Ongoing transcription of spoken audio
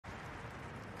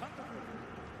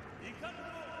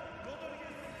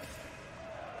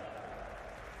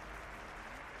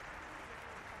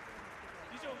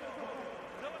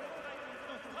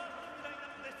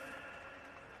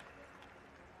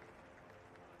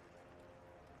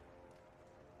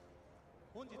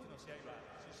本日の試合は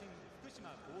主審福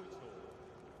島光一郎、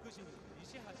副審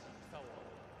西橋功、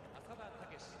浅田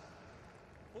武史、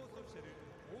コースオフィシャル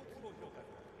大坪評価、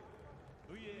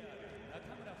 VAR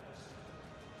中村太、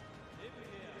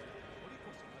AVAR 堀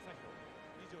越正弘、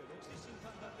以上6支審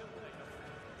判団で行います。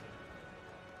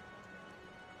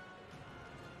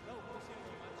なおこの試合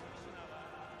のマッチコミッショナー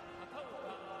は片岡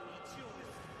一郎で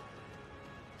す。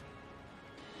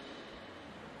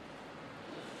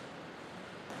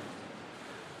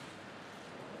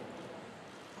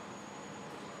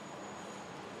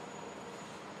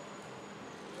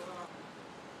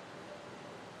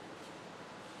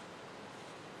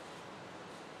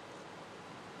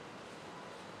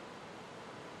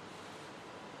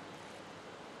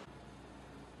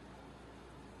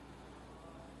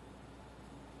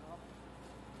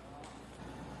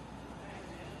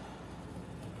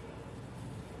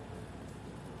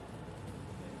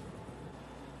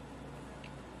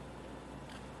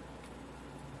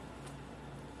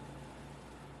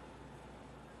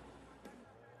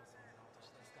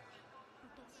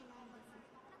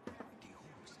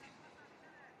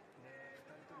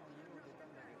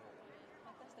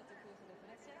私たち夫婦で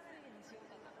暮らしやすい家にしよう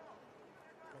かと。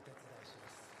お手伝いしま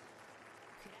す。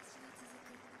暮らしは続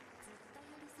く、ずっと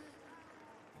寄り添う。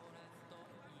オラスと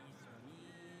一緒に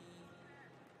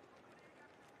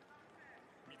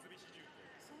三菱重工、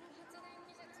その発電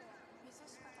技術は水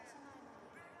しか出せないのに。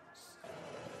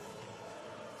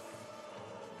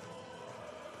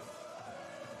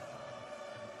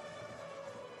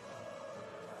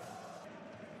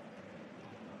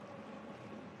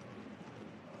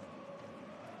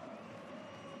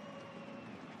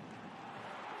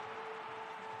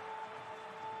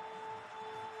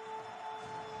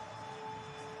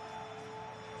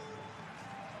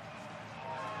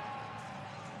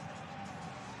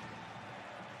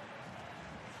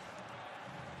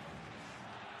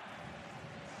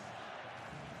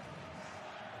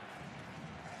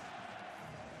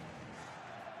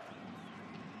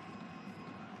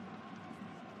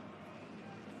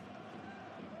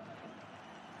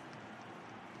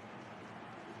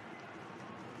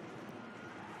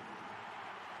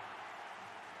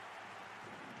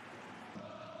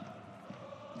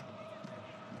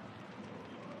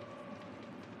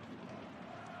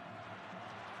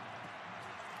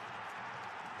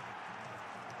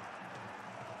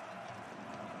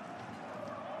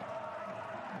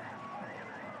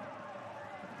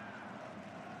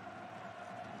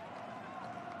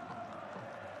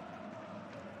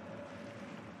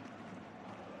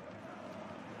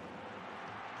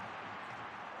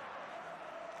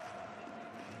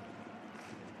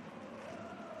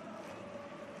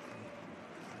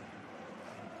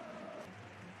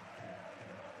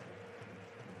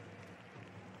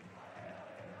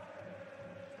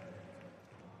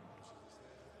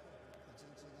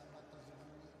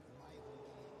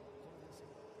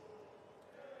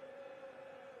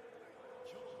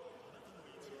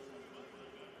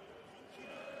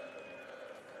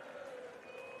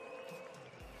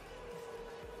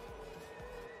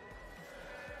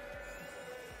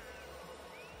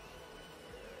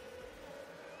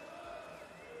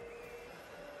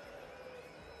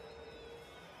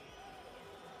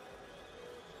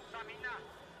さあみんな立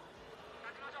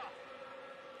ちましょう。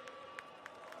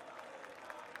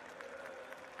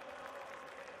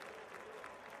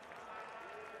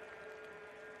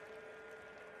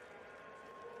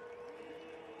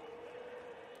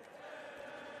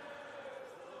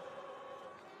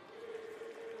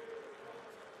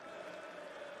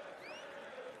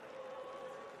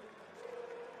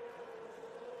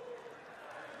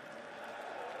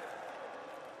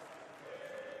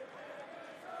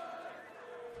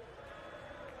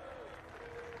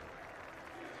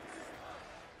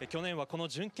去年はこの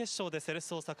準決勝でセレッ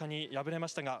ソ大阪に敗れま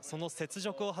したが、その雪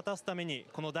辱を果たすために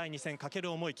この第2戦かける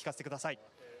思い聞かせてください。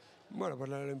Bueno, pues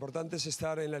lo importante es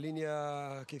estar en la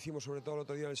línea que hicimos sobre todo el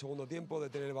otro día en el segundo tiempo, de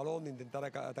tener el balón, de intentar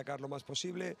atacar lo más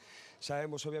posible.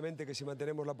 Sabemos obviamente que si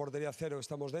mantenemos la portería a cero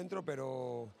estamos dentro,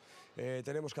 pero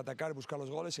tenemos que atacar, buscar los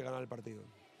goles y ganar el partido.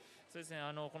 そうですね、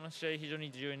この試合非常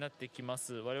に重要になってきま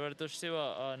す。我々として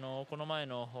はこの前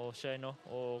の試合の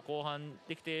後半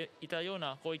できていたよう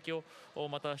な攻撃を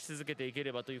またし続けていけ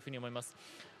ればというふうに思います。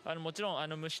もちろん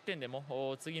無失点で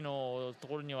も次のと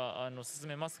ころには進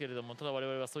めますけれども、ただ我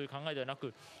々はそういう考えではな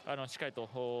くしっかり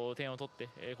と点を取って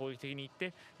攻撃的にいっ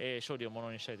て勝利をも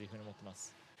のにしたいというふうに思っていま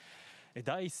す。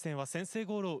第1戦は先制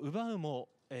ゴールを奪うも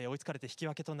追いつかれて引き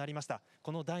分けとなりました。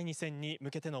この第2戦に向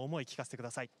けての思い聞かせてく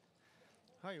ださい。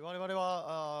はい、我々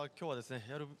は今日はですね、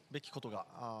やるべきことが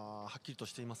はっきりと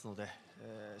していますので、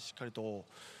しっかりと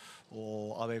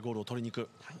アウェーゴールを取りに行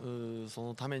く、そ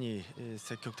のために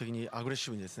積極的にアグレッシ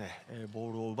ブにですねボ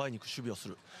ールを奪いに行く守備をす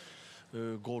る、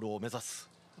ゴールを目指す、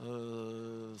そ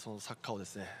のサッカーをで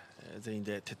すね全員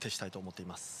で徹底したいと思ってい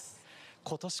ます。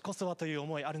今年こそはという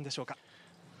思いあるんでしょうか。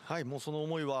はい、もうその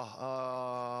思い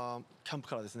はキャンプ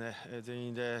からですね全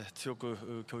員で強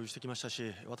く共有してきました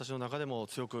し、私の中でも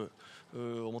強く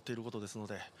思っていることですの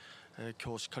で、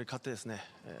今日しっかり勝ってですね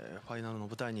ファイナルの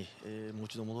舞台にもう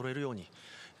一度戻れるように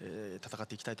戦っ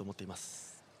ていきたいと思っていま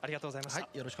す。ありがとうございました。は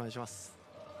い、よろしくお願いします。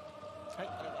はい、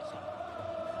ありがとうございました。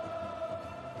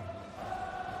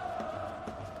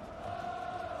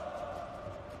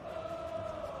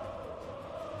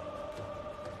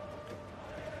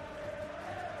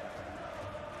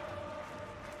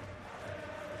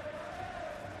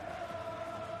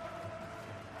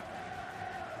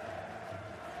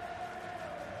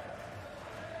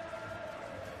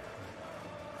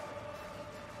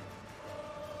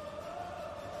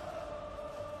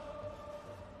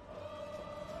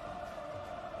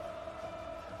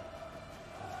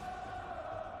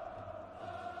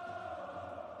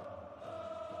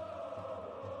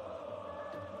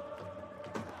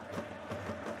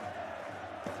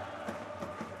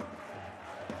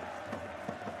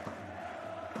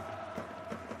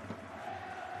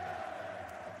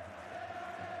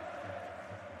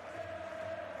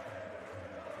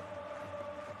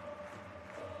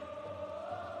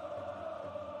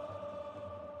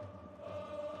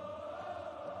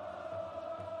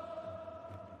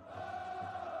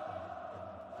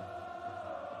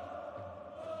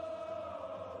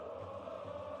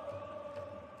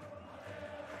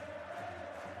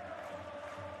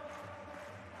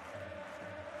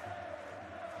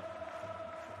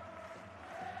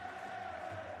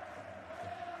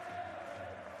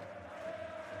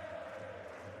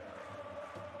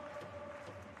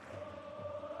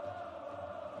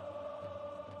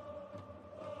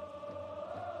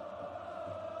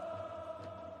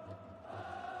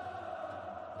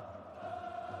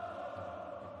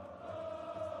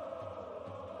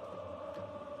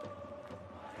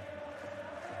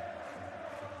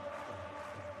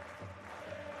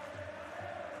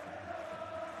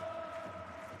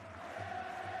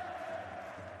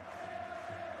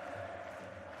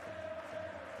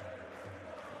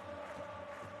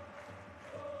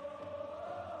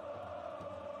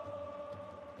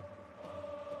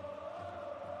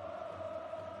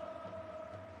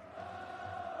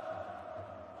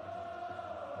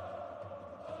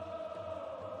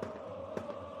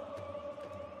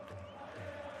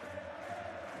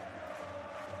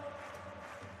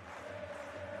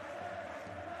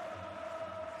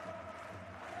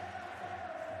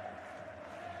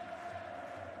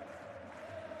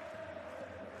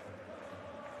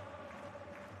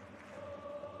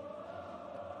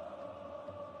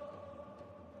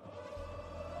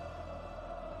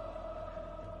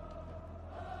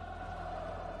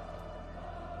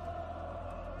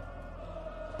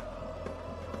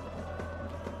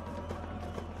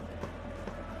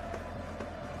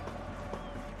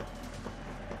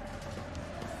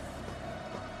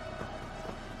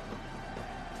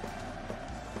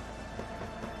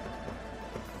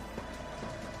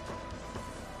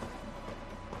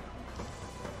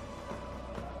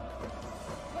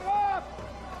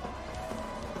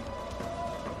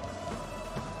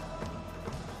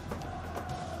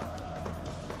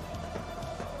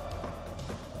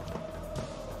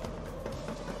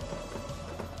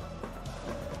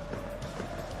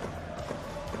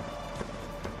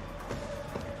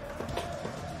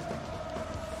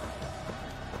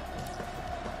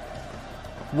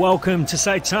Welcome to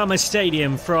Saitama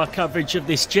Stadium for our coverage of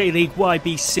this J.League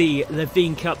YBC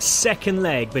Levain Cup second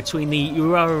leg between the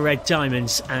Urawa Red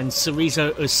Diamonds and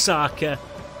Cerezo Osaka.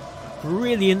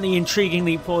 Brilliantly,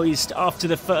 intriguingly poised after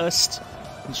the first,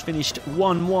 which finished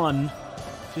 1-1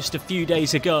 just a few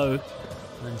days ago,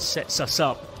 and sets us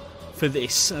up for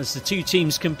this as the two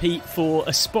teams compete for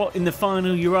a spot in the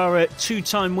final. Urawa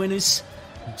two-time winners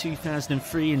in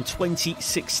 2003 and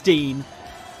 2016.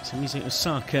 Cerezo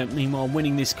Osaka, meanwhile,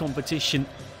 winning this competition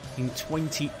in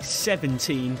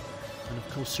 2017. And of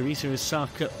course, Cerezo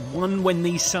Osaka won when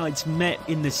these sides met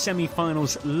in the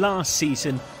semi-finals last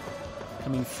season,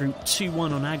 coming through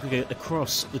 2-1 on aggregate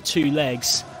across the two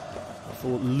legs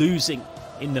before losing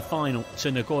in the final to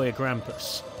Nagoya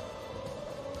Grampus.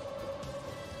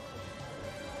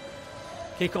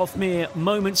 Kick-off mere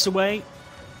moments away.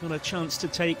 Got a chance to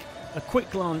take a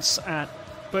quick glance at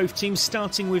both teams,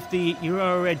 starting with the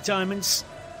Urawa Red Diamonds.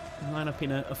 Line up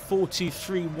in a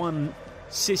 4-2-3-1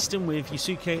 system with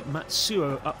Yusuke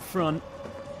Matsuo up front.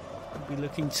 We'll be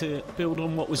looking to build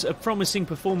on what was a promising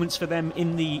performance for them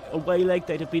in the away leg.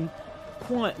 They'd have been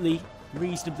quietly,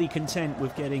 reasonably content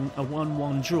with getting a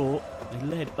 1-1 draw. They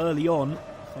led early on,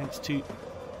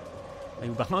 they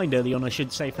were behind early on, I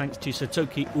should say, thanks to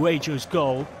Satoki Uejo's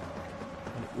goal.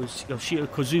 And it was Yoshio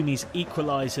Kozumi's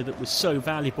equaliser that was so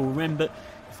valuable. Remember,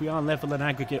 if we are level in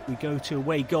aggregate, we go to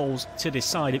away goals to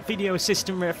decide it. Video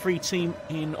assistant referee team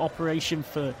in operation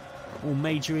for all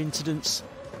major incidents,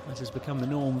 as has become the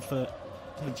norm for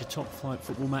major top-flight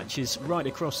football matches right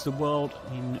across the world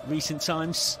in recent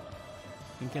times.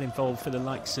 You can get involved for the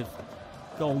likes of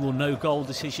goal or no goal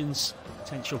decisions,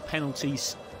 potential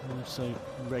penalties, and also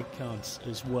red cards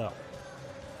as well.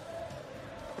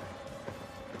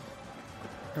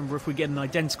 Remember, if we get an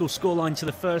identical scoreline to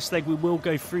the first leg, we will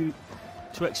go through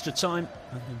to extra time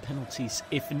and then penalties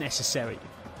if necessary.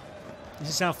 This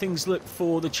is how things look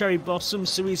for the Cherry Blossoms.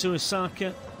 Cerezo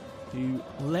Osaka, who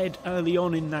led early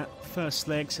on in that first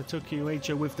leg, Satoki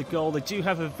Uejo with the goal. They do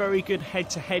have a very good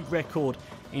head-to-head record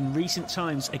in recent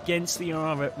times against the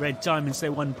Urawa Red Diamonds. They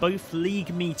won both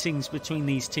league meetings between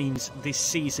these teams this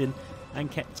season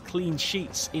and kept clean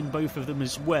sheets in both of them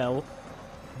as well.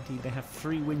 Indeed, they have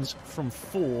 3 wins from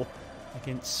 4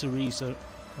 against Cerezo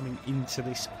coming into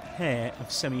this pair of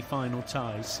semi-final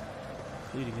ties,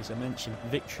 including, as I mentioned,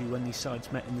 victory when these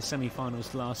sides met in the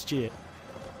semi-finals last year.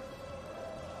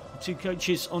 2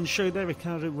 coaches on show there,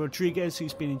 Ricardo Rodriguez,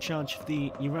 who's been in charge of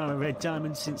the Urawa Red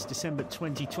Diamonds since December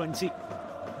 2020,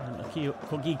 and Akio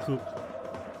Kogiku,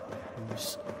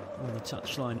 who's on the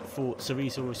touchline for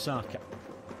Cerezo Osaka.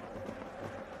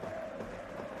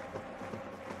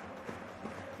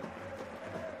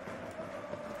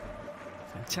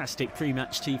 Fantastic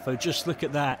pre-match tifo, just look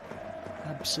at that.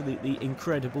 Absolutely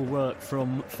incredible work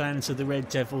from fans of the Red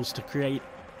Devils to create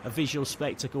a visual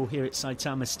spectacle here at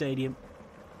Saitama Stadium.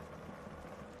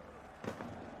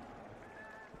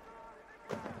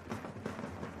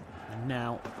 And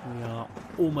now we are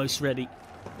almost ready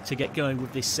to get going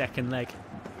with this second leg.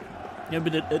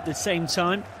 But at the same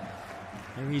time,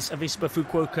 there is Avispa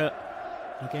Fukuoka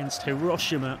against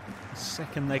Hiroshima.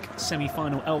 Second leg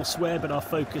semi-final elsewhere, but our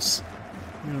focus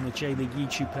here on the J-League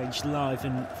YouTube page, live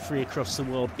and free across the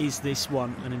world, is this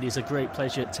one, and it is a great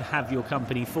pleasure to have your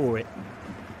company for it.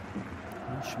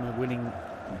 Hiroshima winning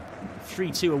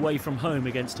 3-2 away from home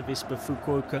against Avispa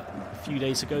Fukuoka a few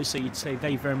days ago, so you'd say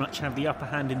they very much have the upper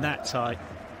hand in that tie.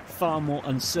 Far more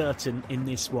uncertain in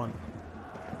this one.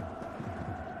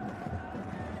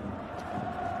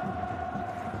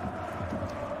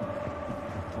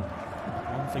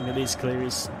 One thing that is clear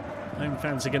is home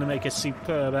fans are going to make a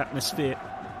superb atmosphere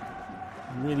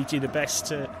and really do the best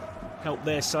to help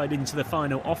their side into the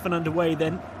final. Off and underway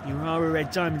then, Urawa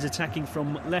Red Diamonds attacking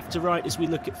from left to right as we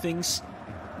look at things.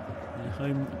 Their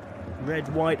home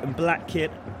red, white and black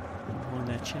kit on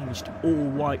their changed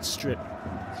all-white strip.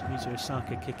 Cerezo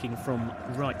Osaka kicking from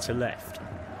right to left.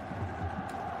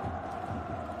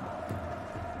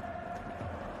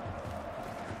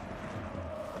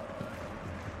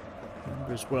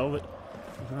 Remember as well that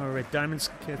Urawa Red Diamonds,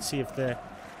 courtesy of their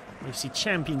AFC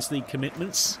Champions League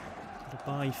commitments, got to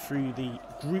buy through the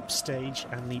group stage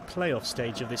and the playoff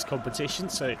stage of this competition,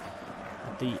 so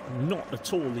the not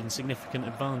at all insignificant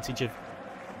advantage of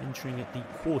entering at the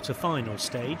quarter-final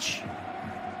stage.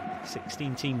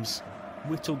 16 teams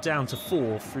whittled down to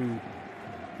 4 through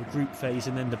the group phase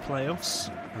and then the playoffs,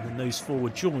 and then those 4 were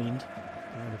joined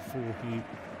by the 4 who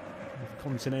have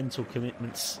continental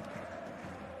commitments,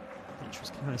 which was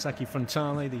Kawasaki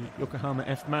Frontale, the Yokohama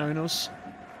F Marinos,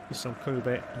 Vissel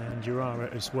Kobe and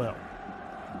Urawa as well.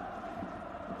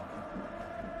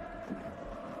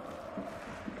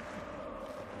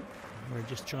 We're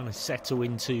just trying to settle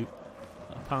into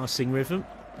a passing rhythm.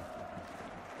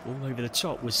 All over the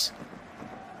top was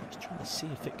just trying to see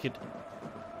if it could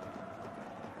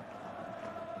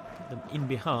get them in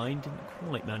behind. Didn't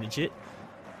quite manage it.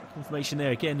 Confirmation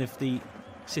there again of the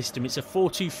system. It's a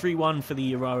 4-2-3-1 for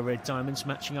the Urawa Red Diamonds,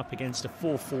 matching up against a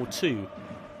 4-4-2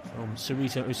 from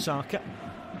Cerezo Osaka.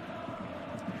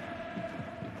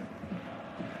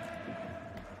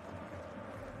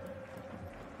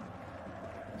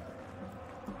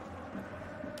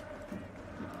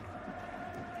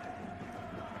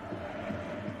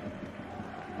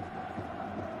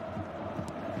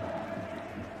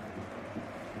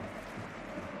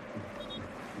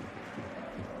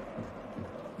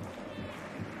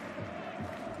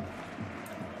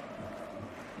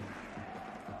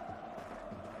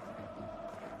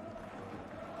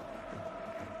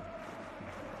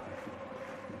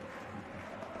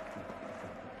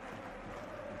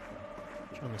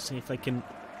 Trying to see if they can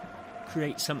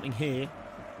create something here.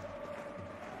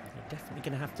 definitely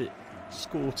going to have to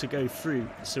score to go through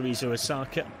Cerezo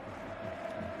Osaka.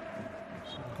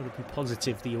 So we've got to be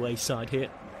positive, the away side here.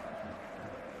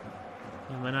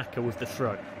 Yamanaka with the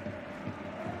throw.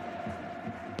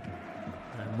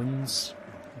 And wins,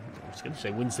 I was going to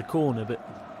say wins the corner, but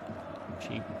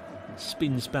she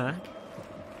spins back.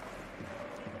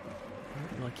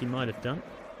 Like he might have done.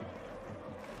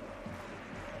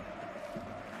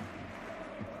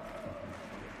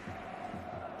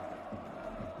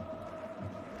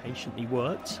 Patiently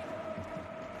worked.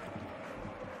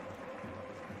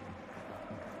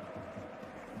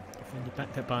 Defended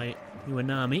back there by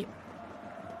Iwanami.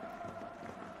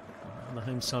 And the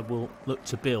home side will look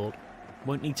to build.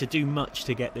 Won't need to do much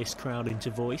to get this crowd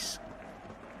into voice.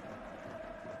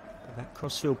 But that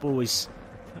crossfield ball is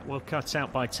well cut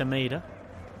out by Tameda.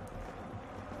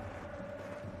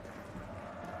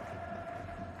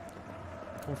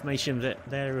 Confirmation that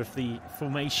there of the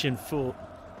formation for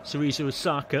Cerezo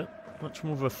Osaka. Much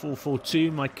more of a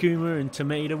 4-4-2. Maikuma and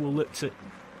Tameda will look to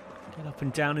get up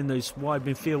and down in those wide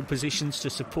midfield positions to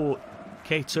support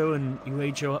Kato and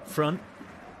Uejo up front.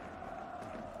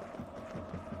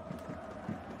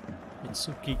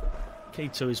 Mitsuki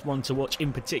Kato is one to watch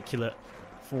in particular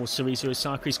for Cerezo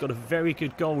Osaka. He's got a very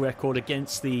good goal record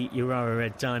against the Urawa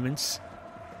Red Diamonds.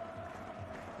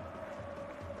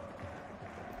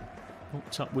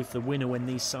 Hooked up with the winner when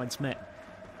these sides met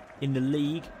in the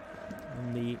league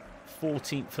on the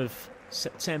 14th of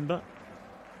September.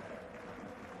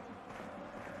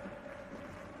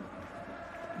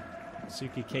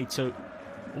 Mitsuki Kato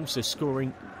also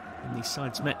scoring when these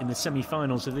sides met in the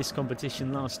semi-finals of this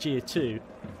competition last year too.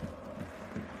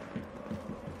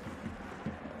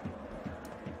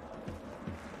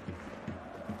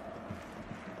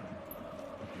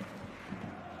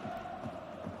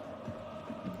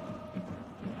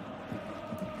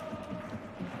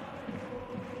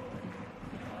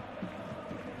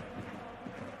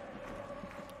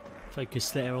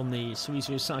 Focus there on the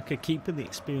Cerezo Osaka keeper, the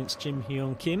experienced Jim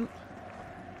Hyun Kim.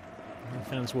 And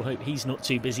fans will hope he's not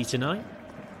too busy tonight.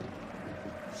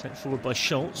 Set forward by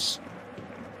Schultz.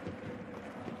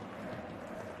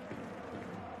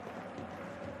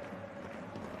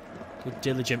 Good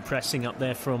diligent pressing up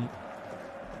there from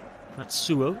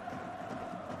Matsuo.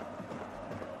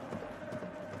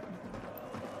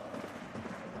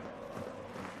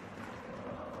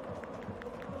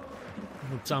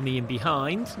 Little dummy in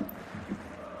behind.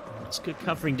 It's good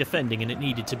covering defending, and it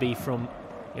needed to be from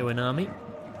Iwanami.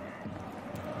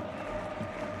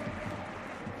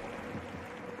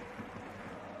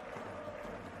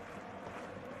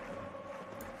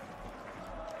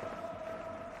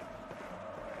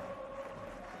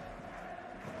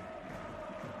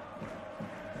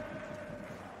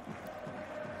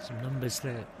 Some numbers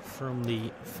there from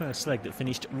the first leg that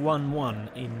finished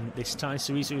 1-1 in this tie.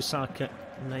 Cerezo Osaka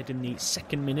led in the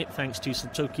second minute thanks to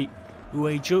Satoki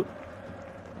Uejo.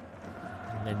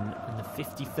 And then in the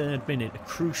 53rd minute, a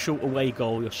crucial away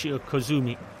goal, Yoshio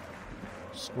Kozumi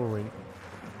scoring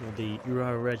for the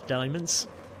Urawa Red Diamonds.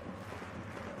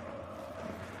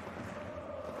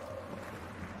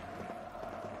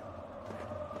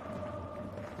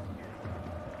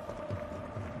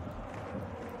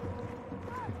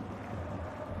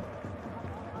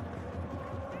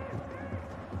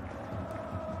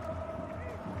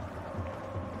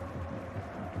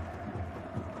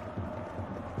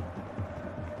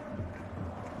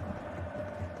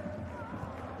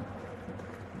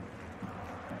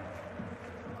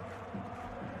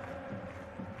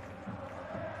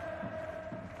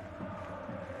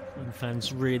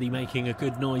 Fans really making a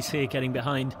good noise here, getting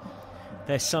behind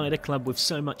their side, a club with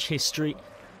so much history,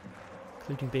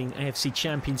 including being AFC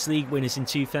Champions League winners in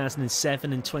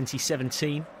 2007 and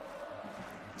 2017.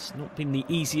 It's not been the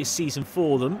easiest season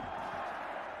for them.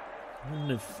 Wouldn't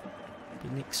have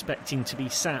been expecting to be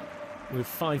sat with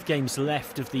 5 games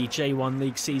left of the J1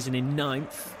 League season in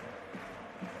 9th.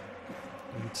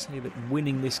 I would say that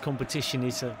winning this competition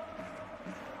is a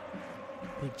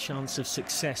big chance of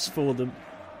success for them.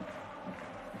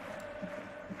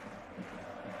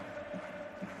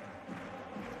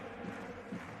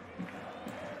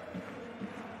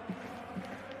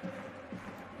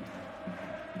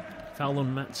 Foul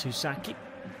on Matsuzaki.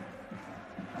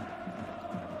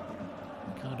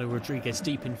 Ricardo Rodriguez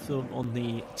deep in field on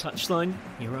the touchline.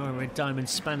 Urawa Red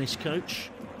Diamonds Spanish coach.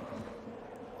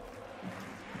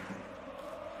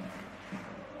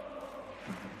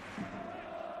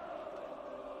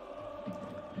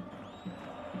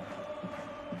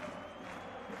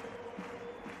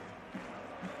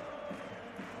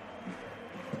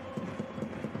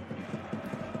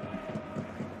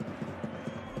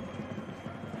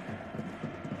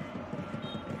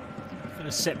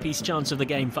 First set-piece chance of the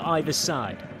game for either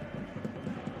side.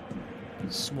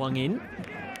 Swung in.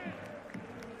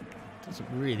 Doesn't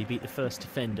really beat the first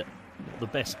defender. Not the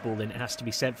best ball, then it has to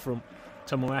be sent from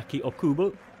Tomoaki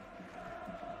Okubo.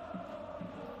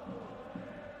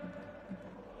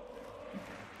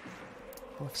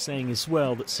 Worth saying as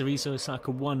well that Cerezo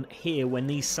Osaka won here when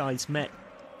these sides met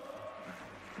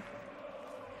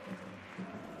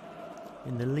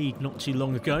in the league not too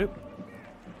long ago,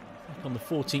 back on the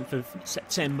 14th of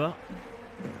September.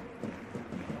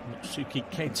 Natsuki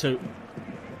Keito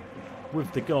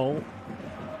with the goal.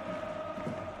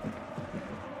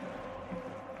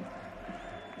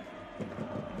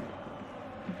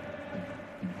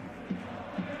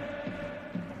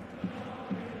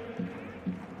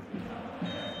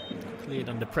 Cleared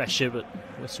under pressure, but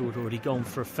whistle had already gone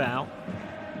for a foul.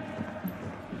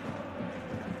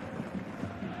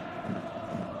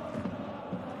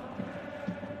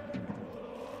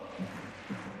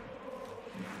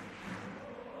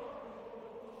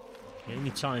 The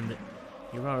only time that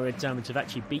Urawa Red Diamonds have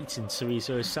actually beaten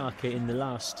Cerezo Osaka in the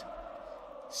last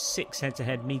 6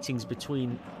 head-to-head meetings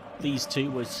between these two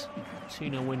was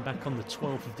 2-0 win back on the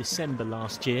 12th of December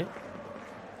last year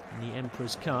in the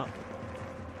Emperor's Cup.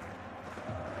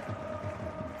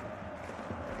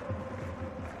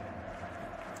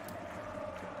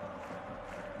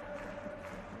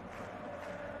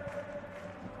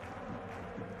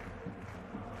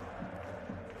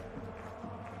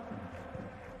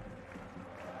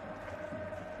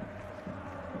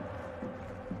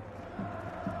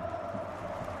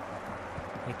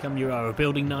 Here come Urawa,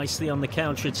 building nicely on the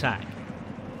counter-attack.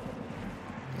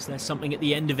 Is there something at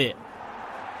the end of it?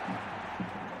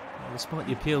 Well, despite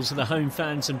the appeals of the home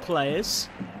fans and players,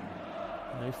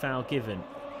 no foul given.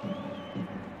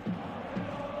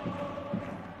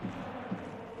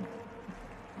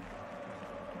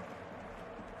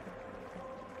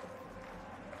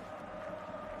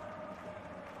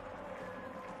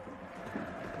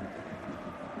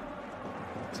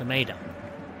 Tameda.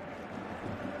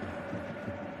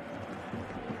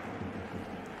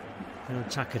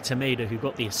 Attacker Tameda, who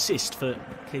got the assist for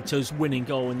Keito's winning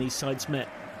goal when these sides met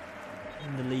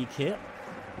in the league here,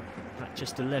 back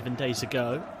just 11 days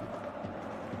ago.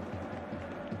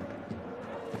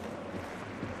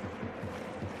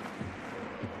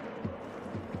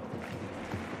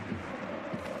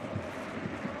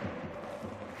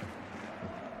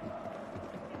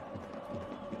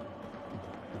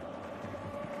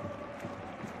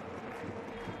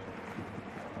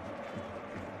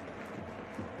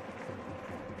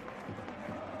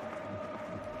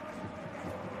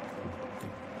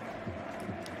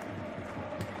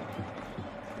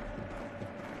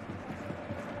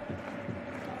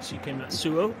 Suke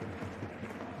Matsuo.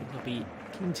 They'll be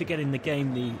keen to get in the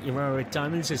game, the Urawa Red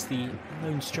Diamonds, as the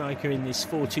lone striker in this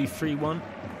 4-2-3-1.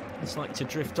 It's like to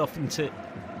drift off into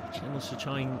channels to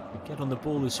try and get on the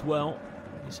ball as well.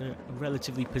 It's a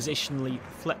relatively positionally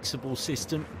flexible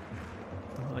system.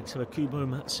 The likes of Akubo,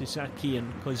 Matsuzaki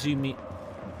and Koizumi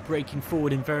breaking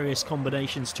forward in various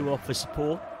combinations to offer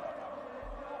support.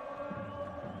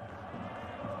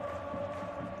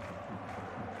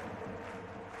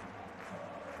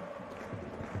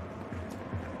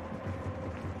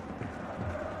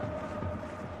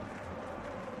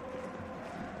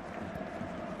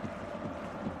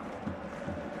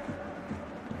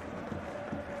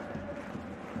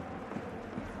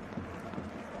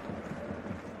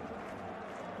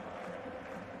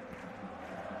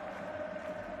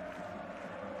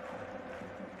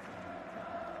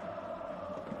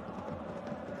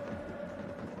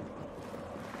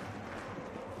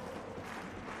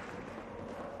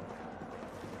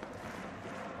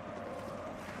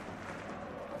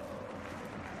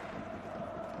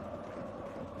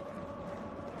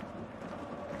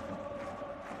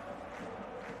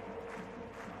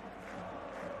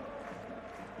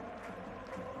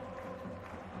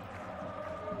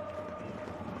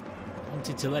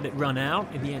 Wanted to let it run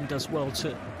out, in the end does well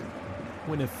to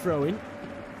win a throw-in.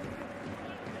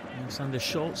 Alexander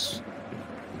Schultz.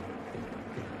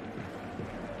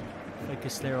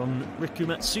 Focus there on Riku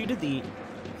Matsuda, the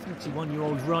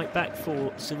 31-year-old right back for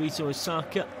Cerezo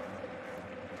Osaka.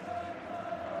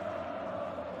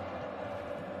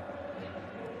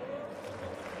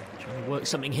 Trying to work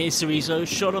something here, Cerezo.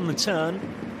 Shot on the turn.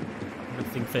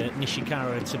 Nothing for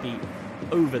Nishikara to be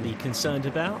overly concerned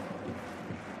about.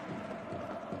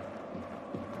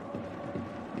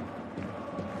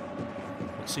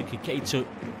 Natsuki Keito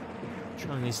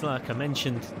trying his luck. I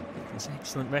mentioned his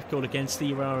excellent record against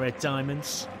the Urawa Red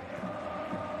Diamonds.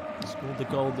 Scored the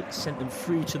goal that sent them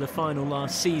through to the final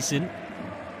last season,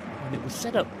 And it was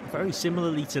set up very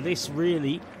similarly to this,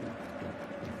 really,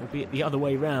 albeit the other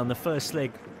way round. The first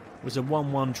leg was a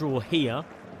 1-1 draw here.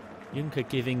 Juncker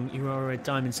giving Urawa Red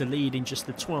Diamonds a lead in just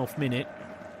the 12th minute.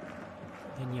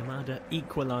 Then Yamada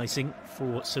equalising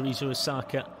for Cerezo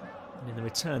Osaka. And in the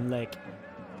return leg,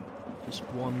 just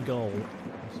one goal.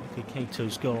 Osaka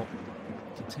Keito's goal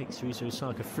to take Cerezo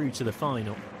Osaka through to the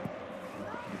final.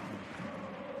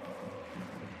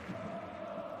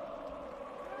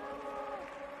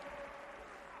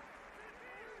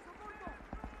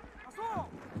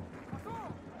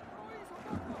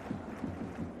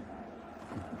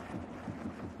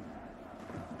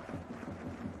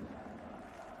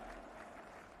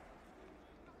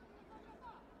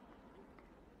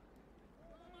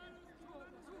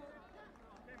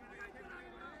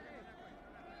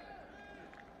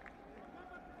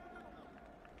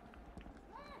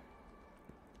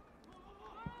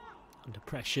 Under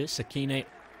pressure, Sakine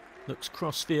looks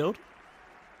crossfield,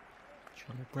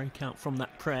 trying to break out from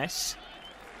that press.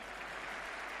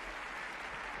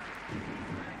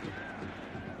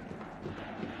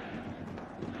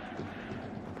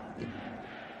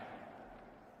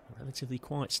 Relatively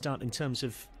quiet start in terms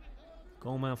of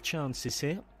goalmouth chances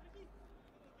here.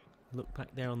 Look back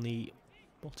there on the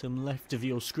bottom left of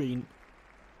your screen.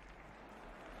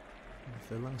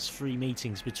 The last 3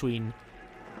 meetings between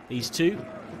these two,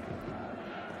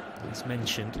 as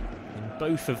mentioned, in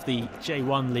both of the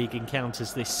J1 League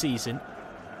encounters this season,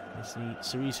 as the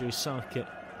Cerezo Osaka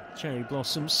Cherry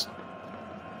Blossoms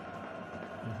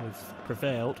have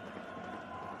prevailed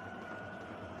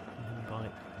by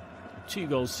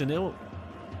 2-0, and then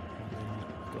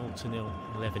 1-0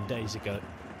 11 days ago.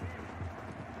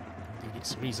 Indeed,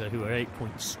 it's Cerezo who are 8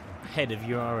 points ahead of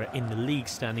Urawa in the league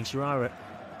standings. Urawa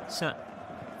sat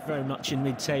very much in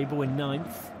mid-table in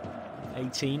 9th,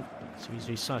 18.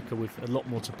 Cerezo Osaka with a lot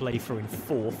more to play for in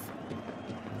 4th.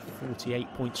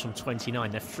 48 points from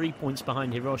 29. They're 3 points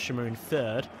behind Hiroshima in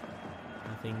 3rd,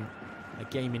 having a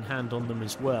game in hand on them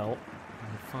as well.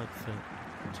 And the fight for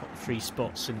top 3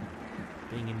 spots and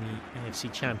being in the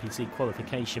AFC Champions League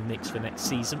qualification mix for next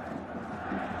season.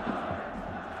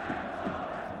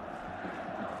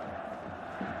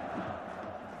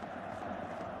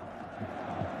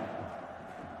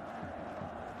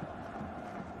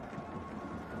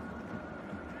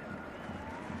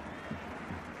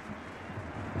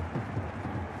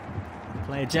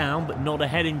 Player down, but not a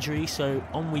head injury, so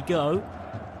on we go.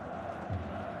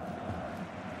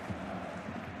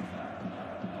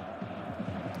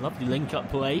 Lovely link-up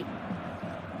play.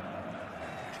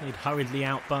 Played hurriedly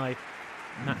out by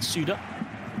Matsuda.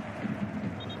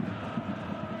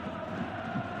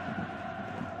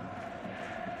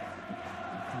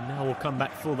 And now we'll come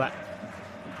back for that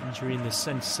injury in the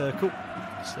centre circle.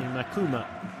 So Makuma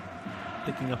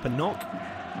picking up a knock.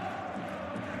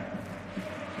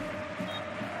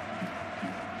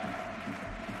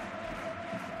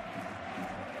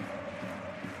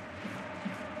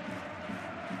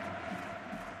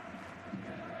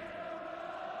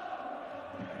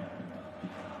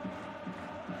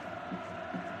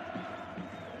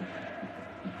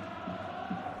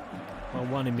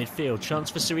 One in midfield. Chance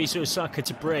for Cerezo Osaka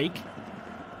to break.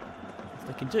 If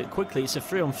they can do it quickly, it's a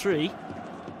 3-on-3.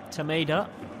 Tameda.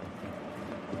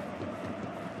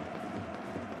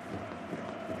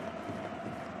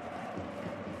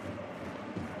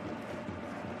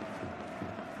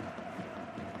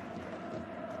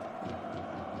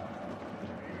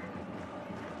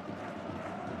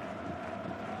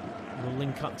 We'll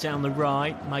link up down the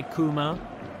right. Maikuma.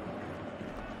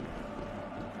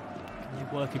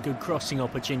 Work a good crossing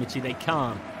opportunity, they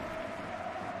can't.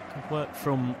 Good work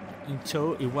from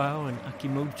Ito, Iwao and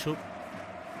Akimoto.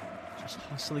 Just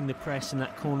hustling the press in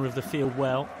that corner of the field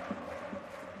well.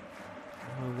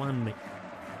 Wanmi.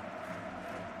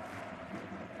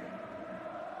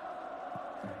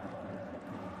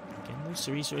 Again,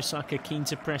 Cerezo Osaka keen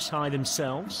to press high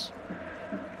themselves.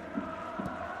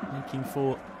 Making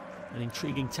for an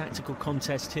intriguing tactical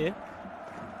contest here.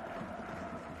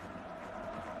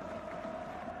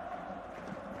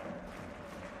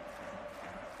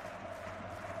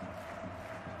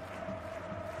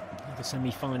 The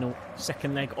semi-final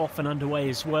second leg off and underway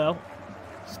as well.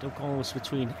 Still goals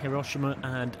between Hiroshima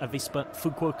and Avispa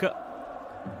Fukuoka.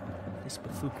 Avispa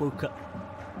Fukuoka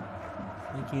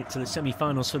making it to the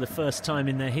semi-finals for the first time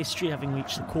in their history, having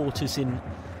reached the quarters in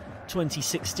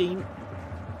 2016.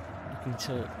 Looking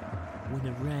to win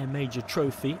a rare major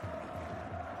trophy.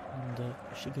 And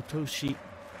Shigetoshi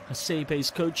Hasebe's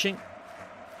coaching.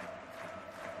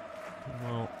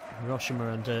 While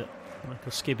Hiroshima and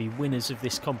Michael Skibby, winners of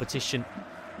this competition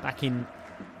back in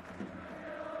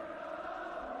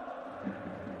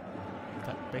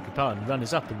beg your pardon,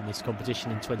 runners-up in this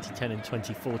competition in 2010 and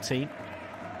 2014.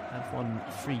 Have won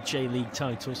 3 J-League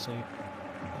titles, so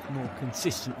have more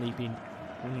consistently been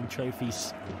winning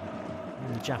trophies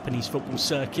on the Japanese football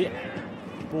circuit.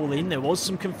 Ball in, there was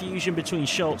some confusion between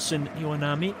Schultz and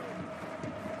Iwanami.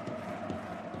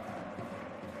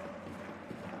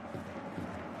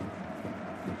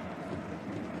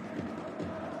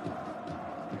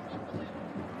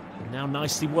 Now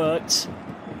nicely worked.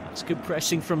 That's good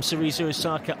pressing from Cerezo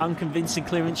Osaka, unconvincing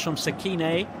clearance from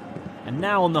Sakine. And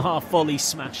now on the half volley,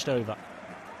 smashed over.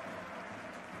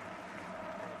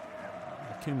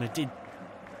 Akuma did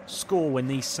score when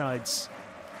these sides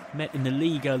met in the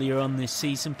league earlier on this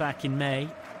season, back in May.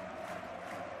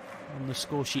 On the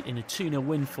score sheet in a 2-0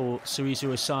 win for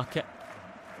Cerezo Osaka.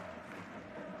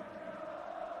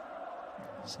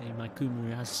 Seima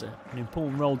Akuma has an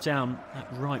important role down that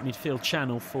right midfield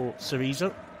channel for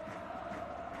Cerezo.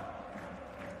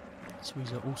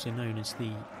 Cerezo also known as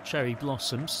the Cherry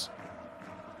Blossoms.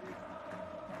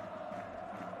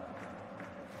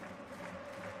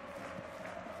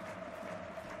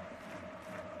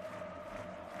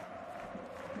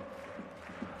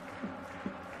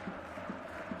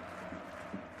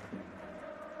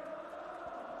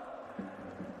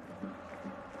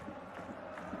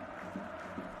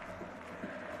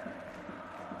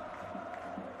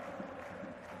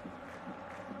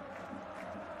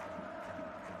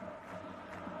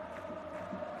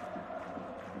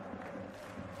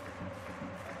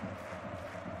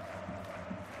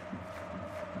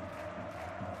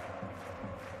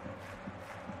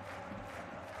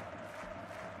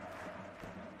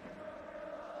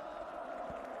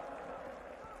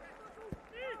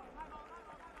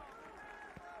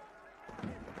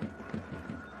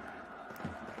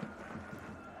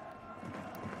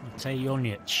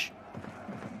 Jonic.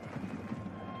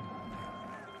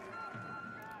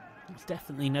 He's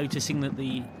definitely noticing that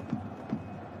the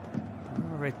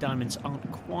Red Diamonds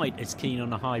aren't quite as keen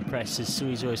on a high press as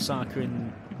Cerezo Osaka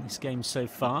in this game so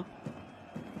far.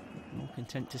 More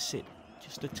content to sit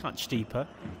just a touch deeper.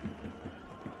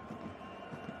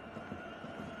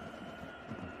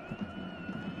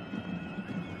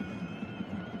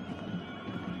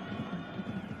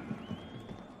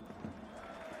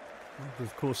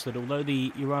 Of course, that although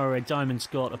the Urawa Red Diamonds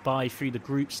got a bye through the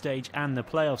group stage and the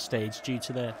playoff stage due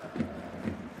to their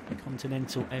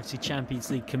Continental FC Champions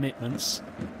League commitments,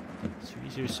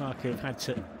 Cerezo Osaka have had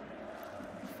to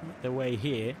fight their way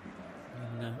here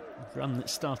in a run that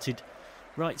started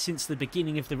right since the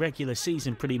beginning of the regular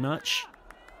season, pretty much.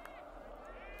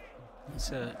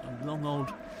 It's a long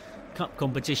old cup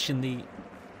competition, the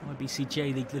YBC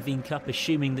J-League Levain Cup,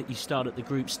 assuming that you start at the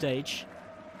group stage.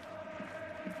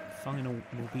 Final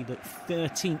will be the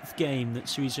 13th game that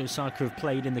Cerezo Osaka have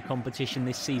played in the competition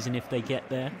this season if they get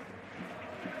there.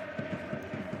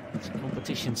 It's a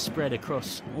competition spread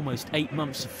across almost 8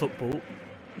 months of football,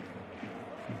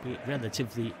 albeit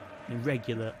relatively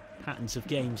irregular patterns of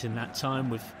games in that time,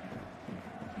 with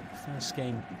the first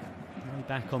game way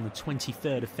back on the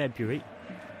 23rd of February.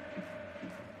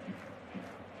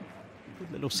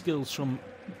 Good little skills from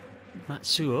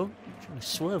Matsuo, trying to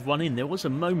swerve one in. There was a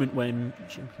moment when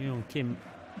Kim Hyun Kim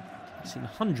wasn't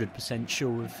 100%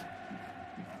 sure of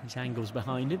his angles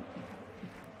behind him.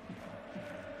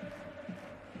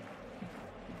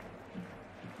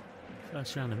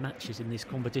 First round of matches in this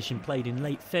competition played in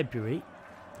late February,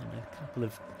 and a couple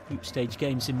of group stage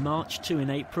games in March, 2 in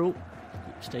April,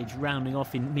 group stage rounding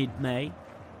off in mid-May, and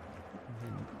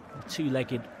then the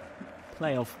 2-legged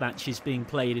playoff matches being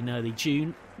played in early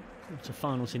June,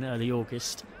 quarter-finals in early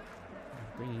August,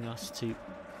 bringing us to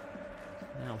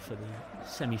now for the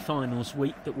semi-finals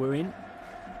week that we're in.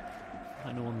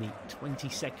 Final on the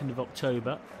 22nd of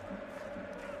October.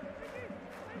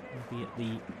 We'll be at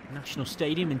the National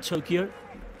Stadium in Tokyo.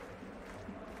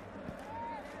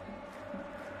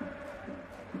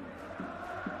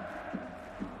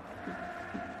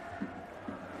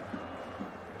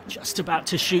 Just about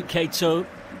to shoot Keito,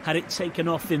 had it taken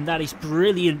off him. That is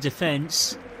brilliant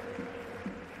defence.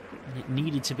 And it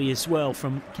needed to be as well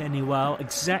from Kenny Wow.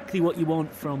 Exactly what you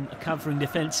want from a covering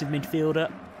defensive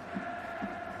midfielder.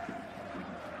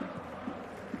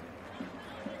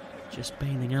 Just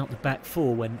bailing out the back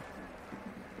four when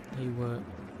they were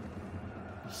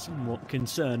somewhat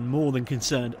concerned, more than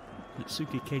concerned.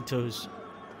 Natsuki Keito's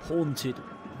haunted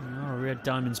our Red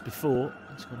Diamonds before.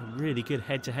 He's got a really good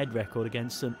head-to-head record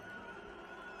against them.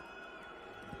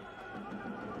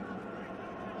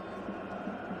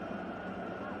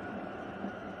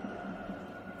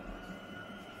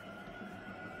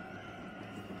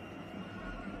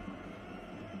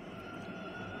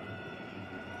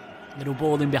 Little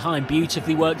ball in behind,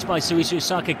 beautifully worked by Cerezo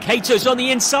Osaka. Keito's on the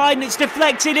inside and it's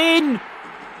deflected in.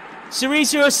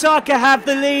 Cerezo Osaka have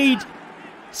the lead.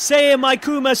 Seiya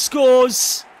Maikuma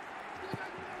scores.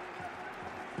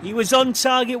 He was on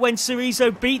target when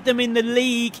Cerezo beat them in the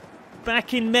league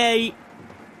back in May.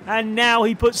 And now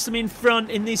he puts them in front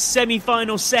in this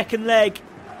semi-final second leg.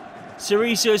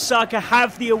 Cerezo Osaka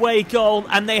have the away goal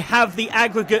and they have the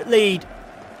aggregate lead.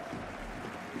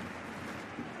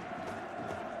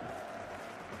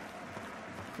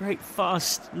 Great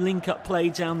fast link-up play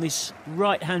down this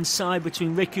right-hand side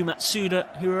between Riku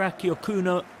Matsuda, Hiroaki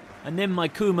Okuno, and then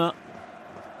Maikuma.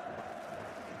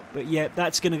 But yeah,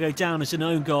 that's going to go down as an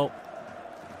own goal.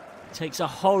 Takes a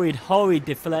horrid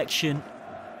deflection.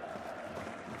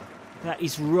 That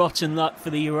is rotten luck for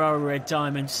the Urawa Red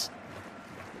Diamonds.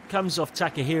 Comes off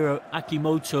Takahiro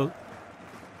Akimoto.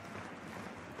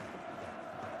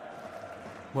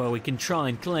 Well, we can try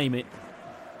and claim it.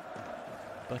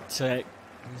 But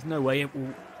there's no way it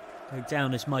will go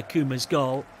down as Maikuma's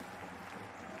goal.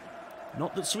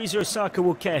 Not that Cerezo Osaka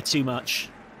will care too much.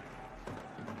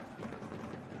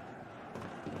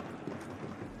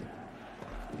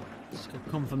 Just got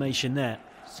confirmation there.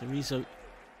 Cerezo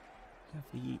have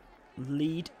the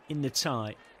lead in the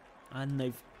tie. And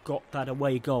they've got that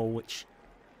away goal, which,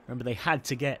 remember, they had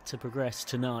to get to progress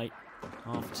tonight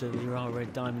after the Urawa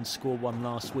Red Diamonds scored one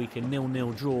last week, a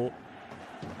 0-0 draw.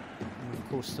 And of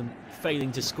course, them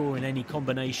failing to score in any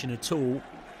combination at all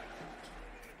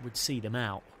would see them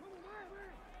out.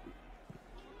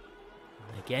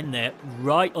 And again, they're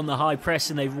right on the high press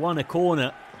and they've won a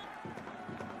corner.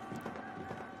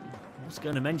 I was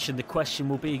going to mention the question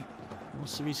will be, will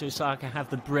Cerezo Osaka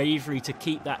have the bravery to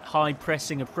keep that high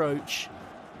pressing approach?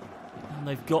 And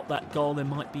they've got that goal. There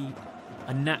might be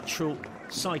a natural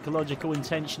psychological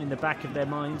intention in the back of their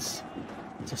minds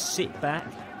to sit back.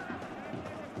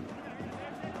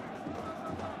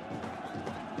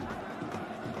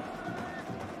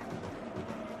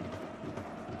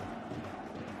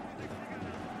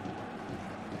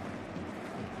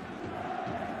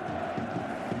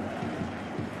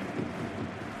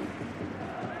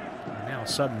 Now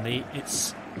suddenly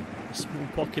it's a small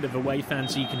pocket of away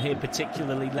fans you can hear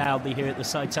particularly loudly here at the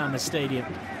Saitama Stadium.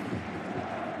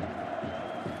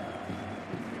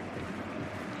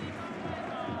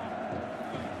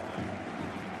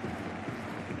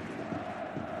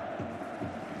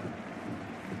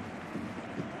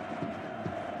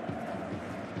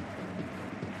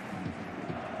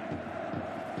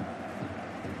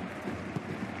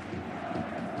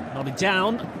 Nodded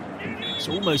down. It's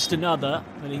almost another,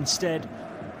 but instead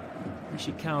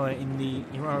Ishikawa in the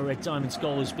Urawa Red Diamonds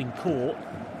goal has been caught.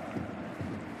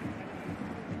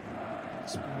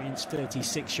 Experienced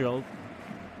 36-year-old.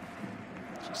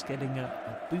 Just getting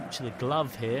a boot to the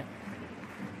glove here.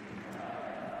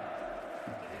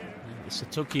 And it's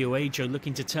Satoki Uejo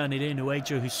looking to turn it in.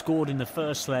 Uejo who scored in the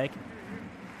first leg.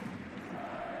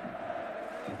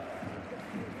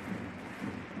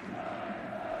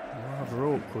 A rather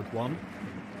awkward one.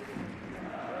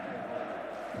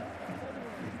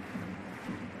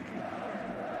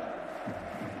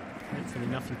 Hopefully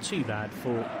nothing too bad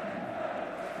for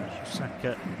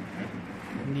Osaka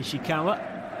and Ishikawa.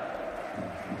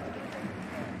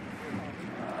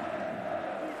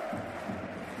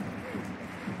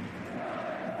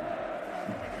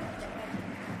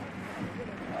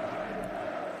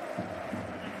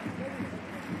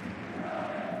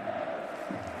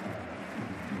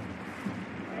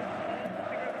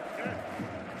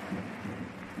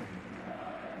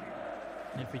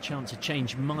 Every chance a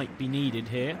change might be needed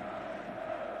here.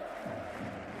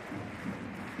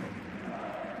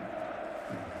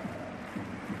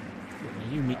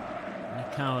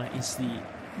 Nikawa is the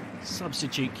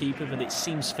substitute keeper, but it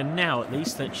seems for now at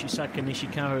least that Shusaka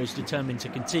Nishikawa is determined to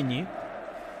continue.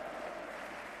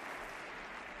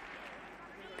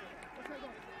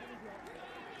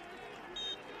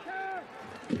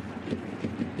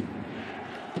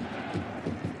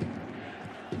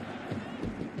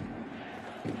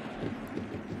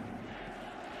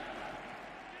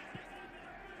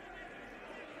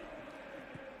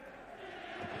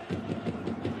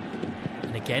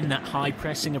 Again, that high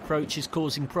pressing approach is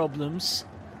causing problems.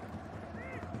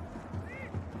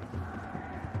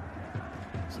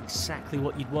 It's exactly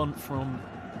what you'd want from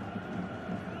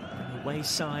the away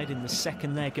side in the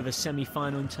second leg of a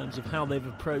semi-final in terms of how they've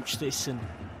approached this and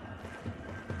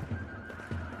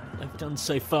what they've done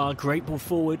so far. Great ball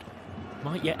forward.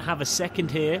 Might yet have a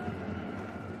second here.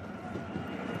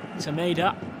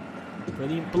 Tameda.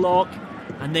 Brilliant block.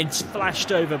 And then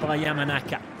flashed over by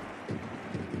Yamanaka.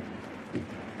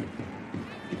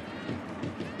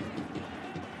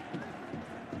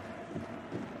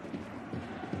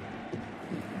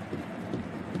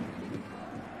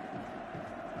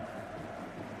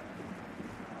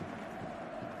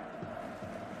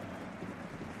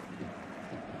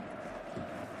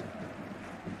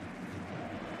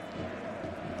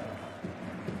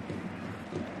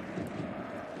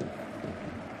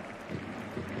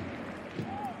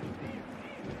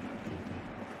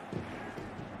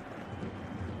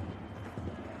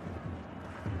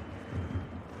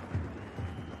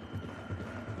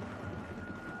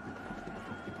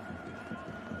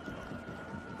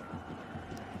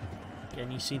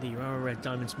 Again, you see the Urawa Red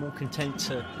Diamonds more content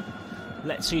to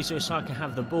let Cerezo Osaka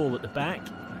have the ball at the back.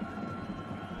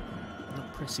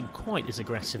 Not pressing quite as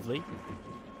aggressively.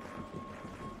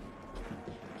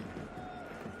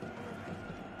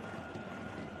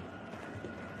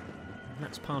 And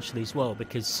that's partially as well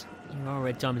because Urawa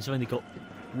Red Diamonds have only got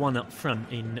one up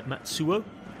front in Matsuo.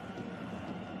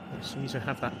 Cerezo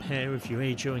have that pair of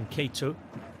Uejo and Keito.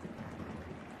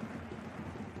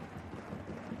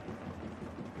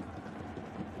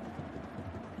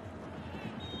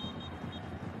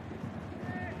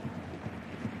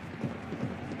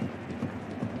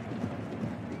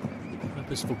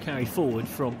 Purposeful carry forward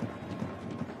from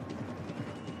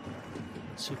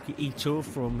Tsuki Ito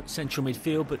from central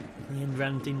midfield, but in the end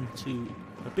ran into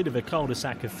a bit of a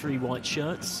cul-de-sac of 3 white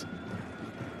shirts.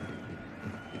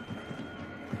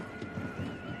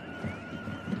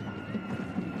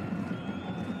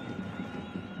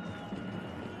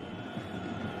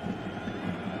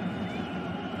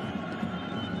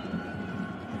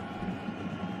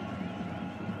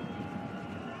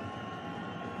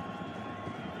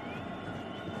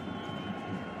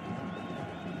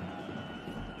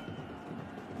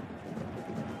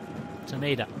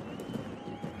 Taneda.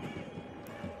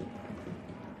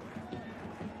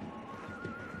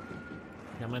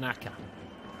 Yamanaka.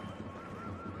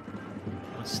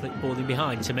 Slick ball in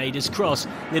behind. Tameda's cross.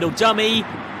 Little dummy.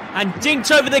 And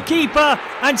dinked over the keeper.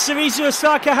 And Cerezo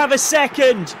Osaka have a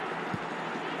second.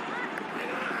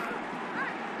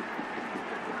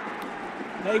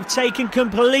 They've taken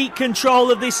complete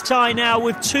control of this tie now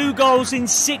with 2 goals in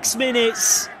 6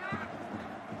 minutes.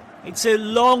 It's a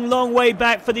long, long way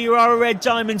back for the Urawa Red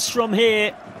Diamonds from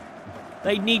here.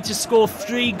 They need to score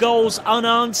 3 goals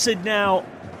unanswered now.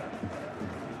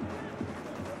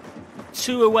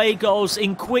 2 away goals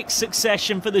in quick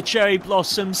succession for the Cherry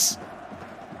Blossoms.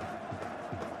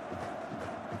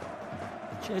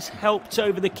 Just helped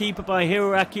over the keeper by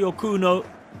Hiroaki Okuno.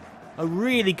 A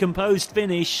really composed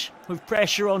finish with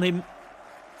pressure on him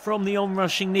from the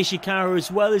onrushing Nishikawa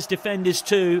as well as defenders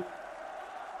too.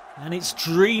 And it's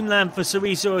dreamland for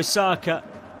Cerezo Osaka.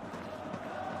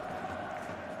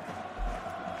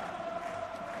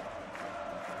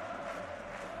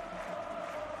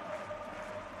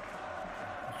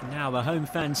 Now the home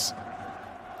fans,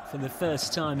 for the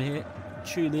first time here,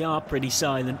 truly are pretty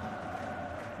silent.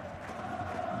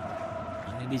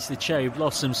 And it is the Cherry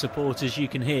Blossom supporters you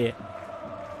can hear.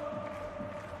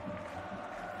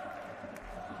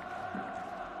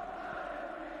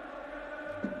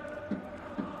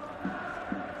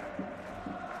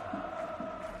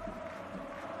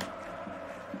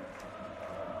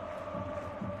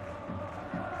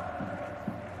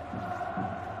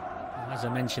 As I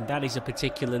mentioned, that is a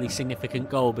particularly significant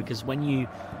goal because when you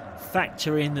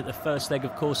factor in that the first leg,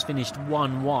 of course, finished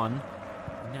 1-1,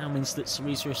 it now means that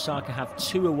Cerezo Osaka have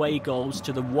 2 away goals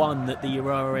to the 1 that the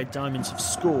Urawa Red Diamonds have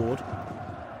scored.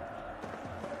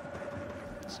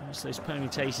 So as those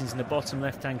permutations in the bottom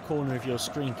left-hand corner of your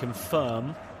screen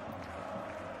confirm,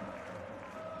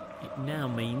 it now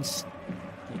means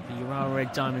that the Urawa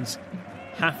Red Diamonds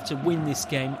have to win this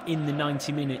game in the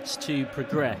 90 minutes to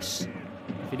progress.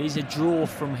 If it is a draw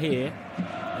from here,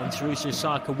 then Cerezo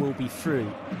Osaka will be through.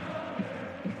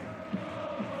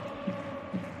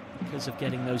 Because of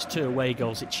getting those 2 away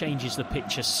goals, it changes the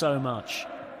picture so much.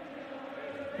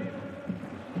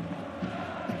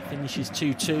 Finishes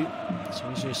 2-2.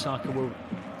 Cerezo Osaka will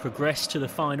progress to the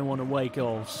final on away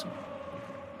goals.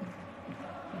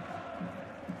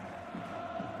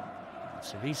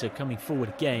 Cerezo coming forward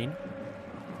again.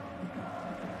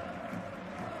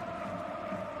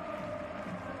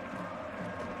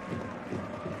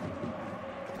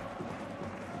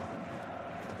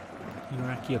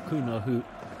 Hiroaki Okuno, who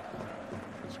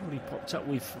has already popped up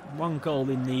with 1 goal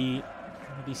in the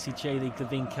IBC J-League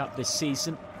Levain Cup this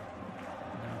season.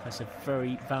 Now has a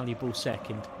very valuable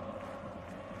second.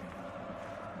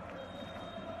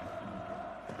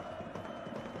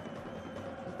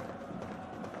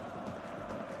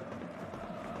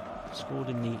 Scored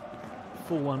in the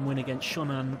 4-1 win against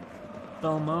Shonan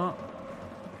Belmar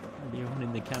earlier on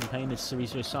in the campaign as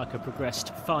Cerezo Osaka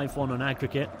progressed 5-1 on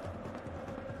aggregate.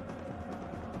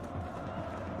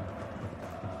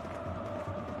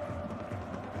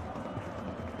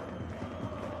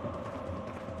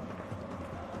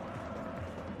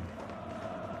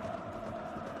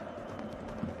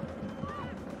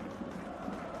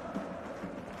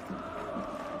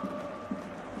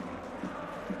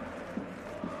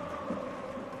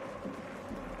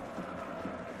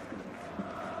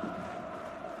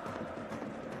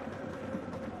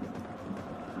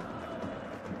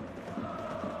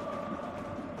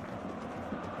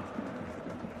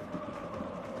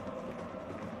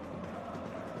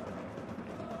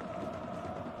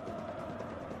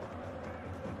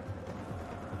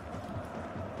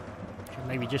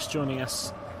 maybe just joining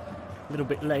us a little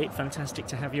bit late, fantastic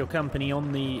to have your company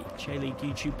on the J-League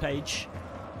YouTube page.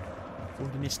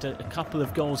 Already missed a couple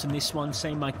of goals in this one.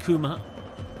 Seimai Kuma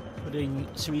putting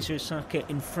Cerezo Osaka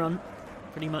in front,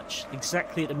 pretty much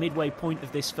exactly at the midway point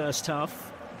of this first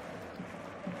half.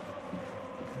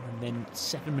 And then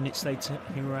 7 minutes later,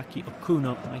 Hiroaki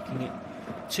Okuno making it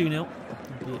 2-0.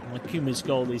 Kuma's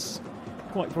goal is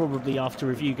quite probably, after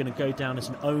review, going to go down as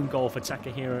an own goal for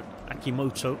Takahiro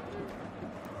Akimoto.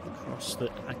 A cross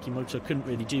that Akimoto couldn't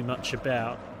really do much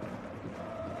about.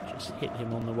 Just hit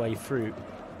him on the way through.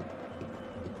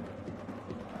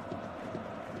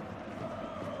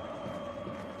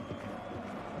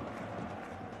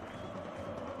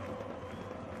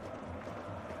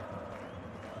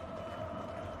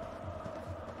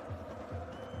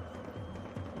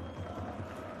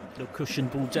 Little cushion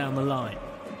ball down the line.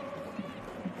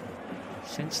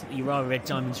 Sense that the Urawa Red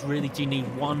Diamonds really do need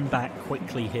one back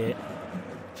quickly here,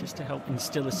 just to help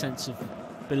instill a sense of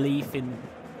belief in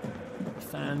the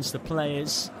fans, the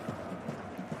players.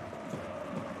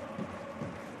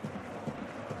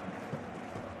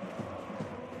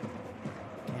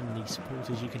 Again, these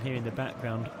supporters you can hear in the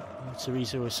background are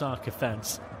Cerezo Osaka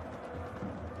fans.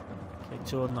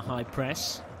 Keto on the high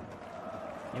press.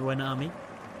 Iwanami.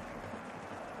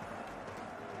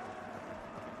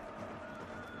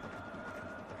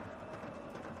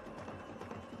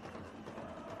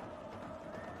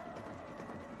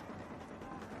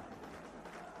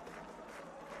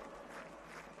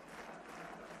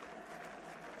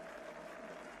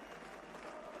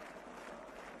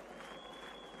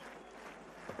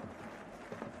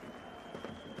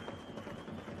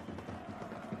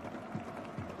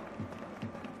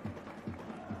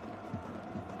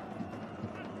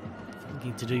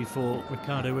 To do for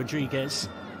Ricardo Rodriguez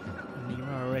and the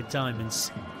Urawa Red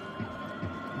Diamonds.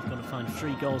 He's got to find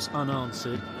 3 goals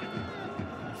unanswered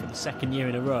for the second year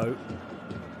in a row,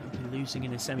 losing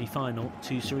in a semi-final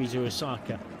to Cerezo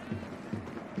Osaka.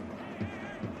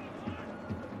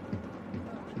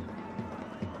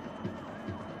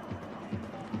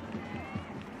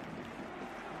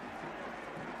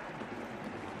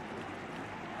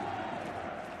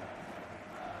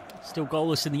 Still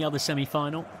goalless in the other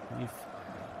semi-final. We've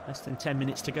less than 10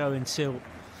 minutes to go until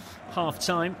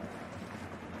half-time.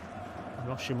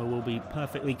 Hiroshima will be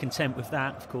perfectly content with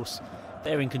that. Of course,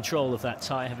 they're in control of that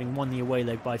tie, having won the away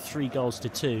leg by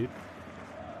 3-2.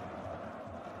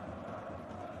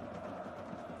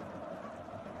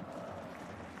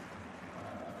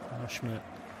 Hiroshima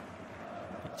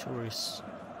victorious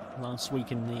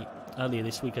earlier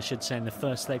this week, I should say, in the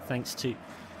first leg, thanks to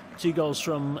 2 goals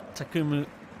from Takumu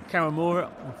Karamura,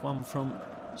 with one from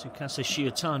Tsukasa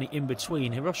Shiotani in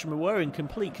between. Hiroshima were in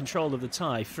complete control of the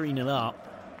tie, 3-0 up.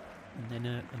 And then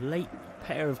a late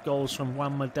pair of goals from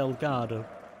Juanma Delgado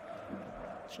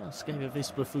just gave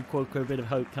Avispa Fukuoka a bit of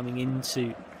hope coming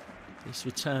into this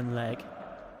return leg.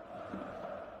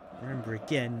 Remember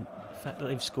again, the fact that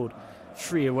they've scored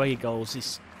 3 away goals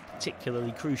is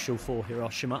particularly crucial for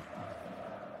Hiroshima.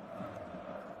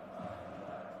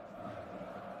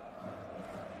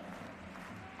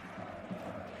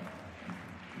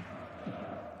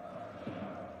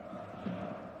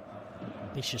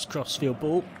 Vicious crossfield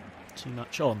ball, too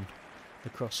much on the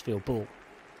crossfield ball.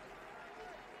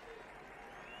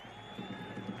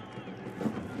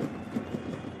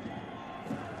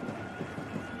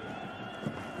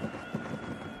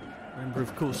 Remember,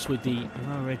 of course, with the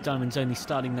Urawa Red Diamonds only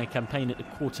starting their campaign at the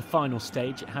quarter-final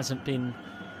stage, it hasn't been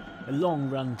a long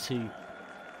run to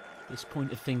this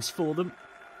point of things for them.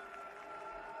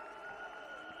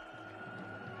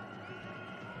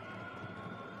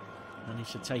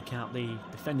 Managed to take out the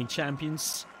defending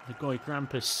champions, the Nagoya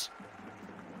Grampus,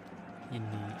 in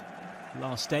the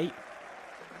last 8.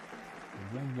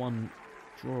 1-1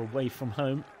 draw away from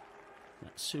home.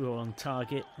 Matsuo on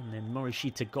target, and then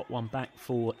Morishita got one back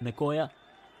for Nagoya.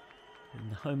 In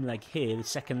the home leg here, the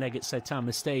second leg at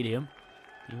Saitama Stadium,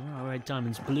 the Urawa Red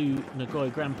Diamonds blew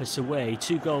Nagoya Grampus away.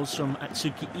 2 goals from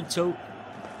Atsuki Ito.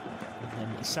 And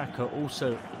then Isaka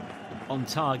also on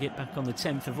target back on the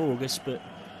 10th of August, but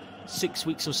 6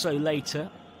 weeks or so later,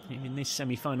 in this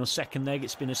semi-final second leg,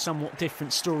 it's been a somewhat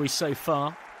different story so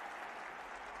far.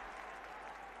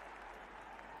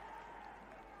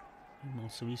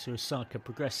 Cerezo Osaka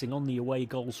progressing on the away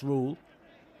goals rule.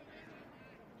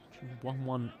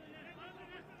 1-1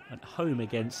 at home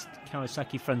against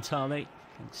Kawasaki Frontale,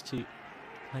 thanks to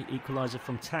late equaliser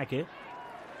from Taggart.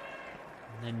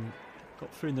 And then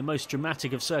got through in the most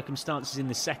dramatic of circumstances in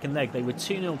the second leg. They were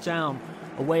 2-0 down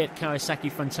away at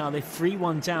Kawasaki Frontale,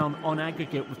 3-1 down on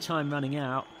aggregate with time running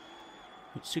out.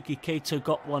 Utsuki Keito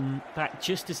got one back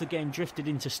just as the game drifted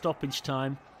into stoppage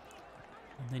time.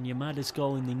 And then Yamada's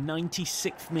goal in the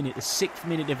 96th minute, the 6th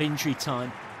minute of injury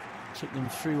time, took them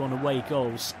through on away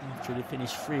goals after they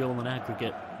finished 3-3 on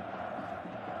aggregate.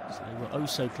 So they were oh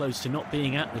so close to not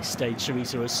being at this stage,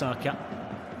 Cerezo Osaka.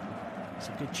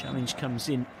 So a good challenge comes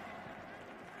in.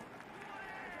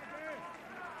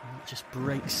 And it just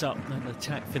breaks up an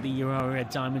attack for the Urawa Red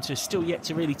Diamonds, who are still yet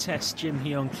to really test Jim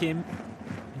Hyun Kim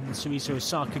in the Cerezo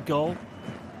Osaka goal.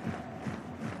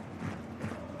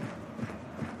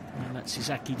 And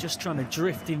Matsuzaki just trying to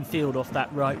drift infield off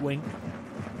that right wing.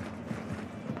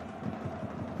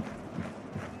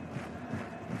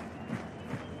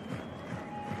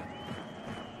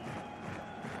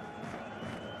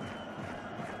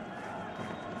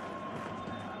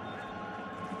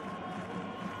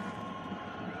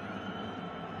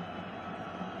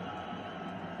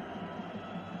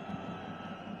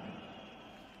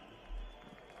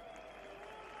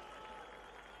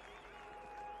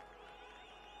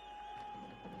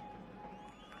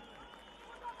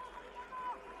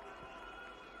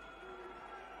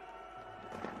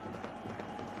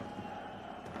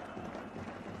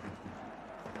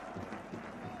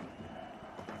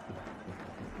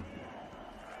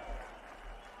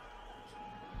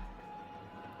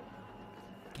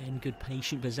 Again, good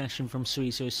patient possession from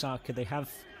Cerezo Osaka. They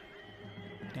have,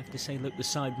 I'd have to say, look the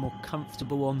side more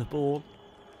comfortable on the ball.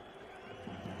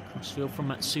 Crossfield from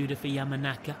Matsuda for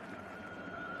Yamanaka.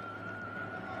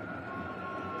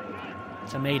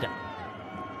 Tameda.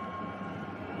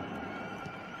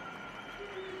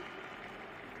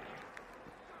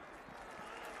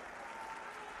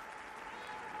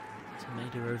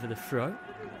 Tameda over the throw.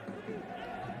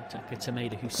 Taka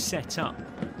Tameda, who set up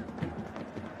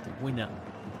the winner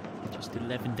just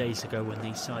 11 days ago when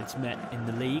these sides met in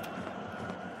the league.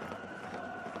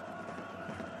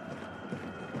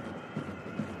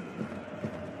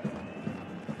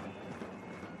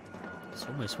 It's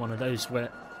almost one of those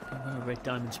where Red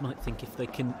Diamonds might think if they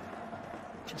can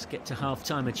just get to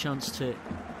half-time, a chance to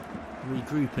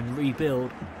regroup and rebuild.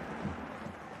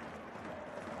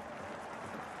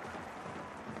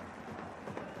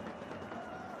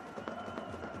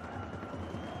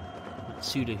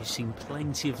 Matsuda, who's seen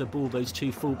plenty of the ball, those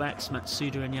two fullbacks,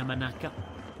 Matsuda and Yamanaka.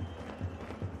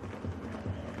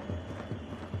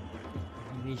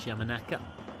 Here is Yamanaka.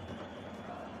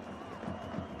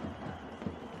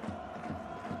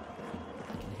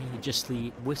 You can hear just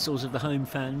the whistles of the home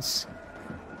fans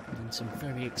and some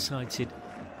very excited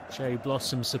Cherry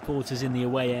Blossom supporters in the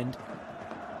away end.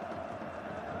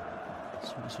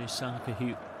 Cerezo Osaka,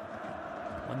 who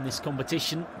won this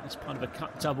competition as part of a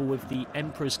cup double with the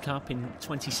Emperor's Cup in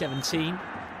 2017.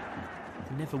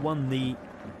 Never won the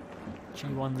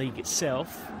J1 League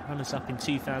itself. Runners-up in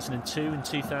 2002 and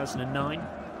 2009.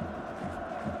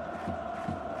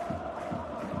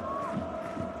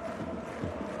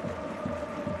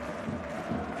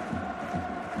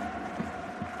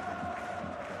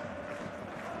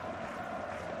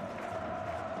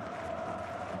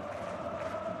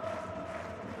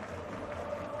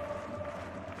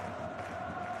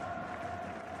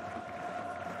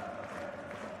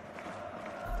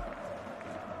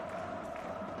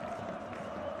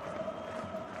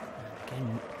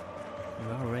 Again,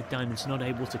 Urawa Red Diamonds not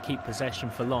able to keep possession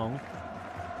for long.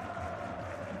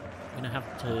 Going to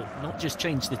have to not just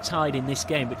change the tide in this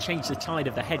game, but change the tide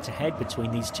of the head-to-head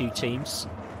between these two teams.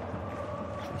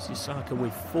 Cerezo Osaka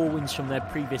with 4 wins from their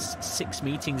previous 6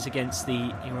 meetings against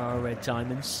the Urawa Red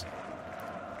Diamonds.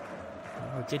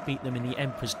 Urawa did beat them in the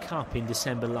Emperor's Cup in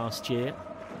December last year.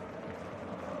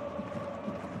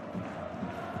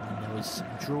 And there was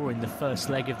a draw in the first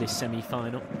leg of this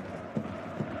semi-final.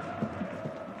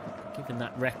 Given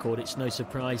that record, it's no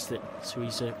surprise that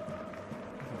Cerezo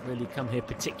haven't really come here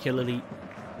particularly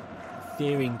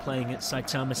fearing playing at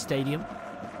Saitama Stadium.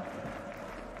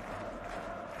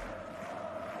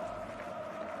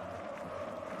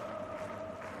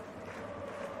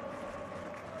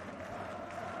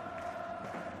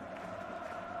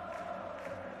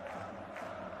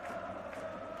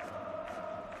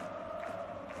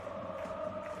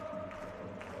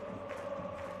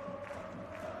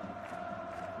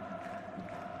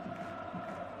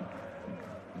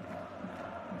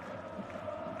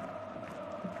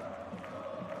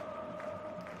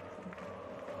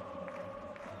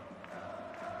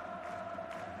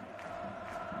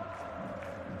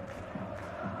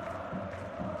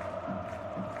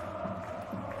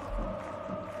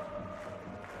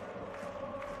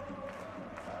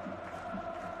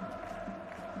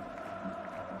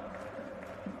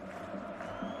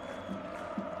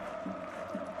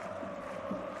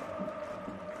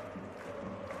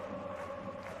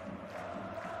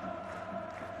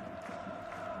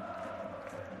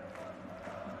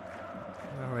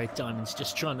 Red Diamonds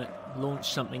just trying to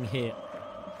launch something here.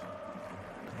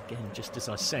 Again, just as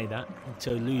I say that,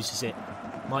 Ito loses it.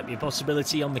 Might be a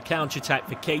possibility on the counter-attack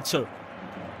for Kato.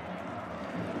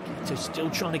 Kato still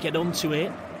trying to get onto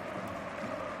it.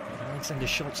 Alexander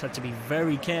Scholz had to be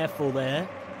very careful there.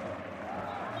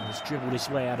 He's dribbled his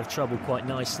way out of trouble quite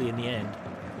nicely in the end.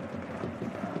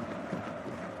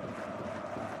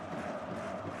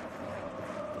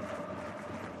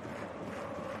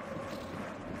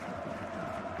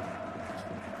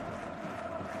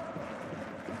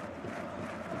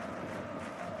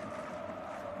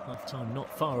 Half-time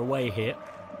not far away here.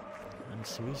 And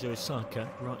Cerezo Osaka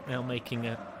right now making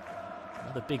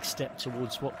another big step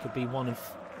towards what could be one of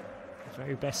the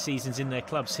very best seasons in their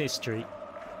club's history.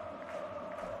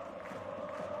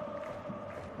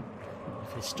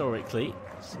 Historically,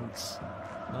 since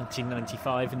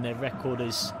 1995 in their record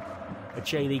as a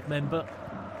J-League member,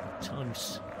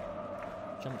 times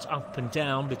jumped up and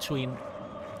down between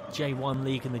J1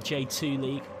 League and the J2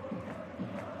 League.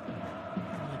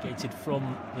 Relegated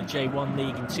from the J1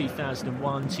 League in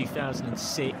 2001,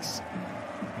 2006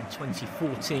 and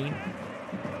 2014.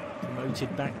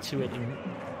 Promoted back to it in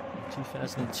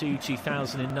 2002,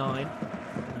 2009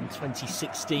 and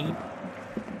 2016.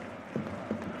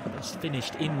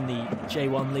 Finished in the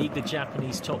J1 League, the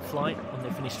Japanese top flight, and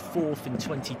they finished 4th in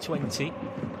 2020.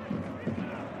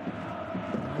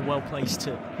 Well placed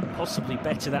to possibly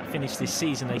better that finish this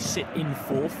season. They sit in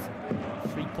 4th,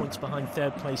 3 points behind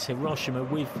 3rd place Hiroshima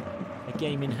with a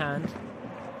game in hand.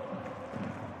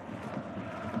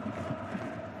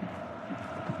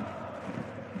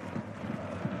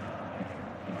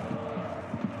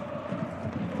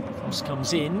 Cross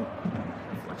comes in.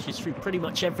 Flashes through pretty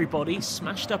much everybody.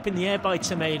 Smashed up in the air by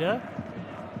Tameda.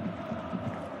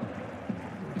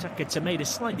 Taka Tameda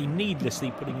slightly needlessly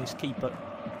putting his keeper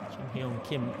Jin Hyun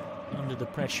Kim under the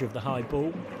pressure of the high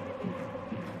ball.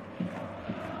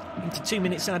 Into 2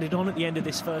 minutes added on at the end of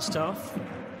this first half.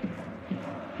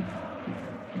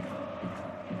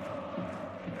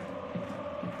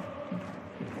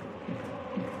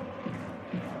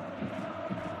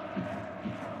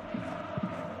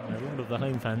 The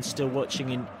home fans still watching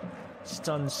in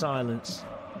stunned silence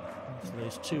after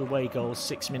those 2 away goals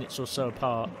 6 minutes or so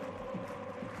apart.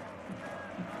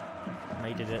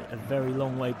 Made it a very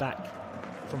long way back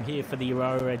from here for the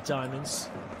Urawa Red Diamonds.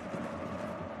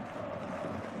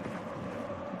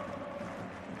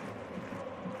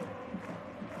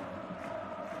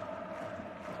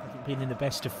 Haven't been in the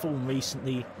best of form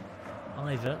recently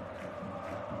either.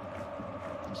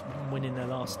 Just one win in their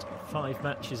last 5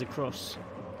 matches across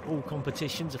all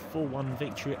competitions, a 4-1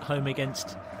 victory at home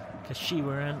against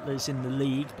Kashiwa Antlers in the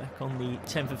league back on the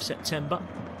 10th of September.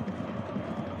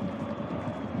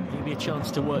 Maybe a chance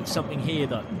to work something here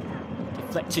though.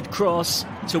 Deflected cross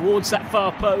towards that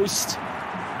far post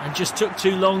and just took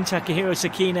too long, Takahiro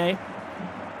Sakine.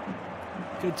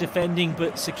 Good defending,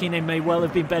 but Sakine may well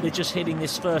have been better just hitting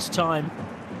this first time.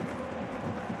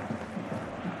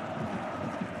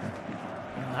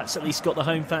 And that's at least got the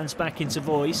home fans back into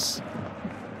voice.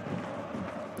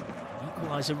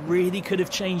 Really could have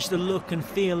changed the look and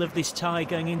feel of this tie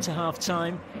going into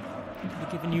half-time. Could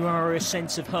have given Urawa a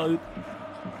sense of hope.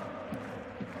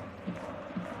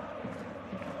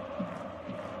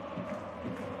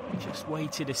 Just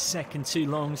waited a second too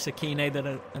long, Sakine,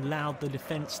 that allowed the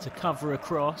defence to cover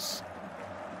across.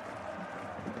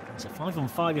 It's a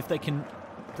 5-on-5 if they can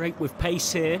break with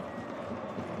pace here.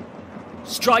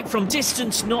 Strike from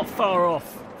distance, not far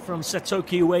off from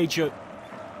Satoki Uejo.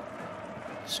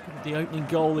 Scored the opening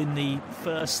goal in the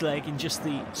first leg in just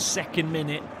the 2nd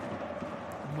minute.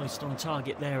 Almost on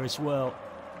target there as well.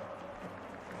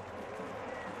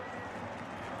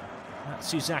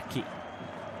 Matsuzaki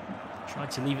tried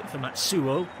to leave it for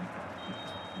Matsuo.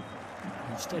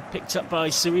 Instead picked up by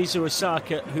Cerezo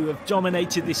Osaka, who have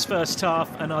dominated this first half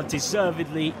and are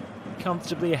deservedly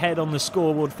comfortably ahead on the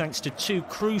scoreboard thanks to 2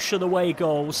 crucial away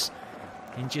goals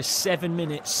in just 7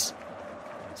 minutes.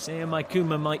 Seiya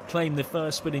Maikuma might claim the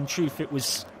first, but in truth it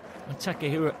was a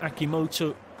Takahiro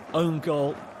Akimoto own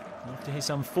goal after his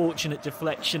unfortunate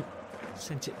deflection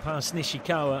sent it past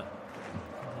Nishikawa.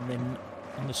 And then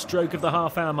on the stroke of the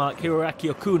half-hour mark,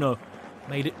 Hiroaki Okuno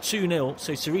made it 2-0,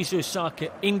 so Cerezo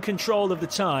Osaka in control of the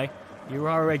tie. The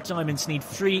Urawa Red Diamonds need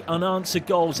 3 unanswered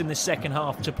goals in the second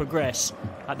half to progress.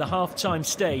 At the half-time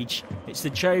stage, it's the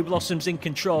Cherry Blossoms in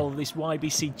control of this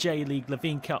YBC J-League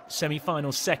Levain Cup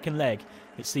semi-final 2nd leg.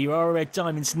 It's the Urawa Red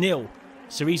Diamonds 0,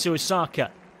 Cerezo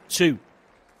Osaka 2.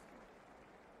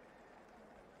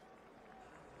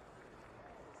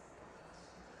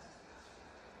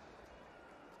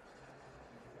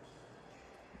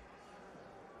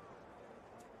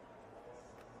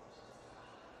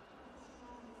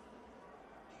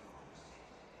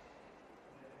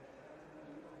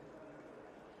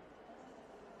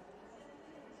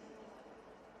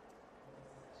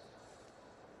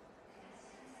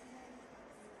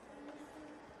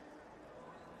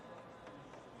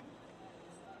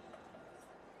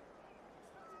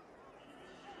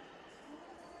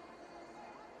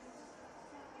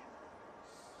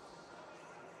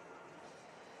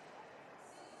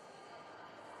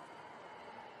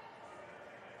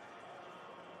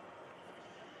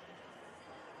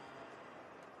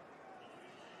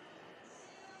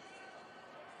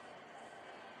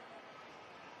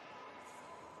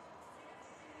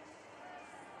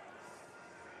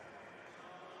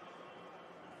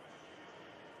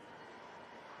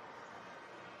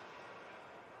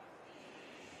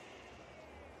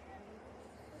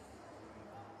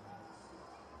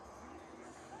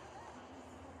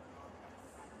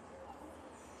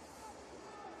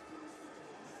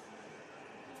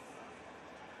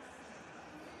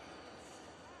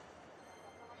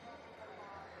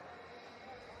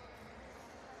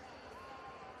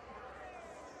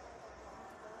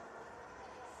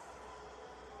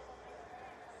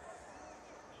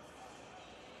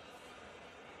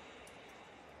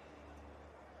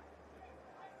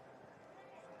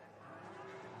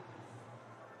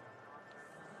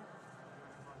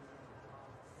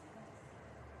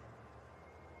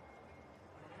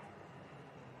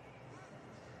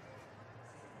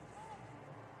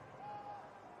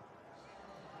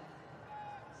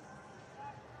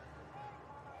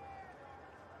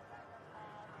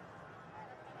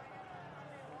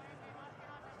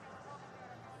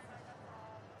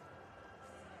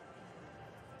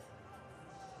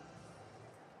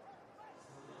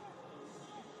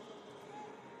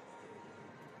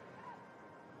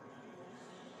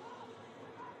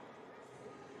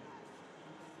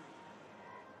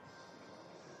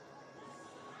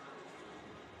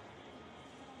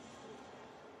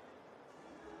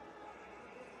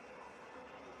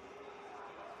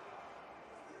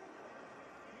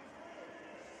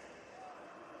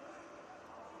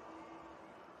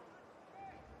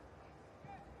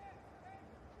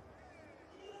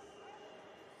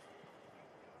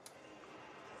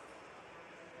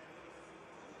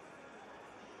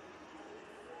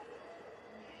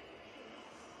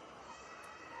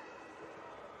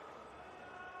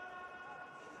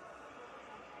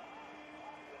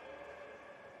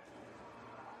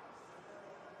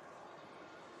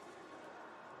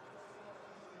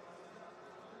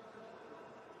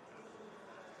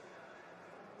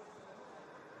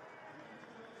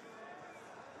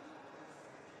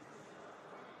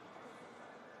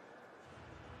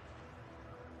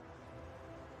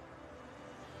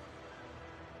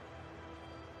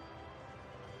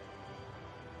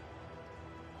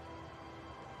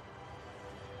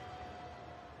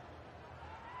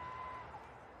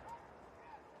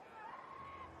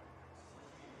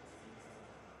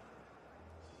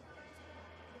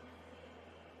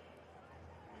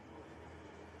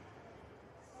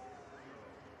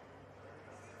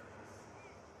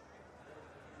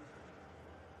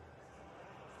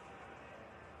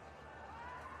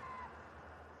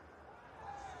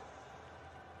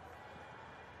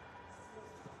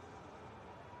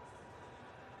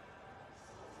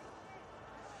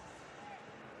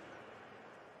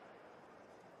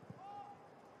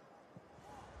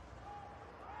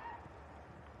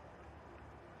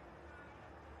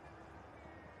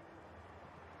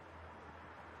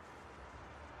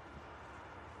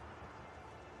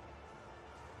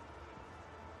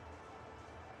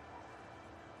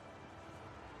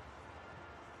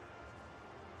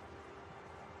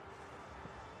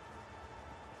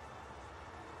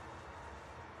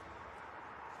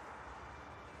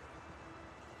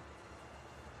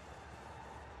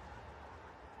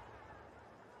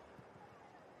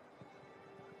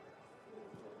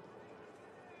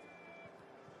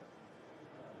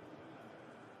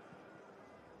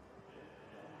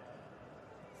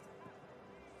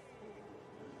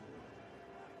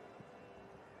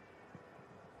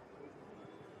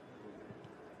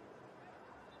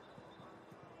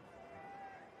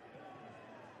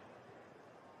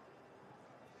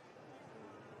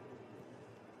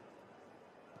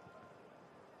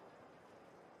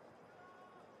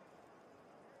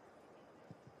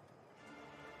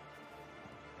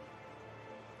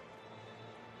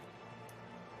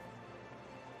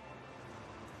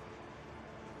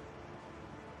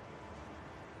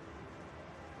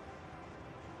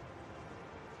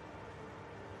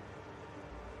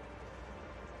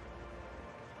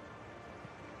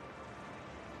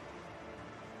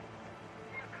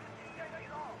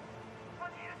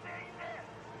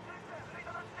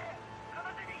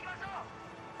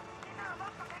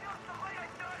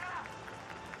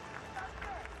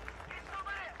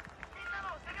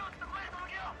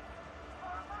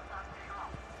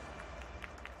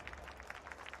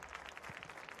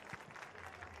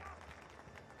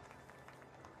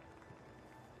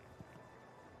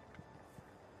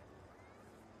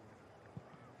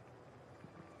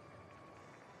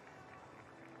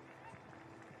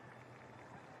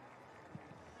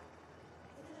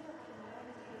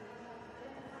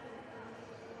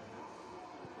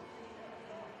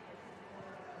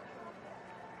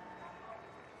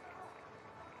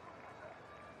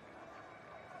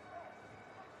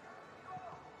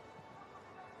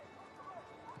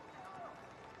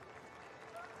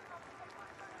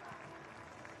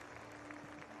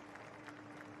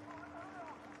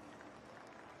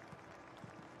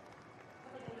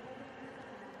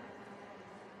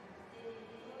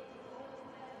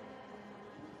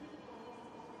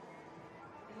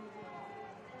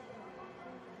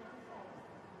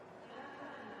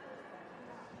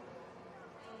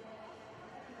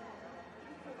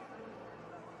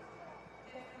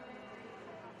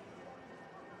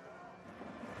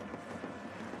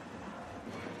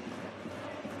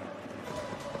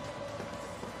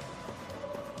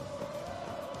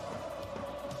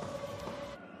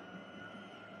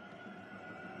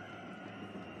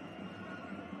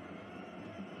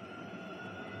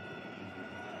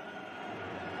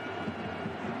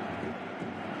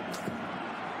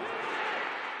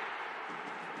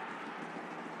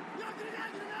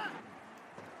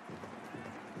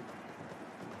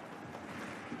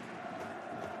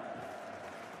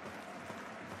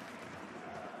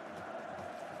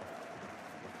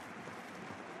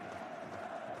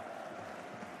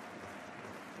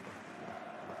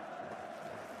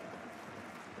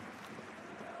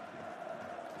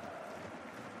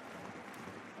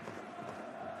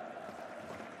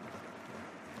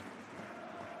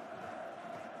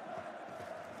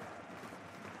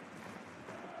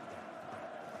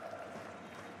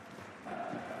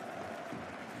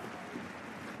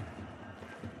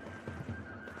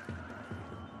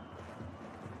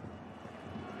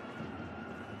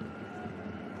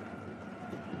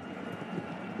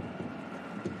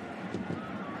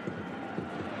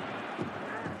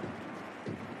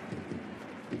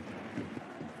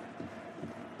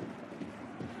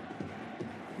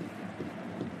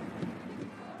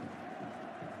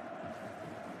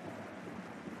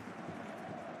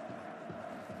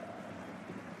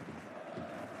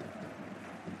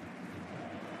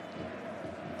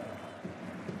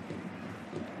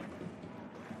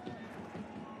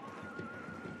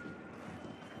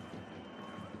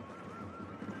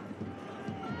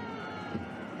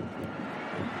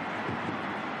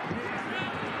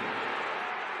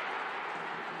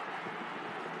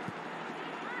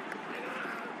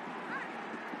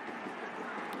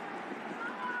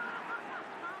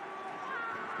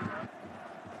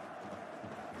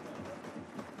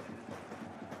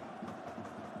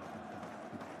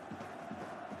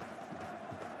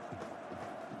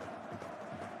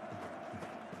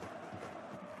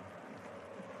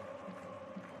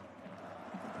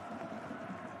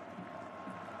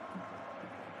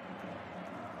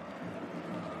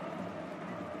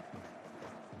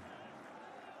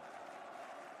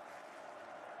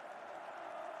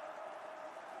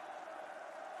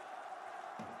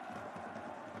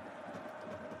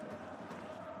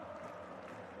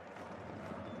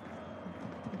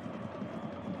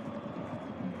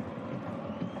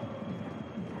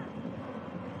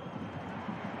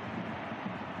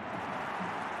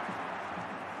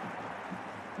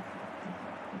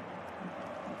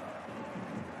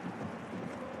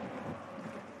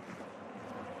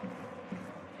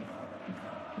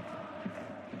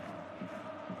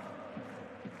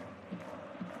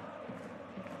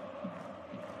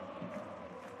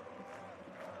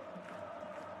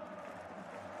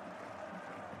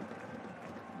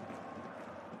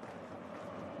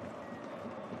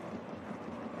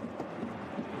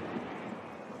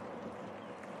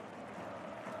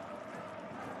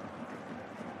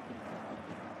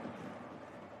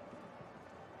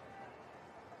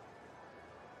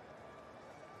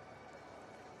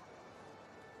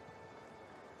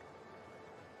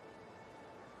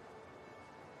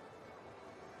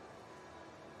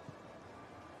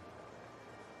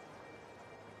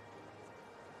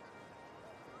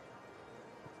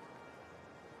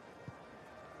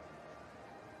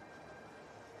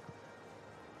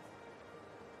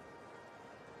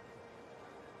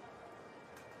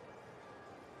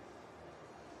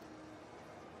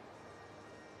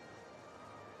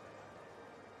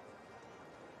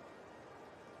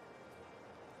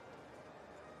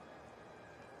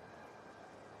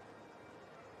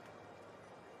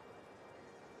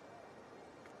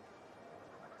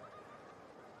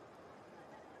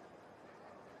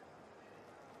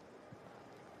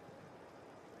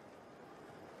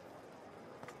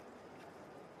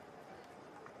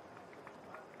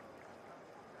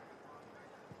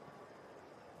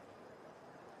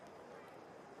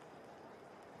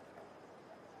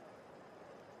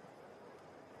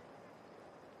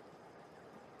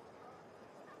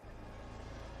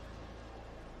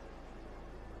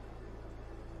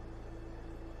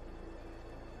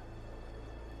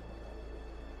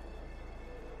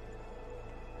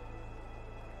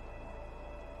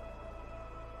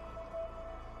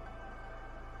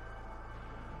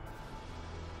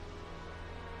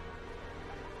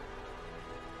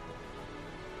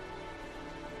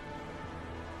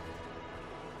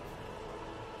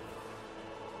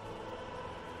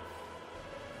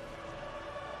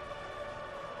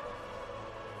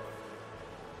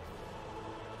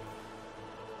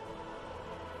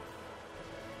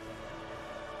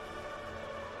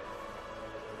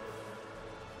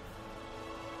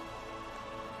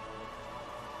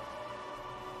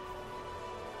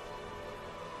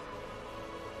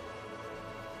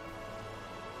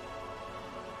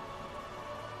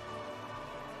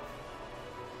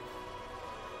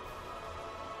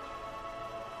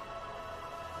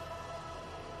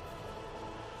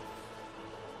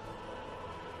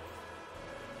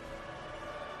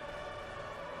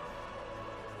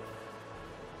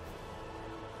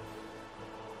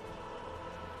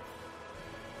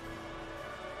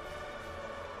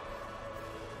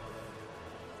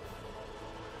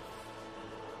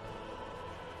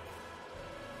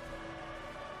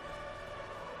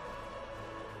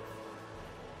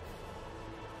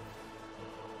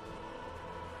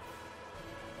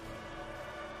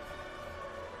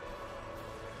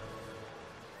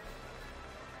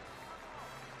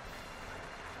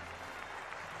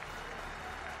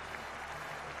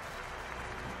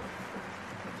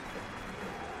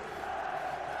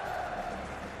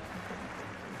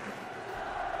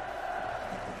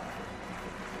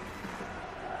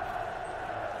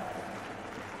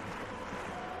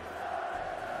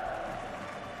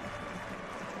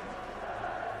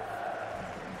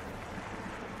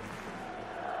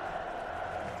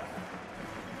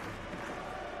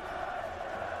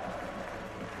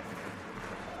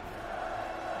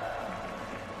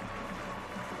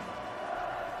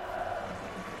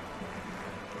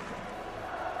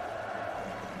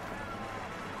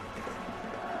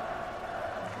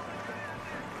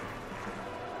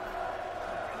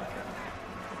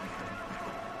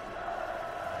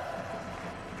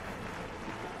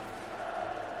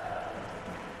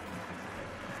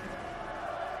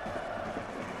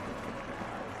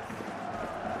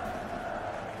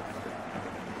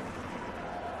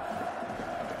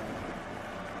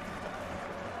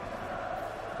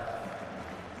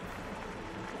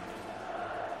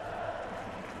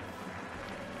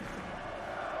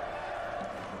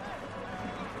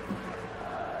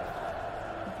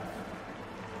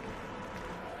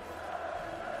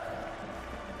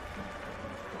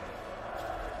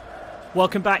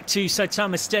 Welcome back to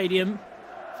Saitama Stadium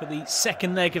for the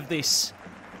second leg of this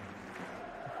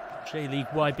J.League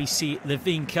YBC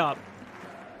Levain Cup.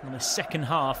 On a second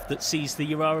half that sees the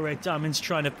Urawa Red Diamonds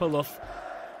trying to pull off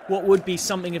what would be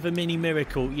something of a mini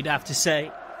miracle, you'd have to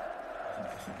say.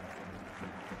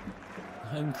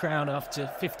 Home crowd after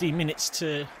 15 minutes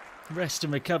to rest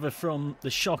and recover from the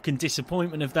shock and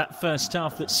disappointment of that first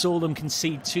half that saw them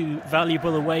concede 2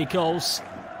 valuable away goals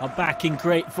are back in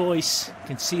great voice. You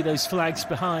can see those flags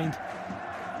behind.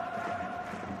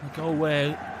 A goal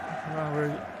where Urawa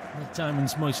Red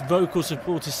Diamonds' most vocal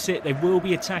supporters sit. They will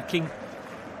be attacking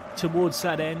towards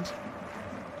that end.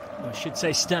 I should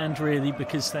say stand, really,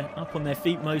 because they're up on their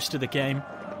feet most of the game.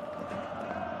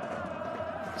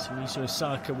 Cerezo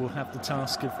Osaka will have the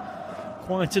task of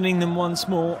quietening them once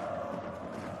more.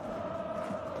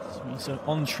 Cerezo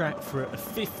on track for a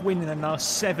 5th win in their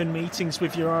last 7 meetings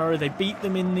with Urawa. They beat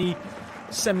them in the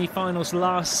semi-finals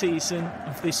last season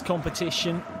of this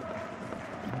competition.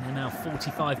 And they're now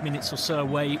 45 minutes or so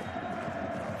away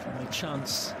from a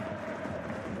chance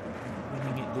of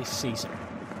winning it this season.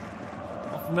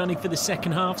 Off and running for the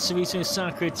second half. Cerezo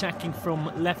Osaka attacking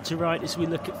from left to right as we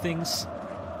look at things.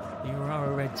 The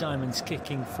Urawa Red Diamonds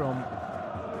kicking from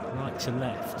right to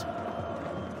left.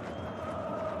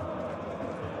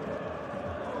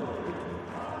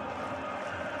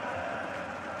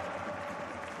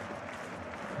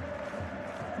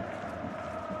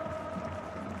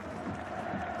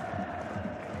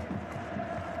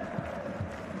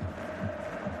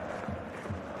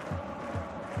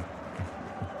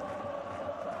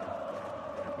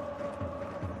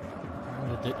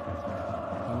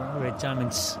 Urawa Red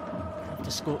Diamonds have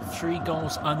to score 3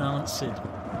 goals unanswered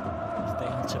if they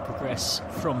are to progress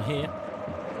from here.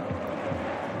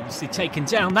 Nicely taken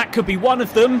down, that could be one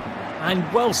of them,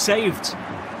 and well saved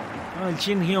by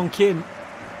Jin Hyun Kim.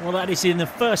 Well, that is in the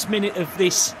first minute of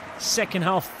this second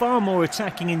half, far more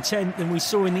attacking intent than we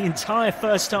saw in the entire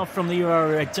first half from the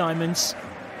Urawa Red Diamonds.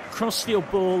 Crossfield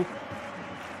ball,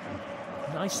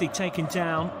 nicely taken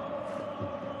down,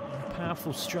 a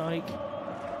powerful strike.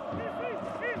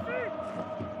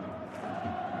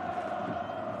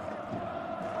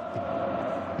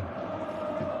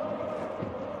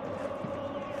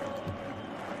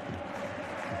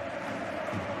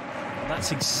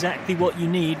 That's exactly what you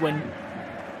need when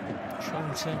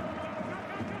trying to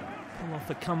pull off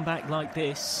a comeback like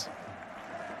this.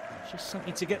 Just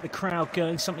something to get the crowd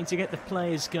going, something to get the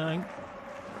players going.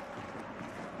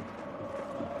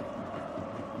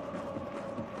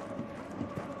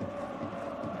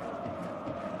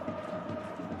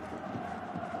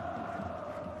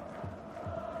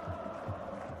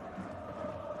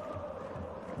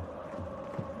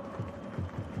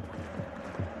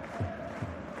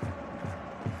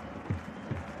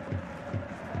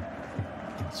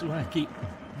 Suaki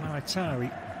Maratari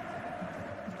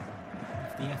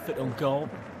with the effort on goal.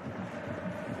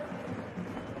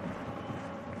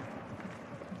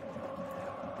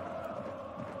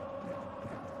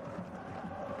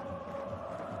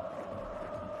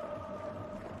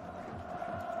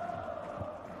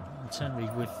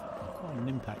 Maratari with quite an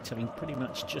impact, having pretty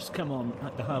much just come on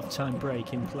at the half-time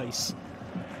break in place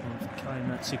of Kai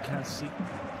Matsukazu.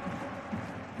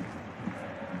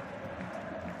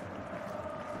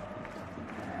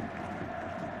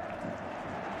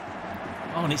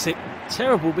 Oh, and it's a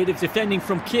terrible bit of defending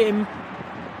from Kim,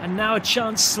 and now a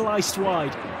chance sliced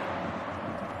wide.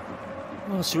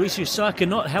 Well, Cerezo Osaka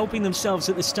not helping themselves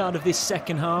at the start of this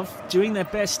second half, doing their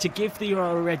best to give the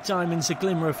Urawa Red Diamonds a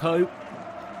glimmer of hope.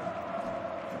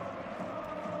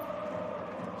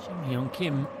 Jin Hyun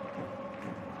Kim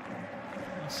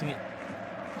passing it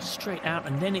straight out,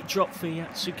 and then it dropped for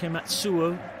Yatsuke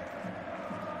Matsuo.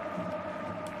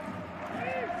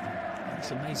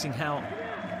 It's amazing how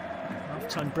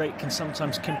half-time break can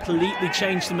sometimes completely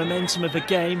change the momentum of a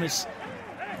game, as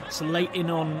it's late in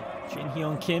on Jin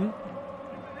Hyun Kim.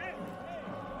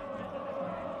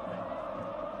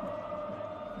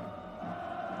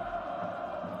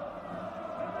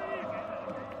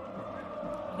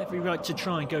 Every right to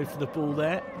try and go for the ball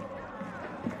there.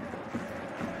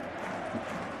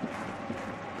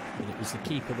 But it was the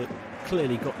keeper that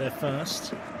clearly got there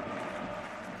first.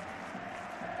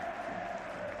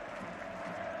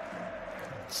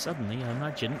 Suddenly, I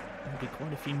imagine, there'll be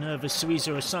quite a few nervous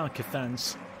Cerezo Osaka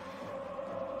fans.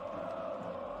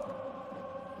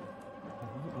 They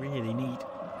don't really need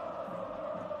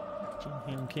Jin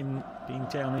Hyun Kim being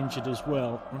down injured as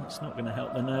well. That's not going to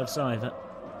help the nerves either.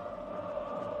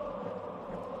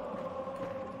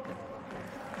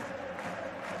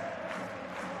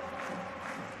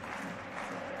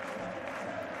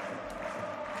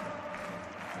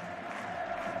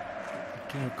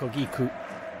 Kogiku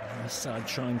on this side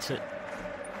trying to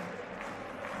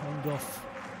hold off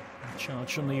the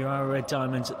charge from the Urawa Red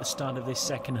Diamonds at the start of this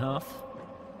second half.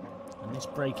 And this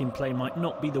break in play might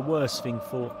not be the worst thing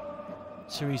for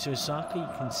Cerezo Osaka. You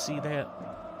can see there,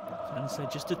 fans there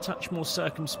just a touch more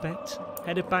circumspect.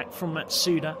 Headed back from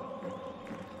Matsuda.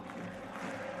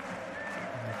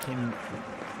 And Kim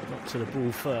got to the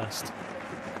ball first.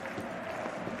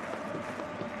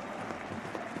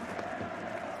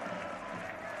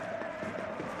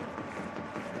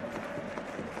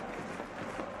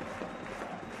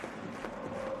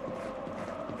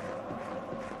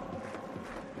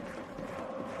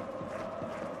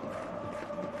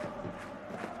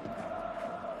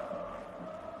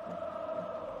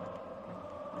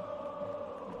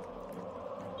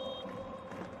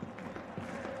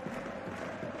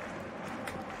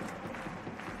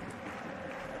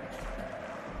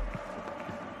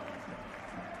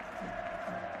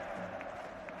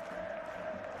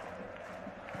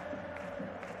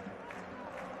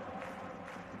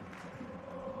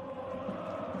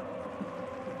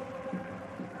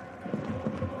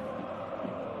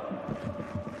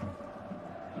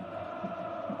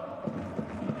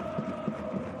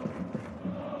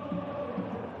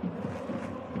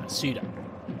 Matsuda.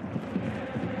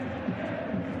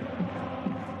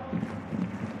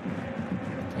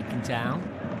 Taken down.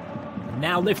 And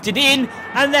now lifted in.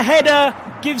 And the header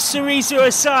gives Cerezo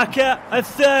Osaka a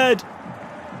third.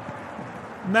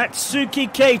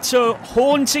 Matsuki Kato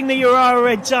haunting the Urawa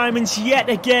Red Diamonds yet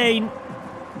again.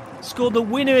 Scored the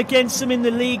winner against them in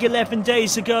the league 11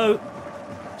 days ago.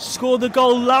 Scored the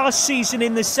goal last season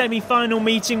in the semi-final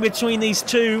meeting between these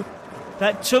two.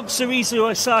 That took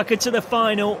Cerezo Osaka to the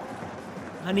final.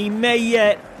 And he may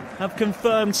yet have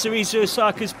confirmed Cerezo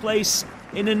Osaka's place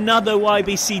in another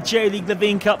YBC J-League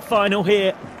Levain Cup final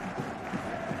here.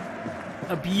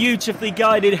 A beautifully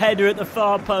guided header at the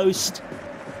far post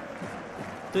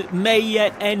that may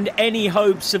yet end any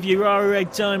hopes of Urawa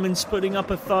Red Diamonds putting up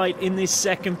a fight in this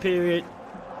second period.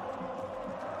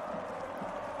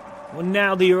 Well,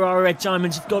 now the Urawa Red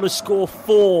Diamonds have got to score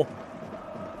 4.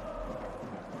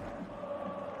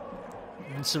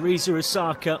 And Cerezo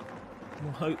Osaka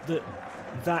will hope that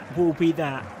that will be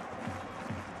that.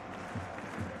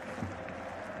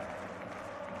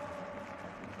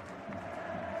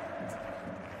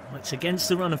 Well, it's against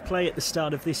the run of play at the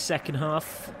start of this second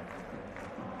half.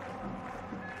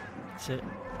 It's a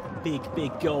big,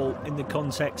 big goal in the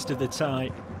context of the tie.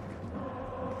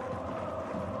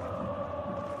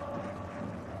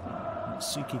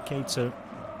 Matsuki Kato,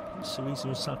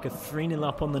 Cerezo Osaka 3-0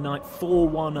 up on the night,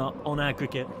 4-1 up on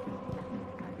aggregate.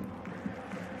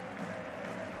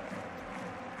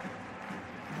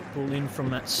 Ball in from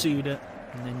Matsuda,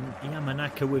 and then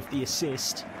Yamanaka with the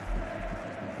assist.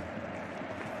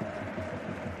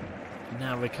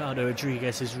 Now Ricardo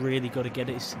Rodriguez has really got to get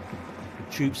his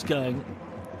troops going.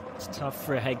 It's tough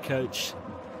for a head coach.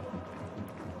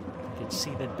 You could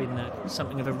see there'd been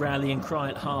something of a rallying cry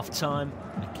at half-time.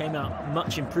 It came out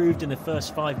much improved in the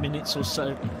first 5 minutes or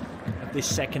so of this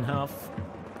second half.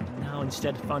 And now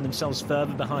instead find themselves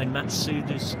further behind.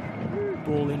 Matsuda's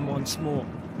ball in once more.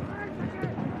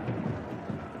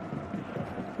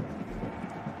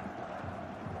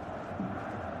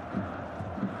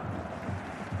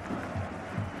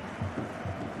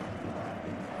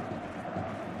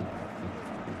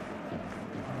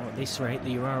 At this rate,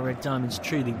 the Urawa Red Diamonds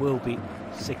truly will be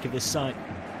sick of the sight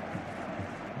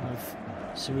of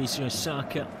Cerezo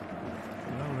Osaka.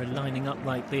 Urawa lining up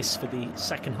like this for the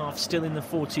second half, still in the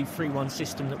 4-2-3-1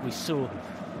 system that we saw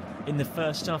in the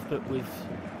first half, but with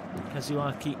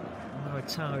Kazuaki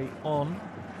Maritari on.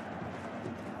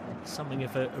 Something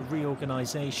of a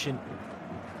reorganisation.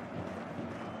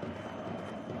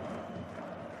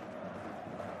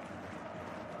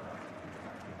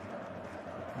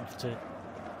 After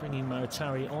bringing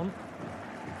Maritari on.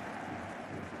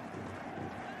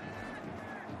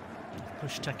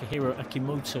 Push Takahiro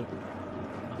Akimoto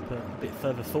up a bit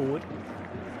further forward.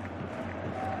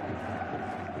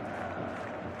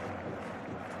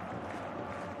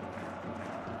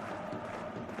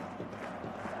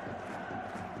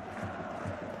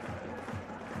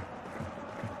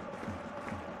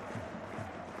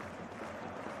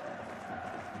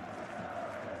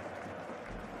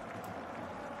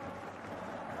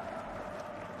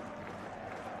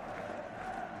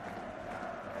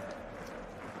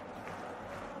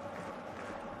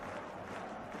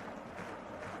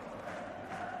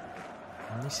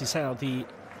 And this is how the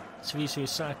Cerezo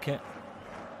Osaka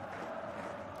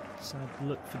side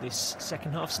look for this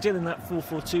second half. Still in that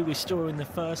 4-4-2 we saw in the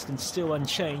first and still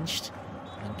unchanged.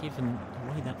 And given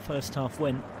the way that first half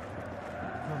went,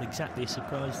 not exactly a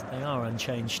surprise that they are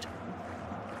unchanged.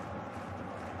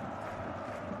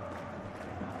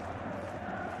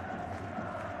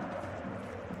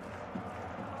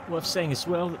 Worth saying as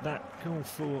well that goal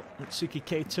for Natsuki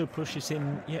Keito pushes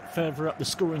him yet further up the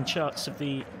scoring charts of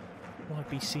the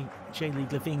YBC J-League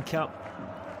Levain Cup.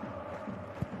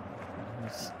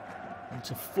 He's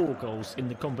into 4 goals in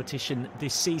the competition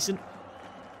this season.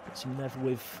 Puts him level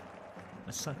with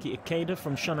Masaki Ikeda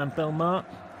from Shonan Bellmare,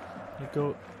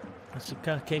 Hugo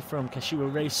Asukake from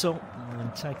Kashiwa Reysol, and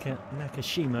Taika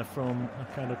Nakashima from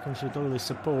Hokkaido Consadole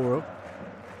Sapporo.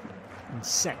 And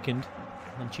second,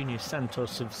 Junior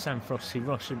Santos of Sanfrecce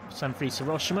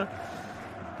Hiroshima,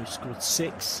 who scored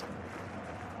 6.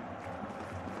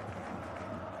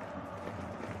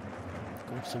 Of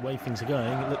course, the way things are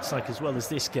going, it looks like as well as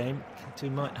this game,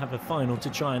 Keito might have a final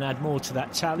to try and add more to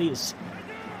that tally. As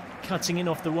cutting in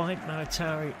off the wide,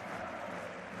 Maritari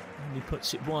only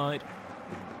puts it wide.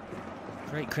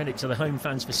 Great credit to the home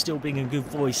fans for still being a good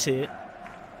voice here,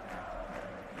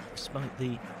 despite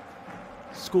the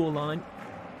scoreline.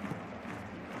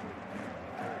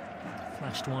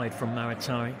 Flashed wide from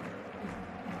Maritari.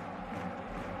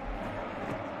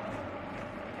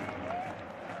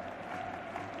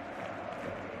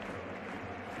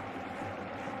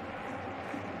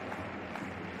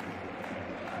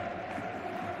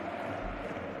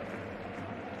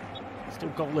 Still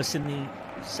goalless in the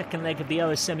second leg of the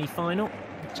OS semi-final,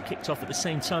 which kicked off at the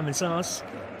same time as ours.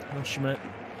 Hiroshima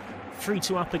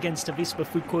 3-2 up against Avispa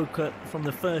Fukuoka from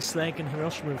the first leg, and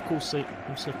Hiroshima, of course,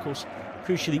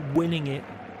 crucially winning it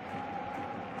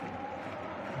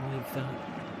with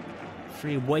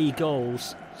 3 away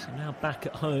goals. So now back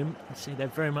at home, you see they're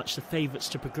very much the favourites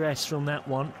to progress from that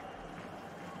one.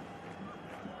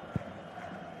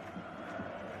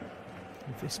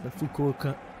 Avispa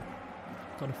Fukuoka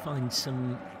got to find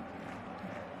some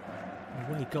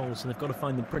away goals, and they've got to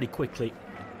find them pretty quickly.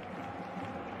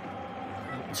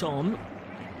 Out on.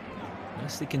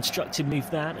 Nicely constructed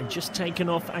move that, and just taken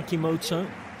off Akimoto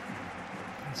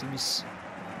as he was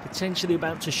potentially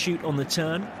about to shoot on the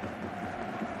turn.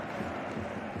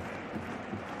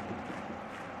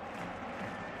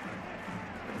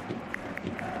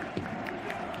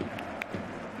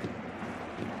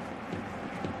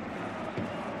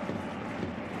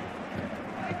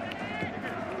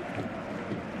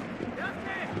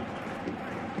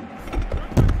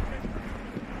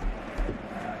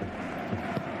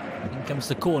 In comes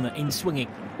the corner, in swinging.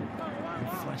 And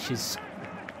flashes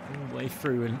all the way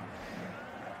through, and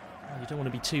you don't want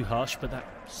to be too harsh, but that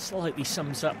slightly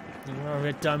sums up the Urawa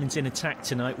Red Diamonds in attack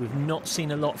tonight. We've not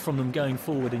seen a lot from them going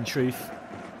forward, in truth.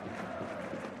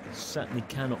 Certainly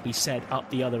cannot be said up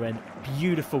the other end.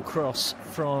 Beautiful cross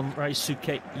from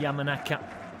Raisuke Yamanaka.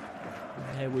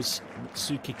 And there was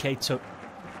Natsuki Keito.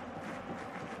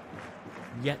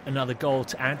 Yet another goal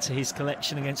to add to his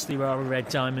collection against the Urawa Red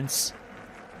Diamonds.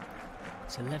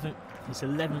 It's 11th, his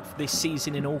 11th this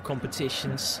season in all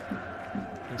competitions.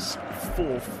 His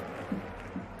 4th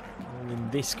goal in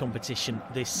this competition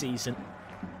this season.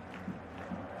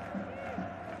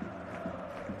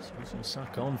 Cerezo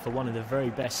Osaka on for one of the very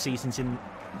best seasons in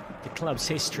the club's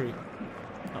history.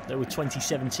 Up there with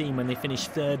 2017 when they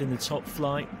finished 3rd in the top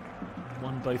flight.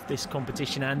 Won both this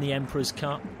competition and the Emperor's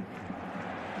Cup.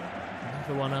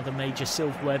 Never won other major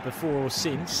silverware before or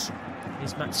since.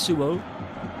 Here's Matsuo.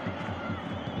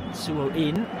 Matsuo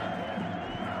in.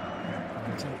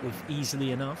 Dealt with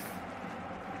easily enough.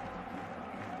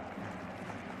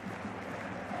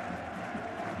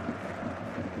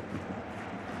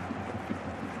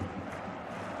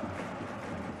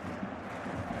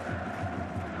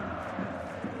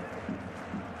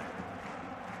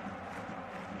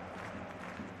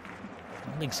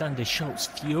 Alexander Schultz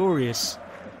furious.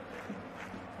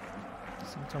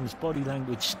 Sometimes body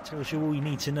language tells you all you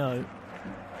need to know.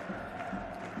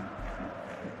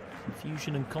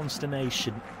 Confusion and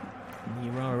consternation in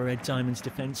the Urawa Red Diamonds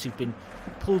defence, who've been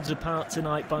pulled apart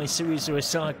tonight by Cerezo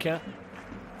Osaka.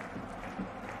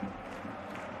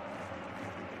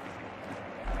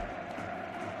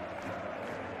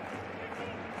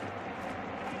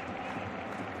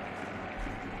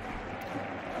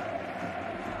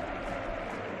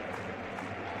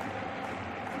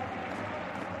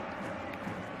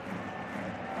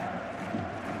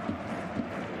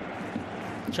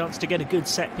 Chance to get a good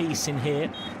set piece in here.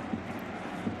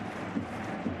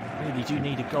 Really do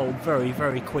need a goal very,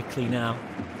 very quickly now.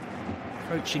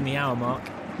 Approaching the hour mark.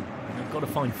 They've got to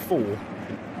find 4.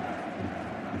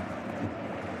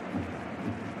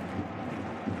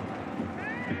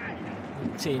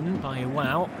 Looked in by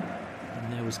Iwao.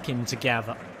 And there was Kim to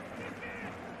gather.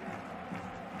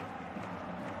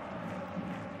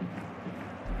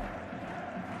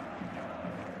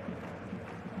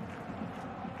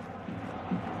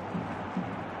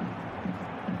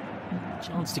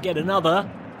 Chance to get another.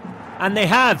 And they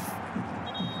have.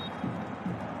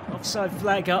 Offside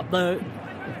flag up though.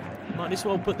 Might as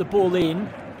well put the ball in.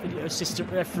 Video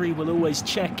assistant referee will always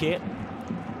check it.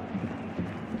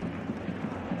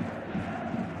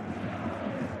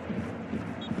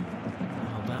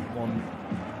 Oh, that one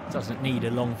doesn't need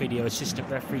a long video assistant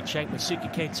referee check.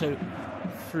 Masuki Kato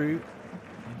through.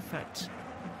 In fact,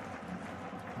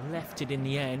 left it in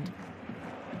the end.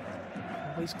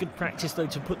 Always good practice though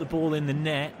to put the ball in the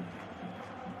net.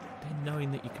 Then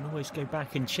knowing that you can always go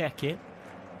back and check it.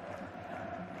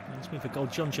 Reminds me of a goal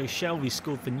Jonjo Shelvey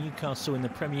scored for Newcastle in the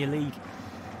Premier League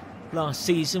last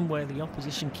season, where the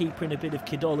opposition keeper, in a bit of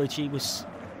kidology, was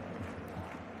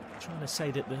trying to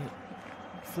say that the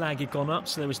flag had gone up,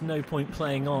 so there was no point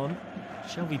playing on.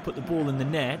 Shelvey put the ball in the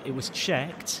net, it was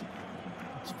checked,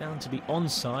 it was found to be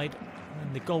onside,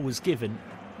 and the goal was given.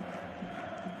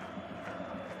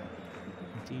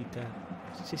 Indeed,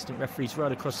 assistant referees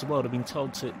right across the world have been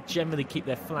told to generally keep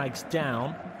their flags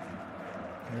down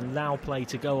and allow play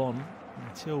to go on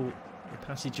until the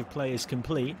passage of play is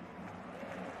complete.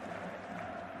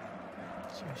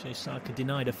 Cerezo Osaka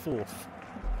denied a fourth.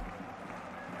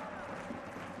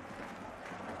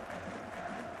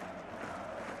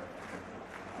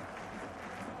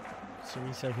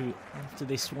 Cerezo, who after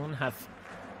this one have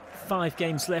 5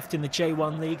 games left in the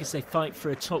J1 League as they fight for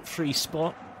a top 3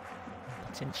 spot,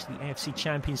 potentially AFC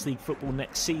Champions League football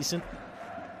next season.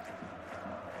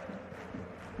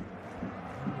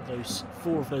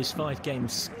 4 of those 5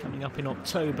 games coming up in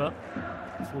October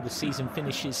before the season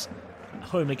finishes at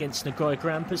home against Nagoya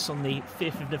Grampus on the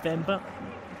 5th of November.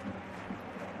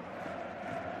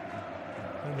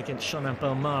 Home against Shonan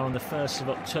Bellmare on the 1st of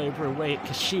October, away at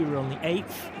Kashira on the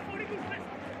 8th,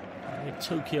 away at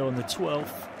Tokyo on the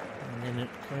 12th, and then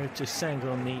at Kyoto Sanga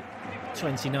on the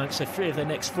 29th. So 3 of their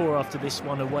next 4 after this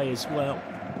one away as well.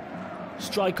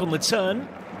 Strike on the turn.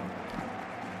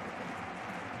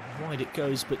 Wide it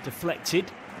goes, but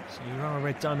deflected. So Urawa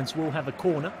Red Diamonds will have a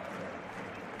corner.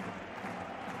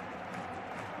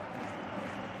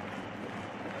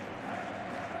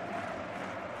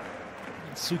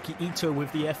 And Suki Ito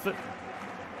with the effort.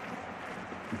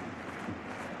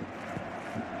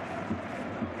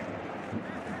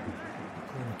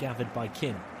 Corner gathered by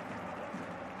Kim.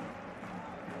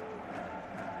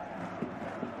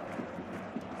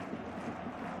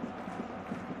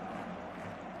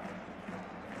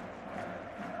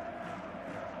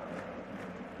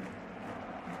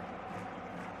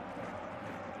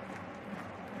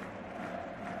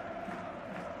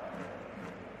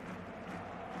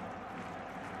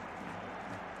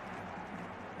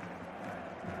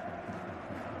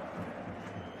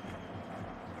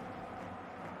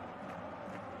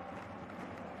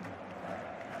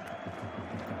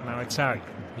 Maratari,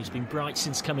 who's been bright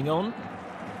since coming on.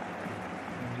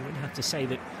 And you wouldn't have to say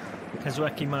that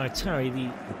Kazuaki Maratari,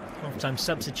 the half-time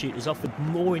substitute, has offered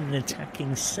more in an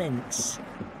attacking sense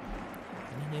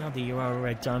than any other Urawa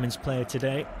Red Diamonds player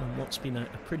today, and what's been a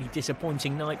pretty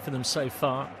disappointing night for them so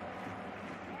far.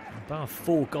 Bar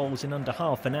 4 goals in under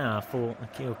half an hour for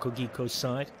Akio Kogiko's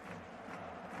side.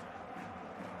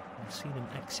 We've seen them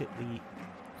exit the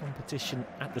competition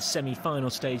at the semi-final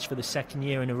stage for the 2nd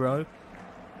year in a row.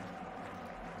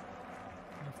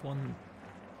 They've won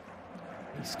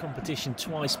this competition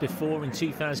twice before, in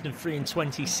 2003 and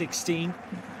 2016.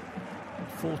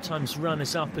 4 times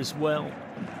runners-up as well.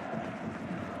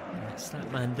 And it's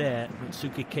that man there,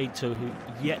 Mitsuki Kato, who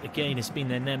yet again has been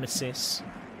their nemesis.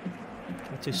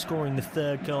 Kato scoring the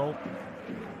 3rd goal.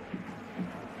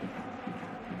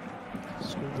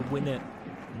 Scored the winner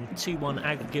in a 2-1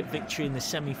 aggregate victory in the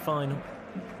semi-final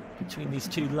between these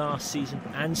two last season,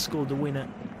 and scored the winner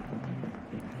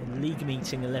in the league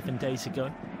meeting 11 days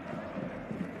ago.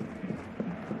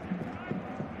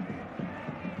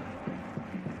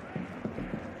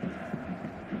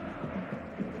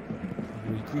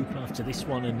 Regroup after this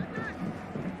one and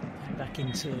back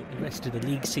into the rest of the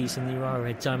league season, the Urawa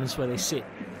Red Diamonds, where they sit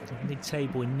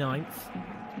mid-table in 9th.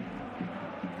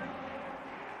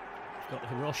 We've got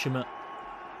Hiroshima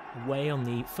away on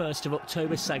the 1st of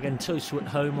October, Sagan Tosu at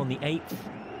home on the 8th,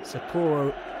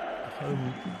 Sapporo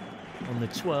home on the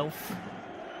 12th,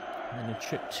 and then a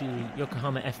trip to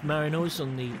Yokohama F Marinos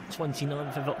on the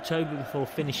 29th of October before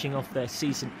finishing off their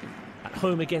season at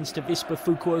home against Avispa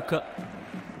Fukuoka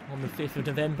on the 5th of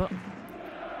November.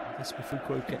 Avispa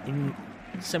Fukuoka in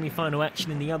semi-final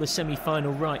action in the other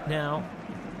semi-final right now.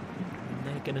 And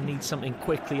they're going to need something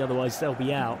quickly, otherwise they'll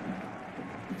be out.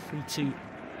 3-2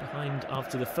 behind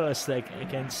after the first leg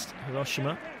against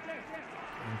Hiroshima.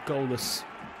 And goalless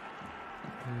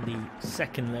in the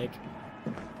second leg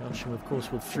Belgium, of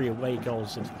course, with 3 away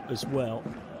goals as well.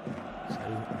 So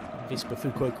Vispa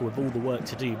Fukuoka with all the work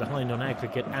to do, behind on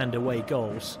aggregate and away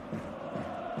goals.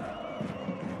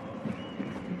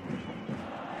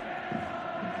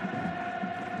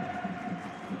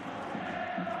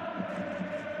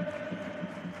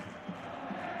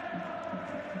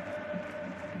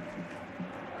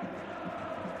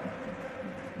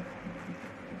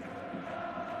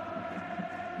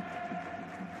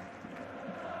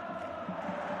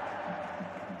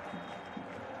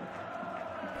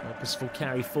 Purposeful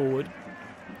carry forward.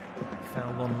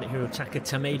 Foul on Hirotaka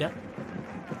Tameda.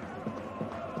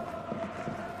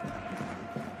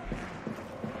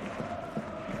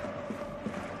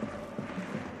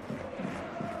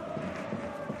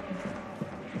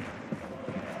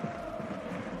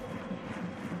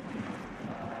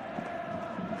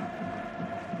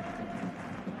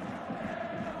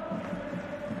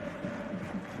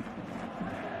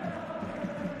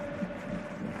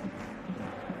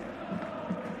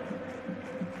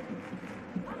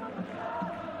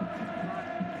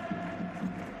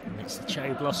 It's the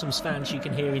Cherry Blossoms fans you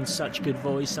can hear in such good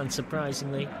voice,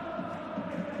 unsurprisingly.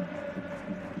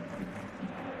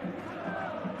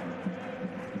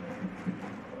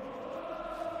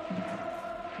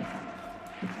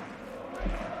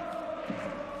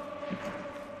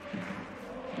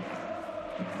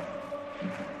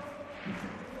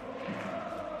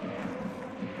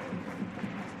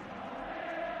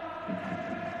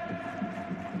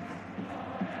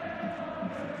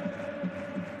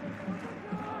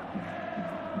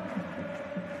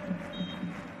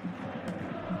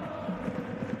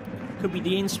 Could be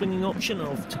the in-swinging option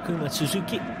of Takuma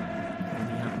Suzuki, or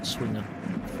the out-swinger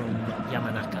from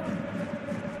Yamanaka.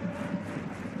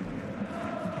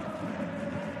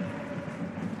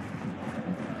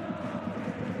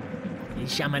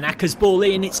 It's Yamanaka's ball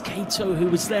in, it's Kato who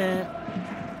was there.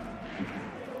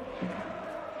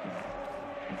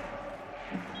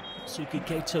 Suki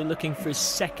Kato looking for his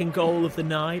 2nd goal of the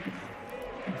night,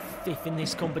 5th in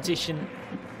this competition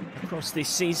across this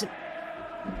season.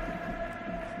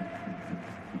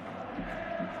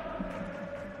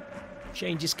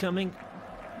 Change is coming.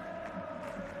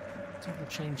 Double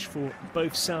change for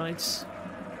both sides.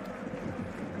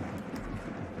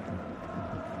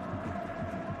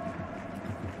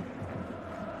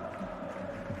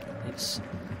 It's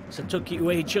Satoki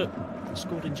Uejo,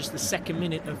 scored in just the 2nd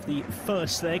minute of the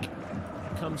 1st leg.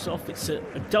 Comes off. It's a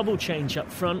double change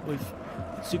up front with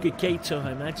Suki Kato,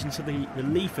 I imagine, to the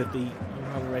relief of the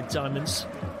Urawa Red Diamonds,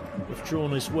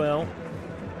 withdrawn as well.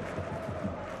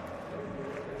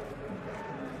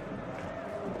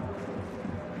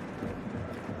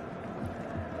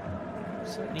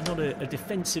 Certainly not a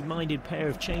defensive-minded pair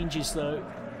of changes, though.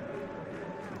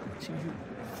 2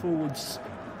 forwards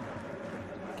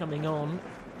coming on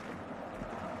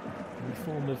in the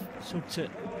form of Sota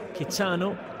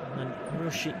Kitano and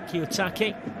Hiroshi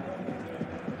Kiyotake.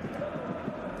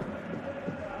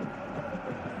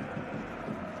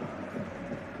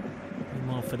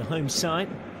 Meanwhile, for the home side,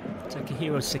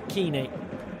 Takahiro Sakine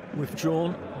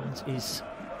withdrawn, and is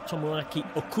Tomoaki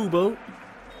Okubo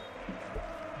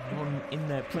on in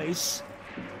their place.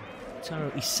 Taro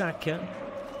Isaka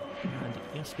and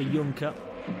Jasper Juncker.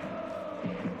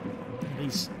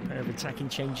 These pair of attacking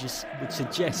changes would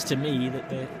suggest to me that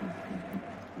they're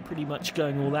pretty much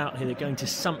going all out here. They're going to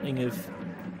something of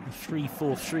a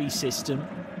 3-4-3 system.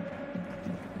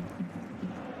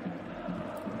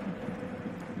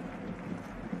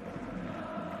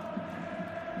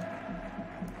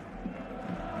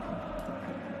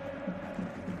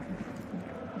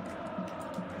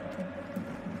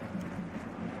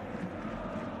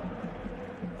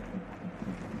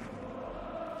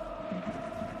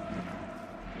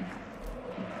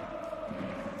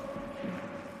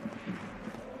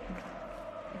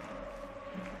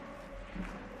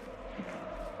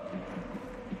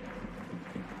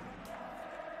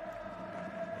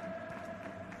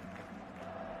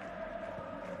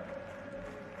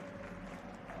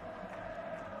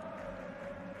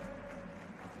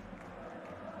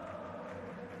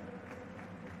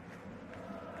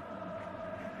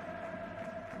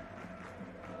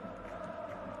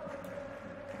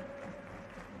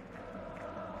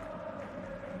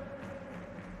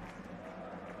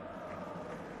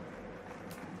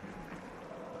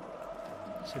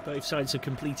 So both sides have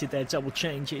completed their double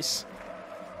changes.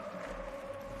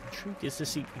 Intrigued is to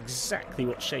see exactly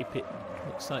what shape it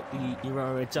looks like the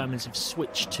Urawa Red Diamonds have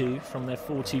switched to from their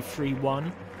 4-2-3-1.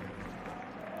 It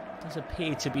does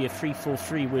appear to be a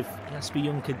 3-4-3 with Jasper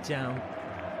Juncker down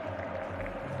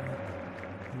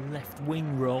left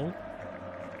wing role.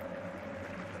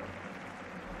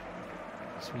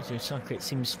 Cerezo Osaka, it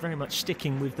seems, very much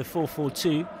sticking with the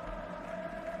 4-4-2.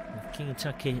 With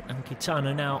Kiyotake and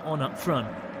Kitano now on up front.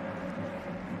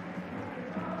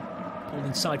 Ball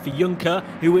inside for Juncker,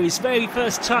 who with his very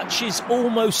first touches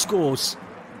almost scores.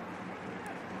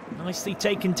 Nicely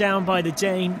taken down by the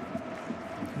Dane,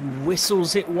 who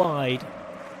whistles it wide.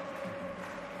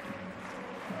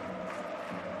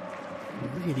 A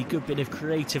really good bit of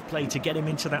creative play to get him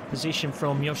into that position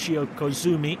from Yoshio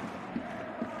Koizumi,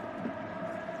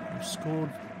 who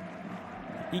scored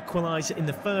equaliser in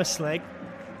the first leg,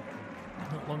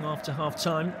 not long after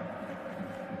half-time.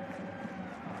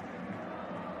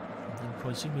 And then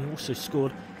Koizumi also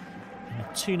scored in a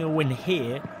 2-0 win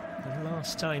here. The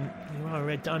last time the Urawa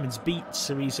Red Diamonds beat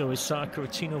Cerezo Osaka, a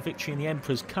 2-0 victory in the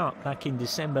Emperor's Cup back in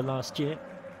December last year.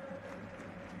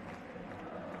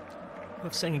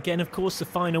 Worth saying again, of course, the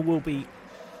final will be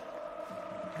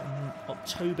on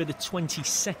October the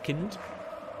 22nd.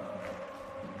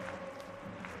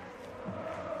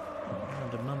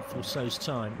 Around a month or so's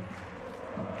time.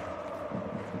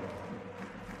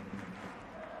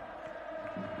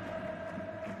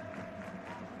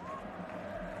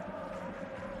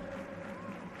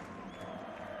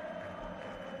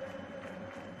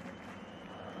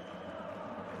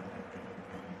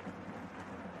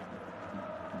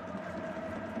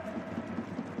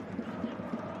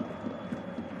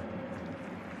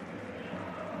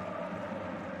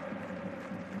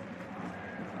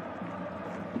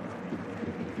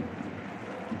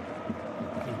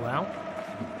 Wow.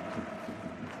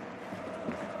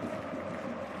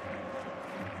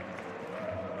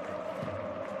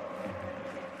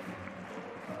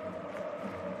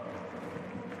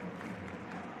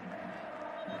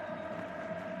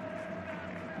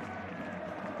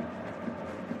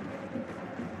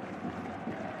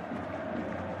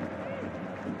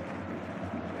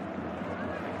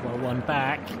 Well, one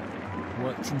back,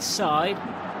 worked inside.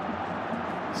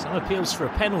 Some appeals for a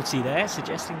penalty there,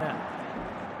 suggesting that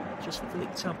just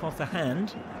flicked up off the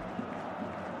hand.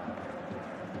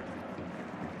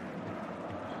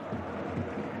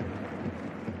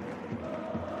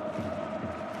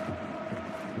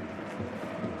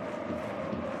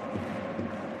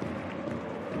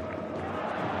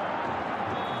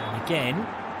 And again,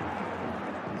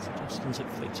 suggestions it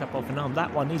flicked up off an arm.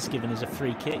 That one is given as a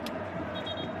free kick.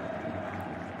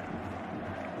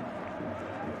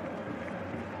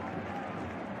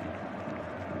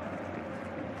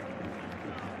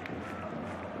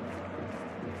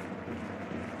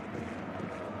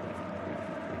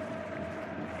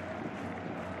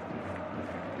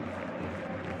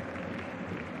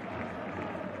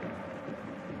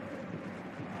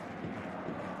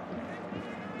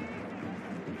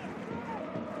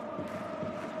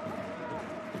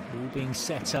 Being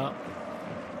set up.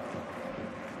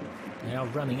 They are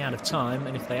running out of time,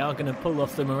 and if they are going to pull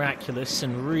off the miraculous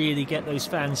and really get those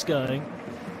fans going,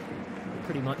 they're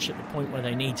pretty much at the point where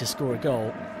they need to score a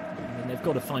goal. And they've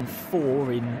got to find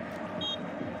 4 in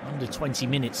under 20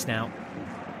 minutes now.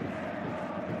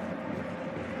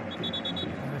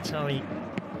 Atari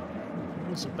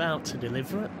was about to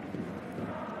deliver it.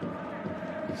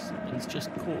 He's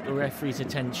just caught the referee's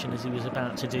attention as he was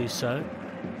about to do so.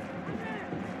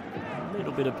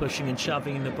 Bit of pushing and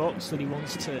shoving in the box that he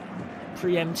wants to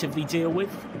preemptively deal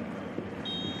with.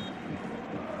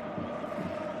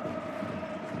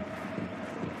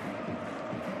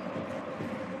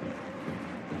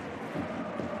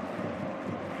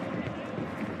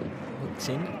 Looked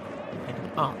in,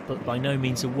 headed up, but by no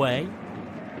means away.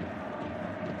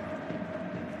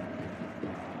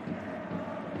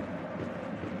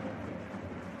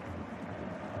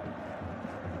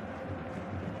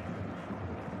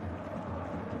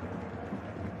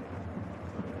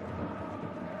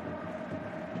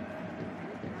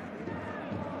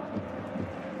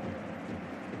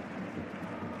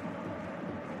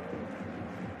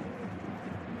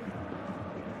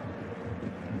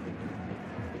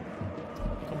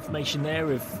 Confirmation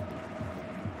there of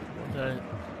what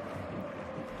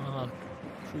our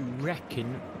crew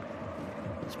reckon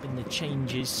has been the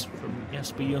changes from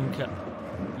Jasper Juncker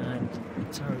and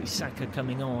Urawa Osaka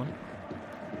coming on.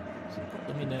 So put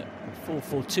them in a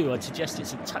 4-4-2. I'd suggest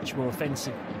it's a touch more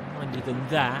offensive-minded than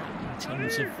that in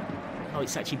terms of how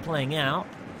it's actually playing out.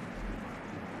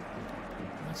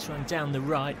 Nice run down the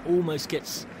right, almost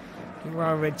gets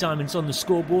Urawa Red Diamonds on the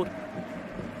scoreboard.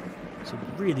 It's a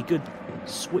really good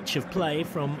switch of play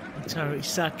from Urawa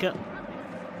Osaka.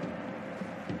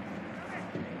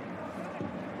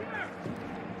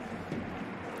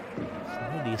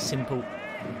 Really a simple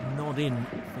nod in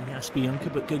for Jasper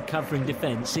Juncker, but good covering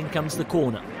defence. In comes the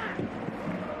corner.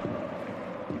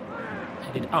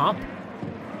 Headed up.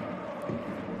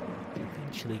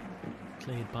 eventually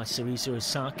cleared by Cerezo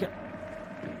Osaka.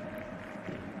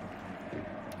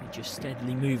 Just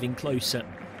steadily moving closer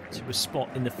to a spot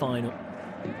in the final.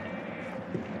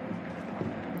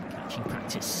 Catching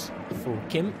practice for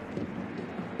Kim.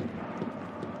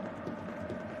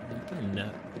 And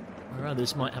again, where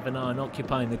others might have an eye on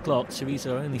occupying the clock,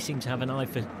 Cerezo only seem to have an eye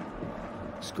for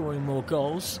scoring more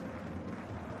goals.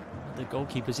 The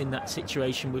goalkeepers in that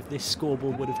situation with this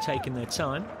scoreboard would have taken their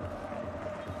time.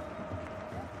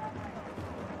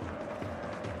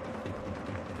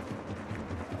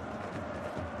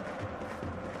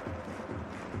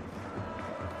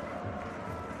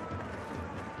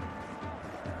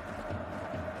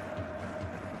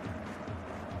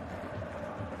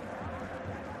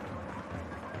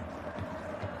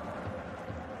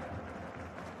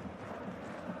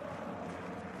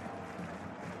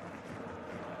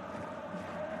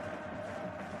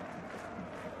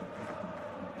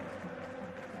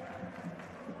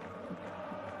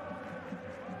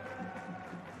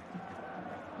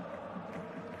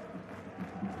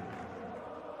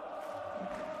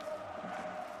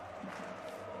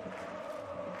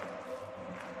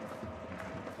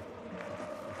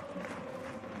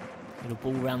 Little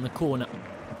ball round the corner.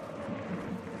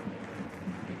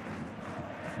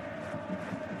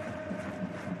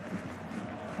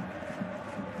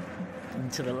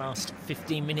 Into the last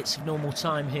 15 minutes of normal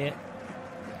time here.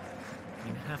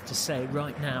 You have to say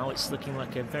right now it's looking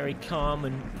like a very calm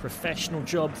and professional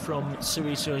job from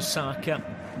Cerezo Osaka.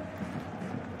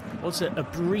 Was a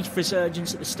brief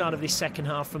resurgence at the start of this second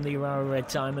half from the Urawa Red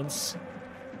Diamonds.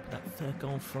 That third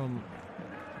goal from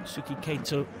Suki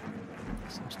Keito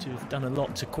seems to have done a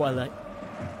lot to quell it.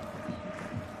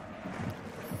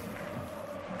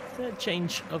 Third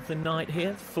change of the night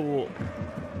here for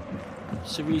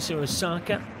Cerezo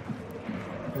Osaka.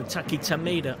 And Taki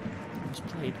Tameda, who's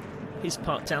played his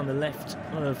part down the left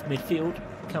of midfield,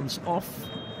 comes off.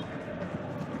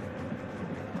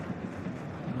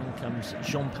 And on comes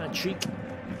Jean-Patrick.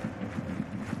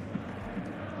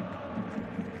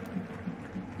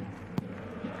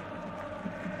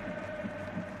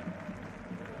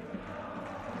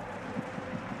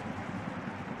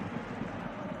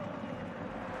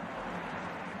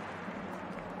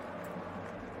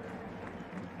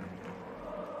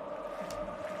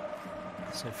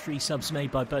 So 3 subs made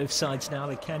by both sides now.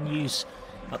 They can use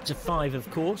up to 5,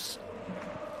 of course.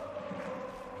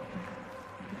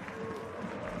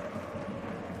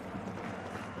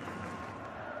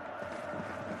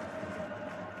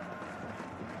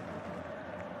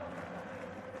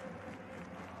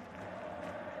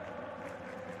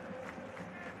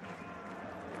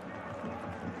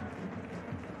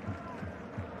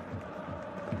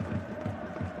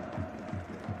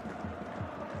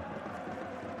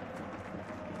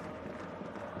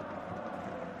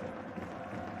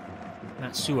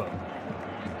 Matsuo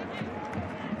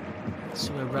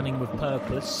running with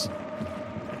purpose.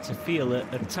 Had to feel a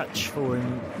touch for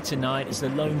him tonight as the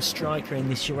lone striker in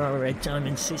this Urawa Red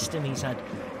Diamond system. He's had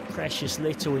precious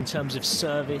little in terms of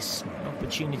service,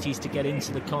 opportunities to get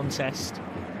into the contest.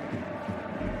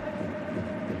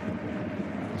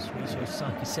 Cerezo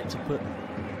Osaka set to put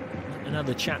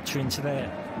another chapter into their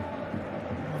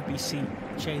RBC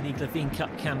J.League Levain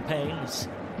Cup campaign.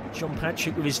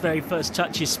 Jean-Patrick with his very first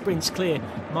touches sprints clear.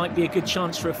 Might be a good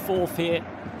chance for a fourth here.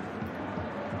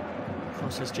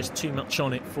 Cross has just too much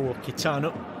on it for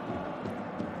Kitano.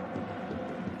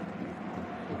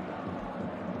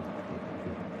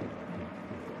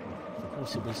 Of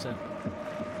course, it was a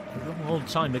long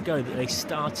time ago that they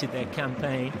started their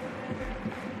campaign.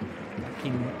 Back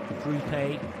in Group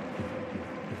A.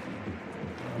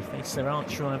 They faced their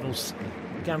arch rivals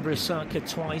Gamba Osaka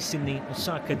twice in the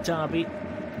Osaka Derby.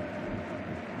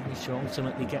 To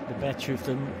ultimately get the better of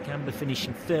them. Gamba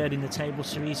finishing 3rd in the table,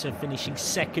 Cerezo finishing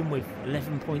 2nd with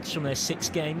 11 points from their 6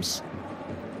 games.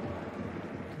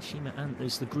 Kashima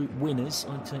Antlers, the group winners,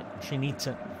 onto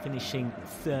Trinita finishing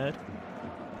 3rd.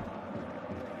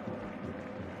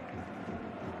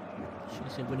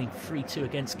 Cerezo winning 3-2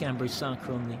 against Gamba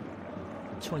Osaka on the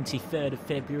 23rd of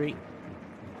February.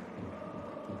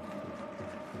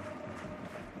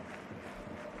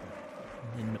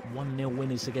 And 1-0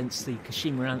 winners against the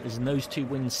Kashima Antlers, and those 2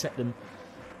 wins set them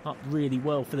up really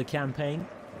well for the campaign.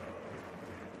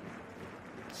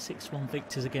 6-1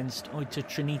 victors against Oita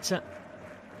Trinita.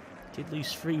 Did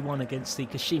lose 3-1 against the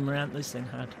Kashima Antlers, then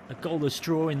had a goalless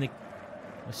draw in the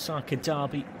Osaka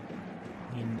Derby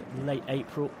in late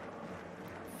April.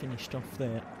 Finished off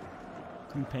their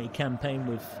Group A campaign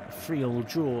with a 3-3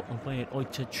 draw away at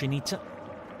Oita Trinita.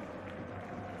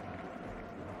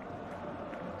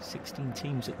 16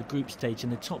 teams at the group stage,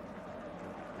 and the top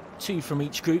 2 from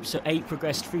each group, so 8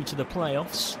 progressed through to the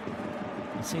playoffs.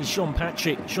 This is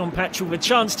Jean-Patrick. Jean-Patrick with a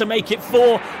chance to make it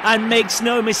 4 and makes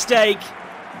no mistake.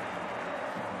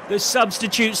 The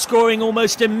substitute scoring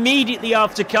almost immediately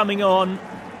after coming on.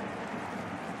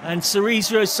 And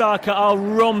Cerezo Osaka are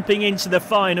romping into the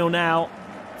final now.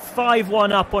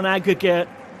 5-1 up on aggregate,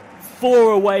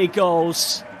 4 away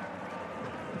goals.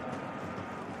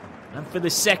 And for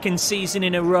the second season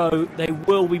in a row, they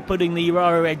will be putting the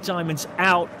Urawa Red Diamonds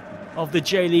out of the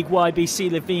J.League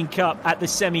YBC Levain Cup at the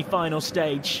semi-final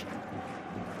stage.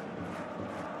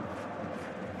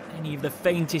 Any of the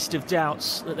faintest of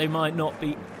doubts that they might not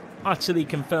be utterly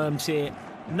confirmed here.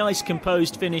 Nice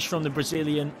composed finish from the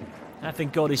Brazilian, having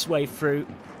got his way through.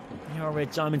 The Urawa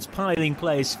Red Diamonds piling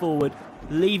players forward,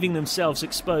 leaving themselves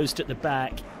exposed at the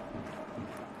back.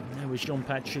 And there was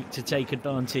Jean-Patrick to take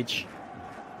advantage.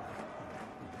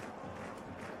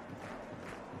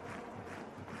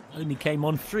 Only came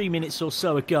on 3 minutes or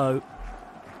so ago.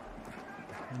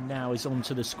 And now is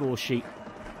onto the score sheet.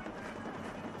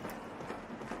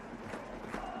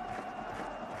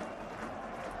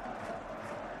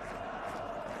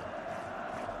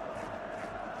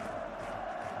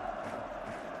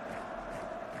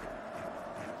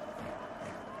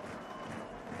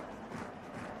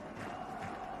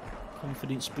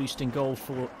 Confidence boosting goal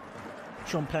for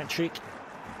Jean-Patrick.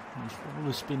 His role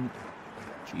has been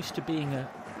used to being a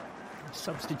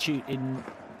substitute in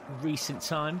recent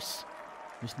times.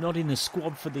 He was not in the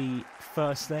squad for the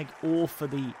first leg or for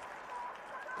the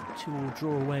 2-2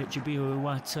 draw away at Jabiro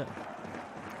Iwata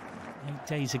 8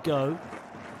 days ago.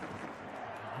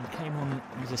 He came on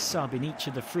as a sub in each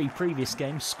of the 3 previous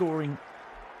games, scoring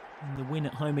in the win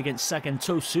at home against Sagan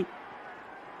Tosu.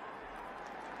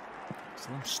 So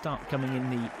they'll start coming in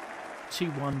the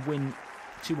 2-1 win,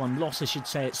 2-1 loss I should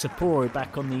say, at Sapporo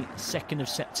back on the 2nd of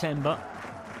September.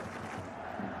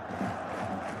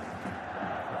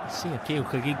 See Akio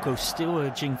Kagiko still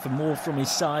urging for more from his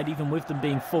side, even with them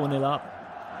being 4-0 up.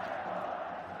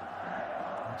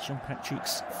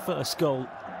 Jean-Patrick's first goal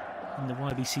in the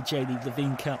YBC J-League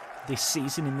Levain Cup this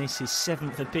season, in this his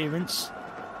 7th appearance.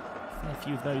 A fair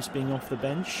few of those being off the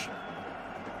bench.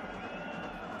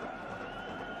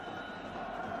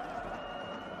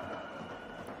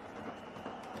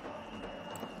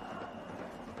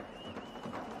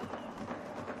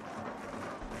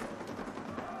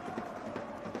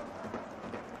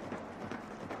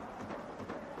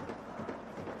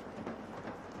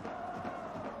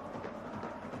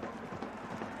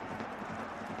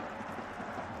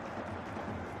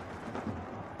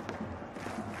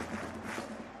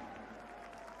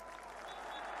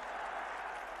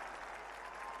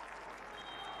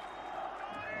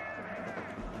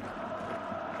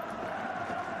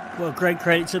 Well, great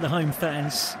credit to the home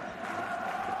fans,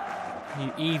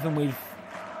 who, even with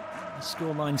the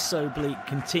scoreline so bleak,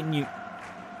 continue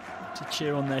to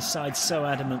cheer on their side so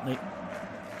adamantly.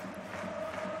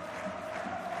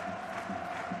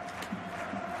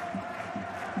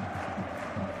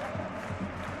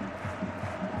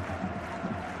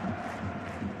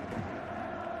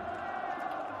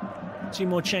 Two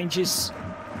more changes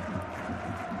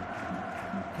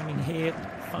coming here,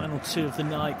 final 2 of the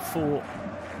night for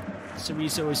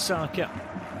Cerezo Osaka.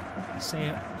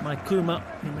 Seiya Maikuma,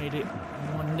 who made it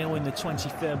 1-0 in the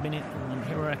 23rd minute, and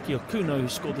Hiroaki Okuno, who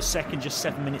scored the second just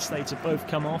 7 minutes later, both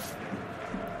come off.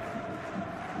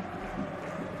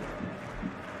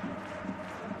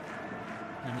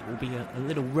 And it will be a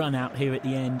little run out here at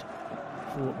the end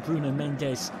for Bruno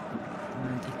Mendes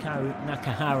and Hikaru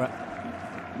Nakahara.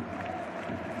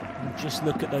 And just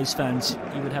look at those fans.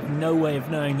 You would have no way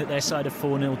of knowing that their side are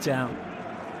 4-0 down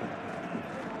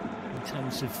in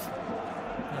terms of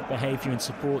their behaviour and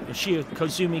support. Yoshio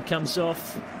Kozumi comes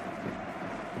off.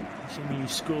 Kozumi, who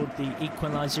scored the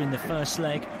equaliser in the first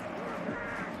leg.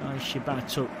 Kai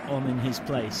Shibato on in his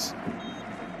place.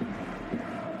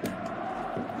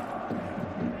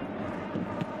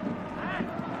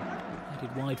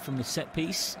 Headed wide from the set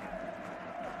piece.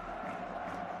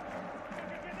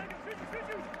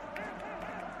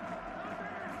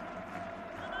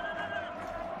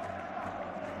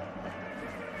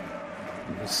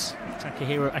 There's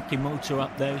Takahiro Akimoto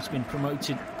up there, who's been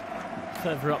promoted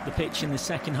further up the pitch in the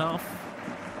second half.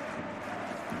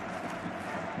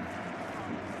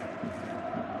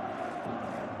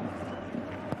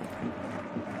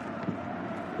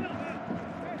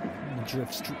 And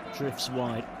drifts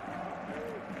wide.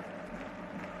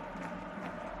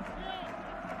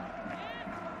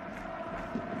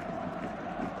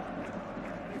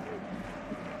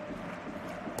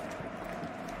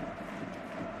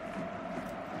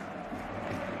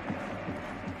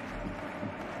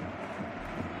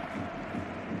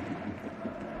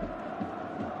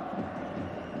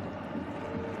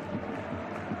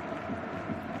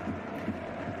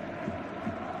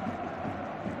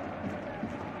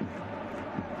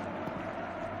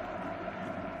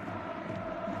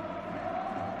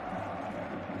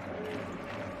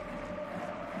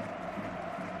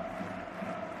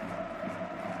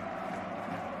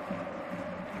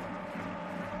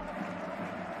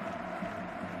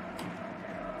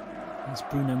 There's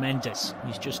Bruno Mendes,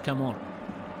 he's just come on.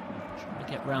 Trying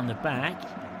to get round the back.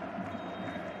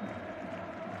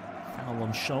 Foul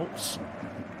on Schultz.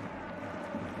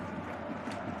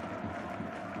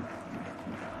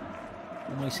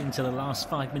 Almost into the last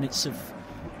 5 minutes of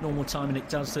normal time, and it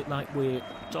does look like we're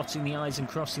dotting the I's and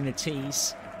crossing the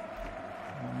T's.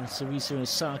 And the Cerezo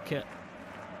Osaka,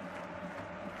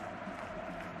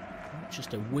 not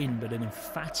just a win, but an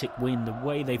emphatic win, the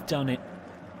way they've done it.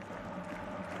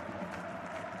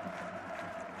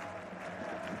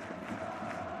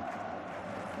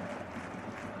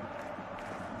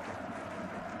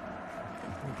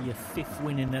 Will be a 5th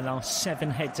win in their last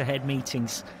 7 head-to-head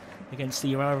meetings against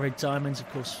the Urawa Red Diamonds. Of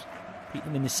course, beat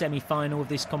them in the semi-final of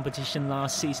this competition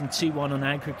last season, 2-1 on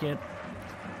aggregate.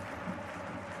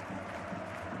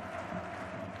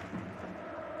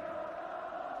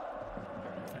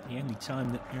 In fact, the only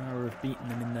time that Urawa have beaten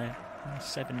them in their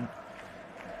last 7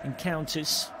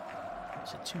 encounters.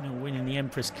 It's a 2-0 win in the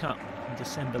Empress Cup in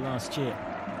December last year.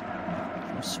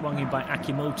 Swung in by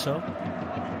Akimoto.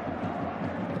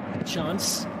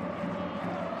 Chance.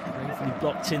 Bravely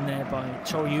blocked in there by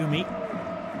Toriumi.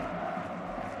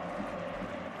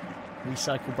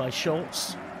 Recycled by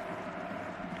Schultz.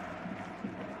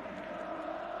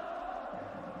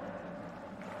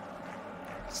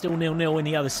 Still 0-0 in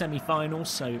the other semi-finals,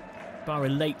 so bar a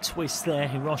late twist there,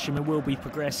 Hiroshima will be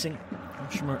progressing.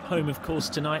 Hiroshima at home, of course,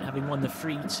 tonight, having won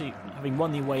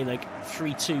the away leg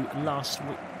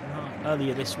 3-2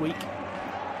 earlier this week,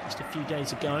 just a few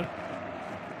days ago.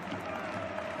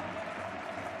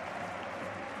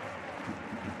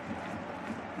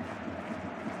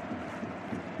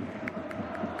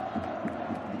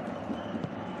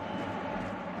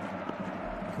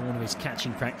 Corner is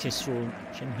catching practice for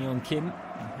Shin Hyun Kim.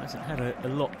 He hasn't had a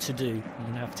lot to do, you're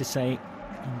going to have to say,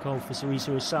 in goal for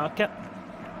Cerezo Osaka.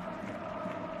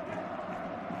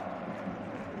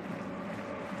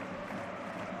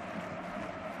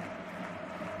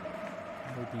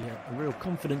 Will be a real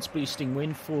confidence-boosting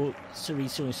win for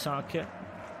Cerezo Osaka.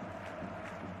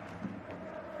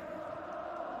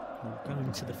 We'll go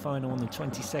into the final on the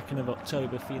 22nd of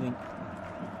October feeling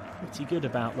pretty good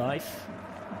about life.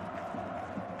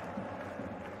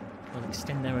 They'll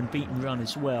extend their unbeaten run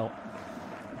as well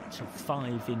to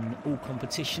 5 in all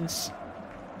competitions.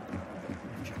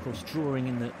 Which, of course, drawing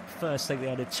in the first leg, they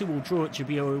had a 2-2 draw at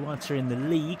Jabio Iwata in the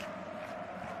league.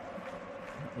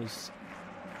 That was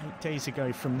 8 days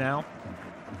ago from now,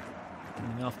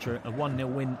 coming after a 1-0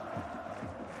 win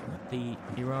at the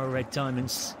Urawa Red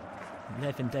Diamonds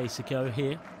 11 days ago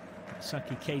here.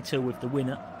 Saki Keito with the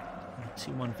winner, a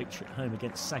 2-1 victory at home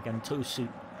against Sagan Tosu.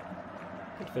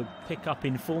 Bit of a pick-up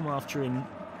in form after in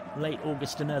late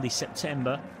August and early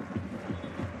September.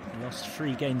 He lost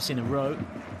 3 games in a row,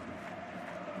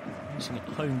 losing at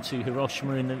home to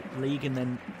Hiroshima in the league and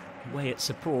then away at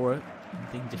Sapporo,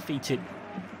 and being defeated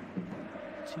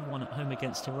 2-1 at home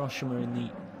against Hiroshima in the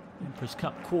Emperor's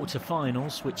Cup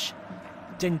quarter-finals, which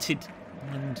dented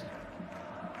and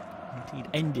indeed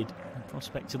ended the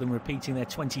prospect of them repeating their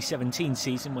 2017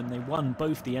 season when they won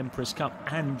both the Emperor's Cup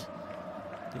and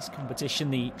this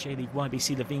competition, the J.League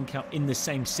YBC Levain Cup, in the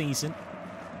same season.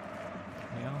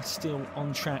 They are still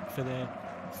on track for their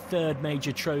 3rd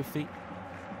major trophy.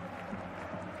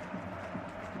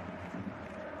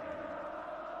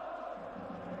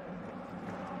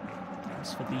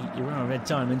 As for the Urawa Red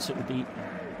Diamonds, it will be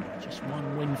just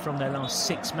 1 win from their last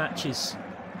 6 matches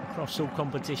across all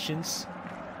competitions.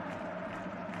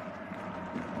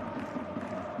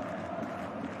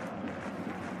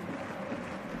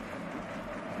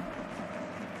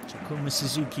 Takuma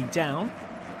Suzuki down,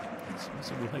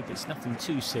 so we hope it's nothing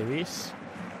too serious,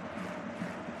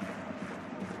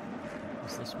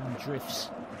 as this one drifts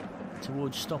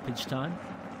towards stoppage time.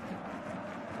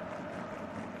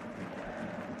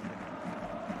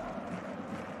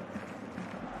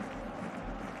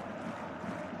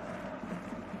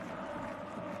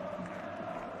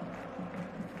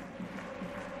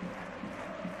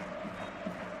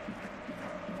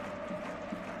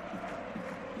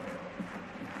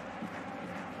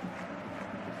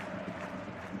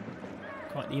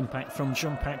 Quite the impact from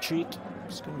Jean-Patrick,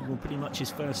 scoring pretty much his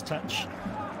first touch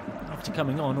after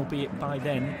coming on, albeit by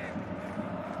then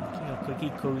Kyoko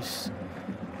Hiko's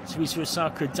Cerezo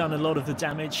Osaka had done a lot of the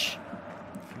damage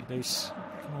through those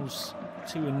goals.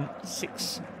 2 and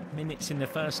 6 minutes in the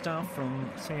first half from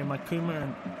Seiya Makuma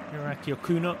and Hiroaki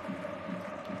Okuno,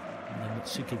 and then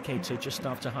Mitsuki Keito just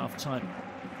after half-time,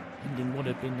 ending what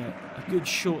had been a good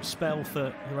short spell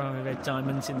for Urawa Red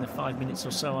Diamonds in the 5 minutes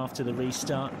or so after the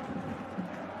restart.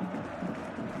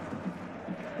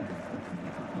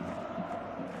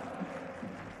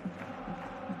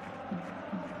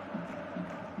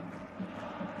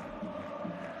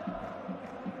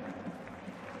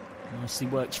 Nicely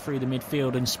worked through the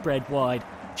midfield and spread wide.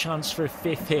 Chance for a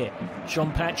fifth here.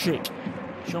 Jean-Patrick.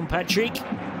 Jean-Patrick.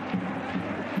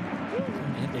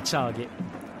 Couldn't hit the target.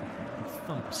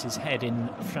 Thumps his head in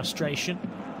frustration.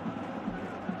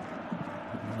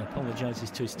 And apologises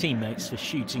to his teammates for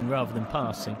shooting rather than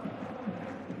passing.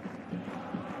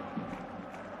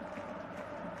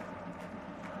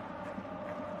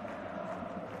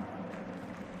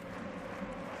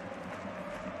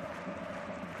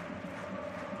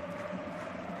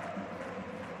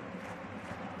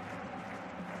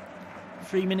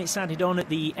 Three minutes added on at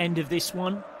the end of this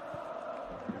one.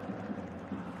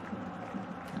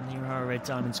 And the Urawa Red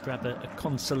Diamonds grab a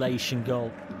consolation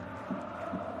goal.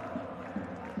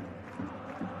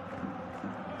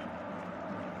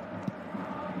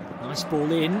 Nice ball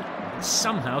in.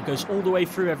 Somehow goes all the way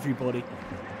through everybody.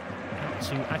 Out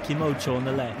to Akimoto on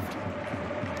the left.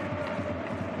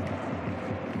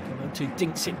 Akimoto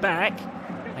dinks it back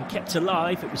and kept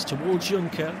alive. It was towards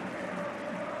Juncker.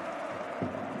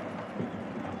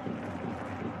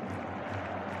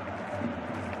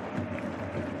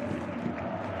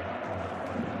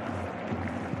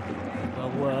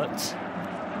 Worked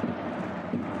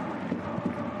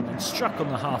and struck on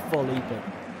the half volley, but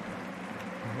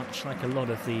much like a lot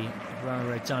of the Urawa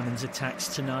Red Diamonds attacks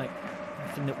tonight,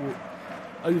 nothing that will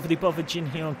overly bother Jin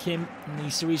Hyun Kim and the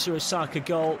Cerezo Osaka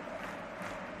goal.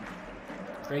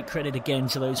 Great credit again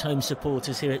to those home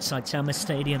supporters here at Saitama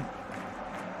Stadium.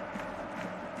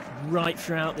 Right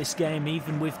throughout this game,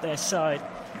 even with their side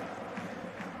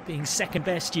being second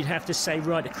best, you'd have to say,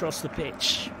 right across the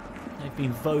pitch. They've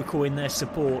been vocal in their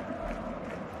support.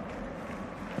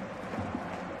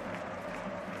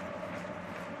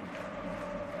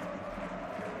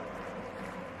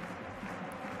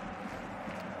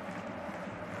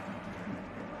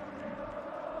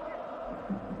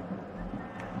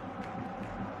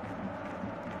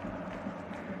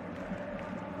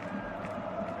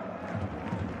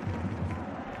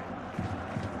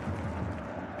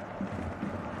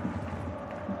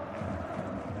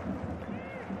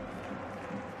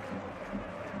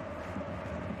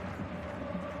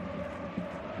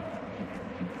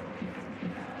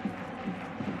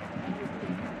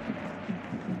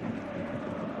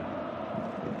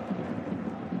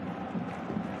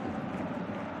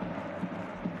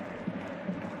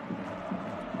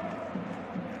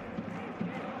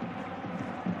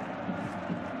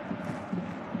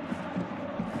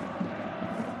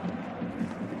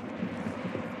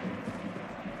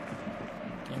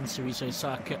 Cerezo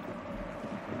Osaka,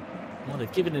 well,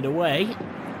 they've given it away,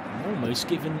 almost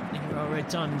given the Urawa Red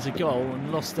Diamonds a goal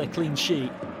and lost their clean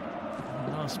sheet.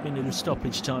 The last minute of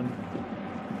stoppage time.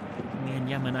 In the end,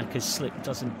 Yamanaka's slip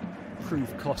doesn't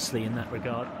prove costly in that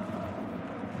regard.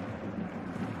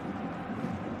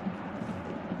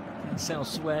 It's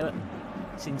elsewhere.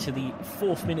 It's into the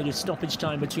 4th minute of stoppage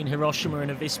time between Hiroshima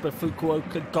and Avispa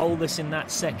Fukuoka. Goalless in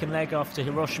that second leg after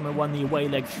Hiroshima won the away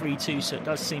leg 3-2, so it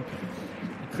does seem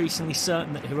increasingly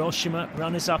certain that Hiroshima,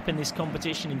 runners-up in this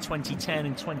competition in 2010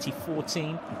 and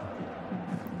 2014,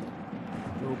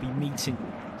 will be meeting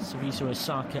Cerezo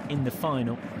Osaka in the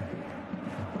final.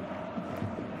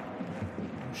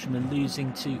 Hiroshima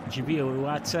losing to Jibio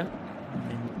Iwata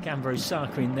and Gambro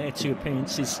Osaka in their 2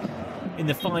 appearances in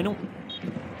the final.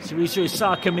 Cerezo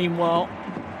Osaka, meanwhile,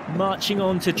 marching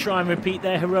on to try and repeat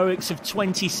their heroics of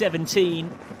 2017.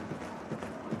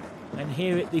 And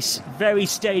here at this very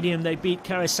stadium, they beat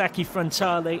Kawasaki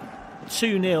Frontale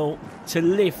 2-0 to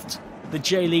lift the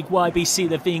J.League YBC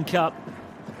Levain Cup.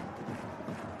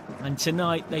 And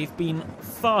tonight they've been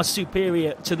far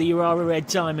superior to the Urawa Red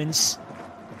Diamonds.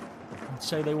 And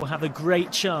so they will have a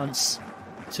great chance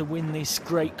to win this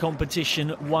great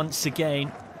competition once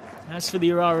again. As for the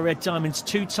Urawa Red Diamonds,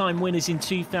 2-time winners in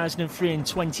 2003 and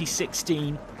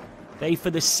 2016, they,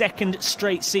 for the 2nd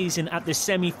straight season at the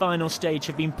semi-final stage,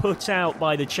 have been put out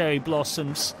by the Cherry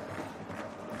Blossoms,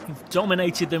 who've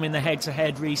dominated them in the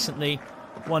head-to-head recently,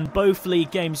 won both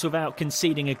league games without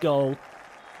conceding a goal,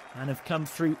 and have come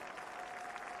through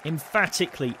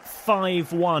emphatically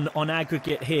 5-1 on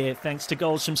aggregate here, thanks to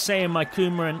goals from Seiya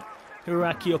Maikuma and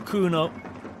Hiroaki Okuno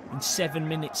in 7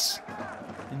 minutes.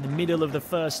 In the middle of the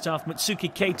first half,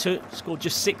 Matsuki Keito scored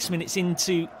just 6 minutes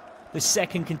into the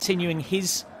second, continuing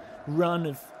his run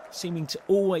of seeming to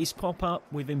always pop up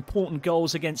with important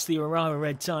goals against the Urawa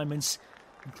Red Diamonds,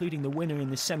 including the winner in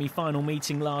the semi-final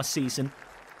meeting last season.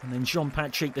 And then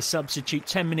Jean-Patrick, the substitute,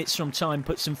 10 minutes from time,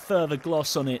 put some further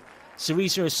gloss on it.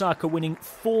 Cerezo Osaka winning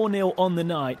 4-0 on the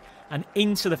night and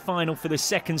into the final for the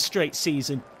 2nd straight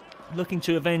season, looking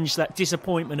to avenge that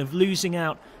disappointment of losing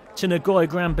out to Nagoya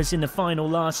Grampus in the final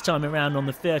last time around on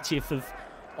the 30th of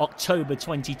October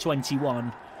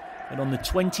 2021. And on the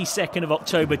 22nd of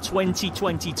October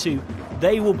 2022,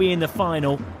 they will be in the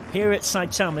final here at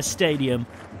Saitama Stadium,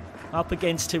 up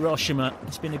against Hiroshima.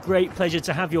 It's been a great pleasure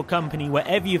to have your company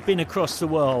wherever you've been across the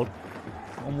world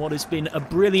on what has been a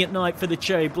brilliant night for the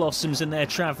Cherry Blossoms and their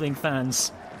travelling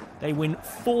fans. They win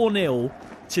 4-0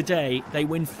 today. They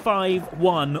win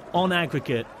 5-1 on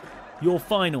aggregate. Your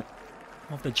final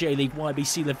of the J-League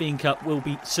YBC Levain Cup will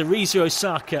be Cerezo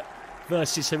Osaka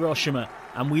versus Hiroshima,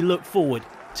 and we look forward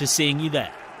to seeing you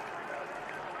there.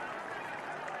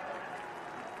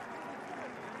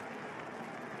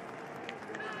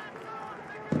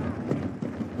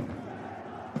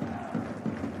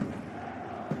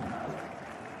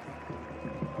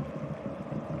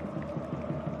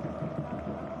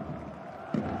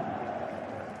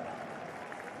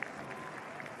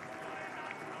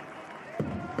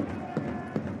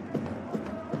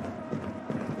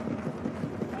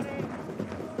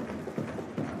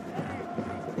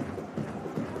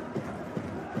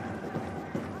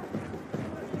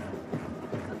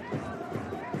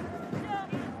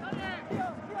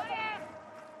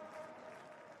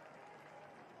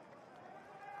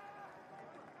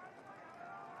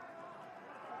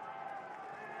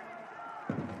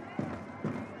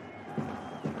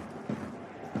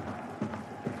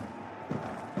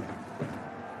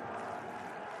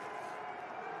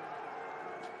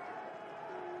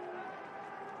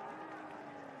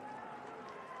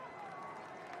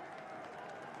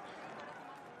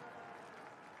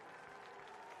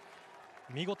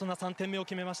見事な3点目を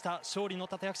決めました勝利の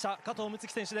立役者加藤睦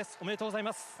月選手です。おめでとうござい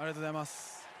ます。ありがとうございま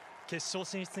す。決勝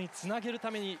進出につなげるた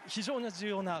めに非常に重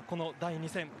要なこの第2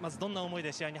戦、まずどんな思い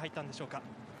で試合に入ったんでしょうか。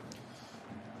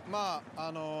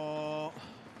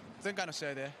前回の試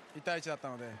合で1対1だった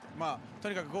ので、と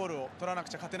にかくゴールを取らなく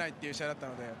ちゃ勝てないっていう試合だった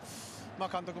ので、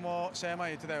監督も試合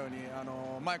前に言ってたように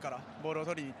前からボールを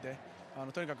取りに行って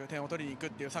とにかく点を取りに行くっ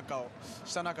ていうサッカーを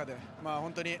した中で、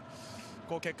本当に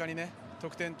こう結果にね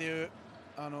得点っていう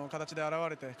形で現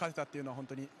れて勝てたっていうのは本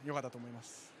当に良かったと思いま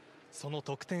す。その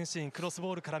得点シーン、クロス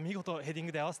ボールから見事ヘディン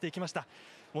グで合わせていきました。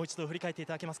もう一度振り返ってい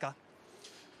ただけますか。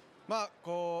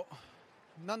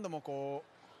何度も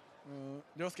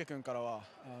涼介君からは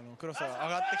クロスが上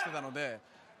がってきてたので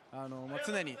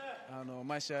常に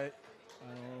毎試合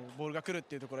ボールが来るっ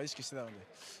ていうところは意識してたので、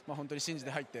本当に信じ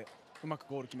て入ってうまく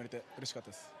ゴール決めれて嬉しかった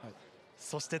です。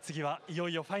そして次はいよ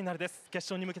いよファイナルです。決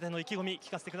勝に向けての意気込み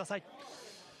聞かせてください。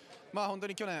本当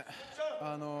に去年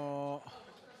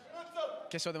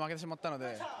決勝で負けてしまったの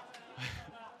で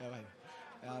やばい、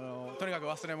とにかく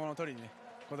忘れ物を取りに、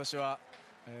今年は、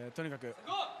とにかく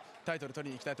タイトル取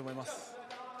りに行きたいと思います。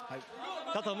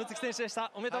加藤睦月選手でし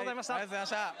た。おめでとうございました。ありがとうご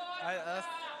ざいました。ありがとうございま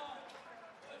す。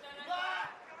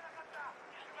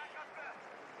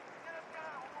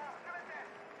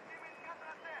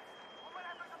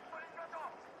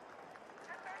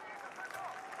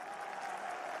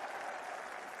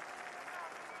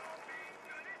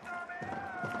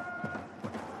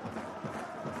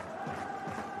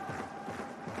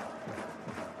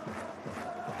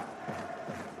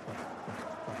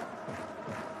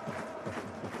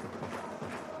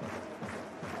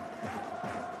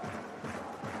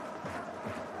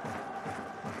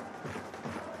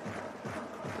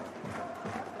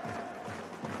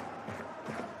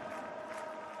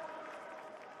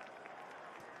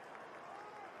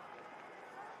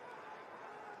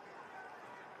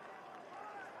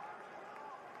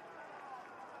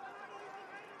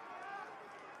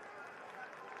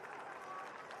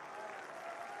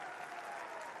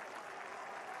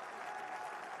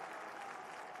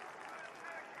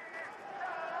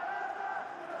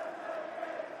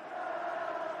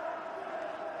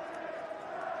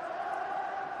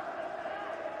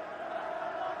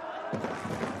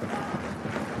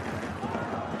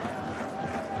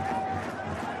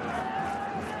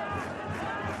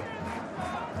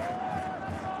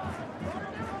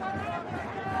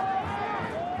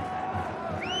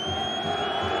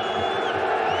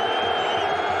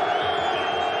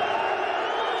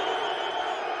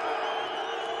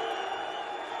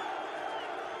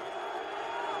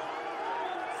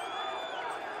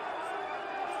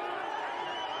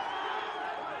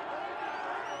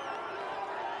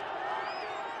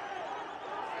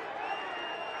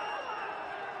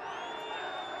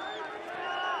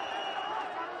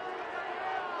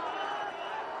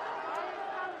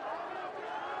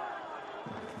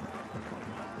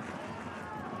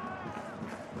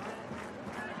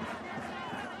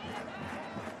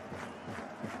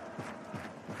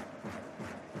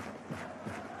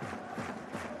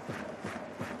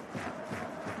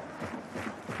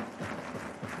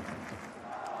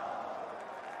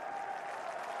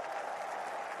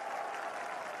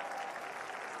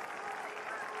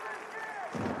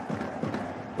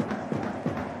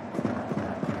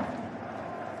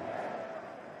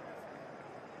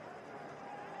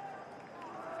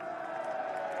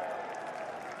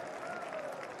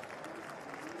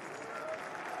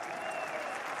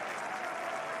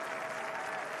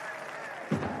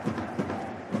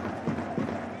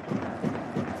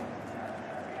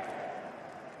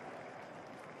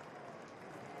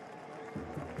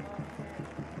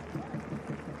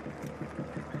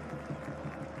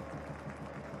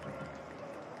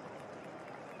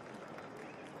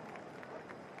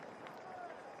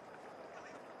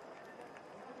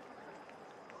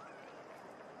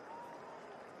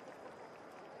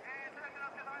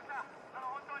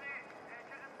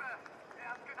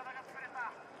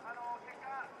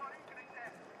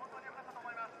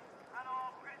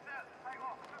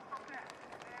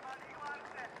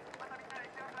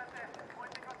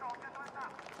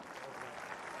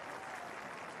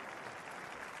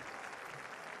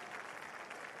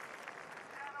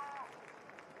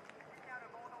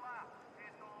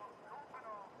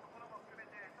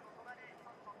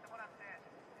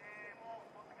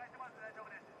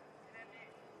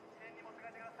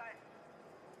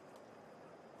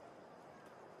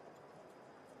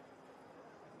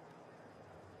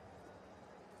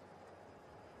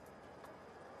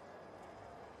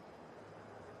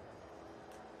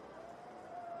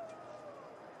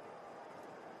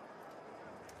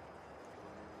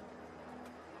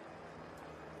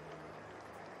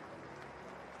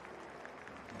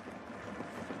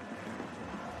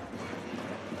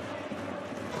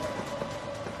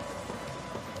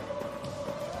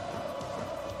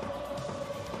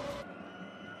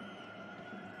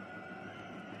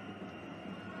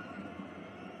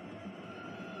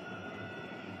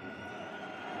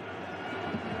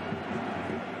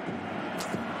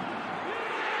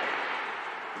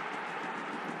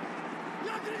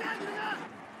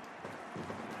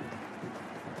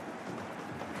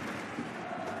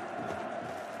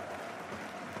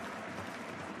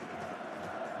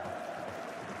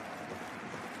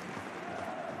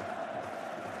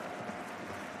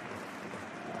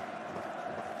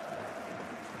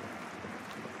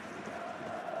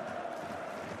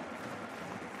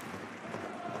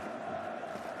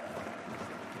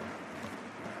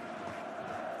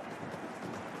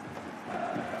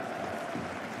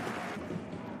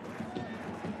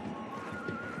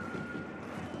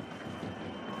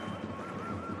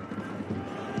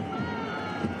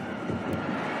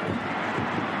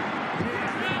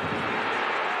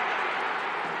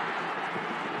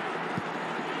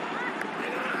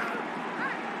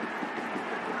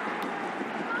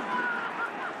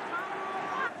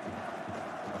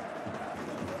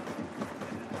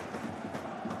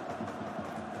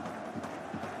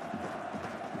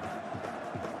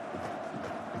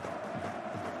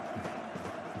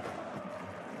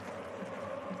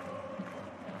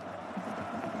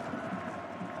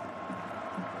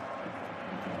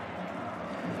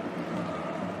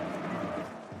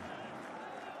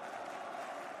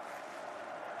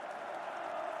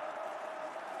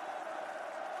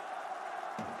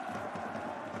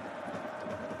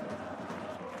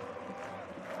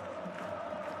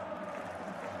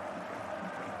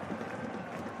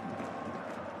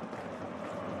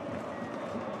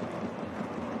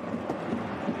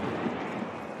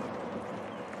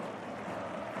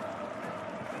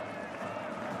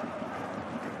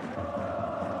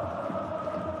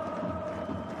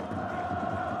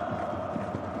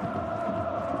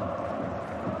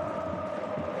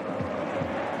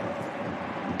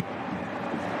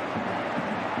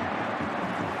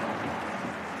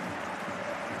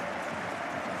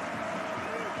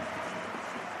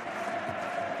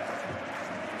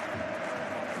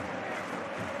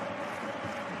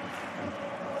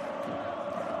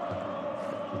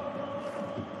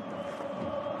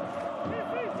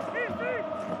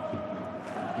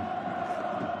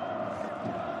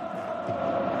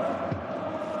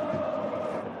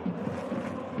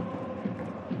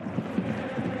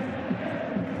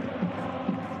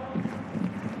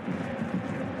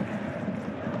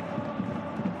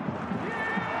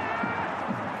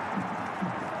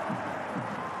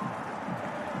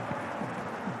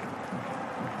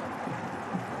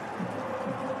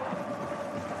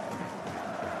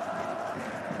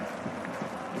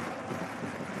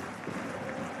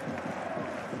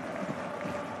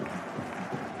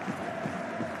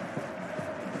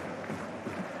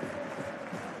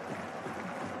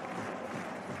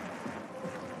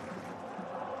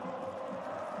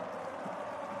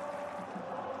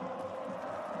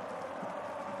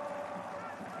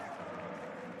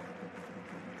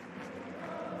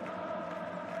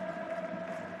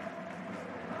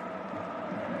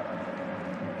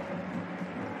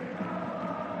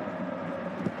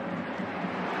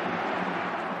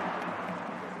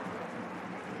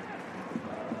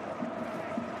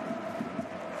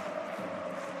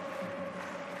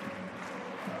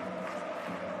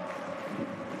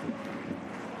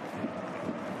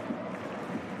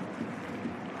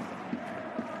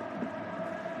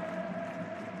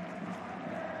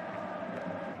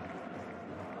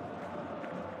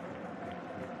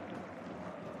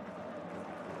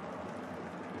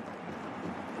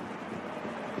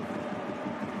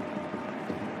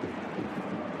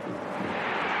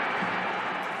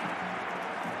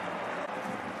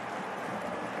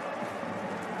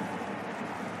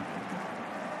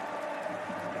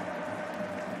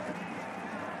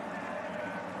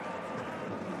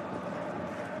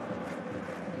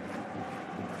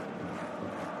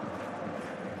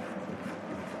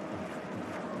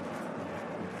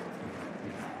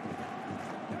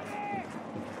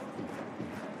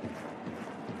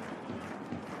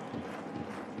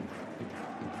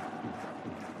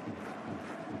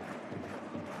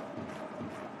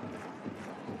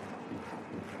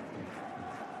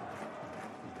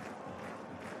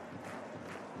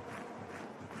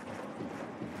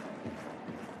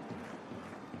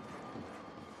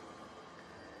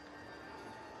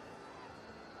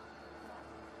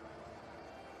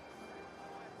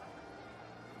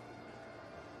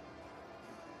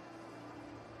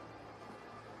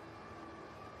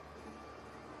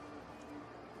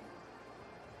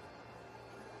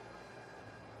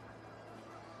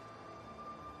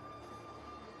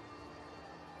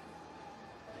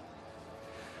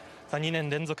さあ2年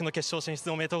連続の決勝進出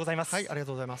おめでとうございます。はい、ありが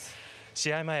とうございます。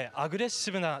試合前、アグレッ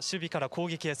シブな守備から攻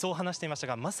撃へ、そう話していました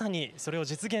が、まさにそれを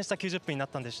実現した90分になっ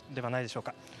たんではないでしょう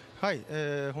か。はい、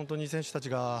本当に選手たち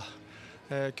が、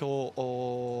今日イ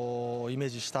メー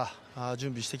ジした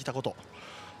準備してきたこと、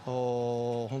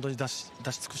本当に出し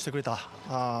尽くしてくれた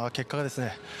結果がです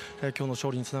ね、今日の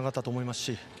勝利につながったと思います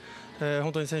し、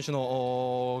本当に選手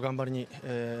の頑張りに、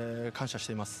感謝し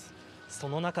ています。そ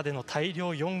の中での大量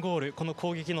4ゴール、この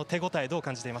攻撃の手応えどう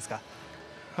感じていますか。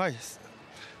はい、リ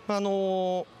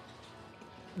ー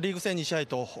グ戦2試合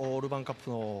とルヴァンカップ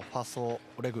のファースト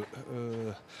レグ、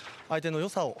相手の良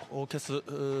さを消す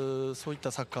そういっ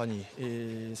たサッカーに、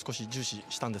少し重視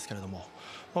したんですけれども、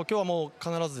今日はもう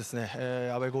必ずですね、アウ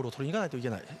ェーゴールを取りに行かないといけ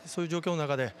ない、そういう状況の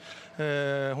中で、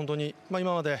本当に、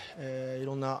今まで、い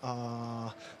ろん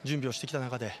な準備をしてきた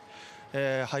中で、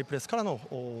ハイプレスからの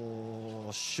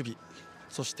守備、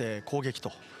そして攻撃と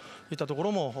いったとこ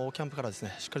ろもキャンプからです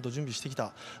ね、しっかりと準備してき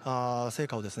た成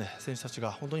果をですね、選手たち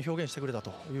が本当に表現してくれた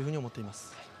というふうに思っていま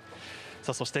す。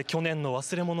さあそして去年の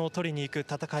忘れ物を取りに行く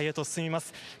戦いへと進みま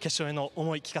す。決勝への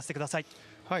思い聞かせてください。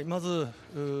はい、まず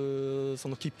そ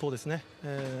の切符をですね、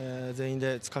全員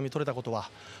で掴み取れたことは、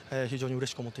非常に嬉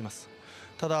しく思っています。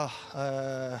ただ、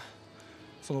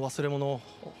その忘れ物を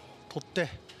取って、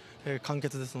完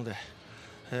結ですので、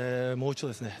もう一度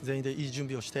ですね、全員でいい準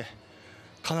備をして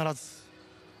必ず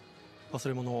忘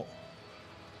れ物を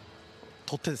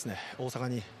取ってですね、大阪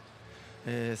に、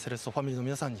セレッソファミリーの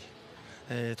皆さんに、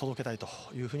届けたいと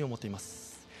いうふうに思っていま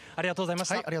す。ありがとうございまし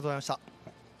た。はい、ありがとうございました。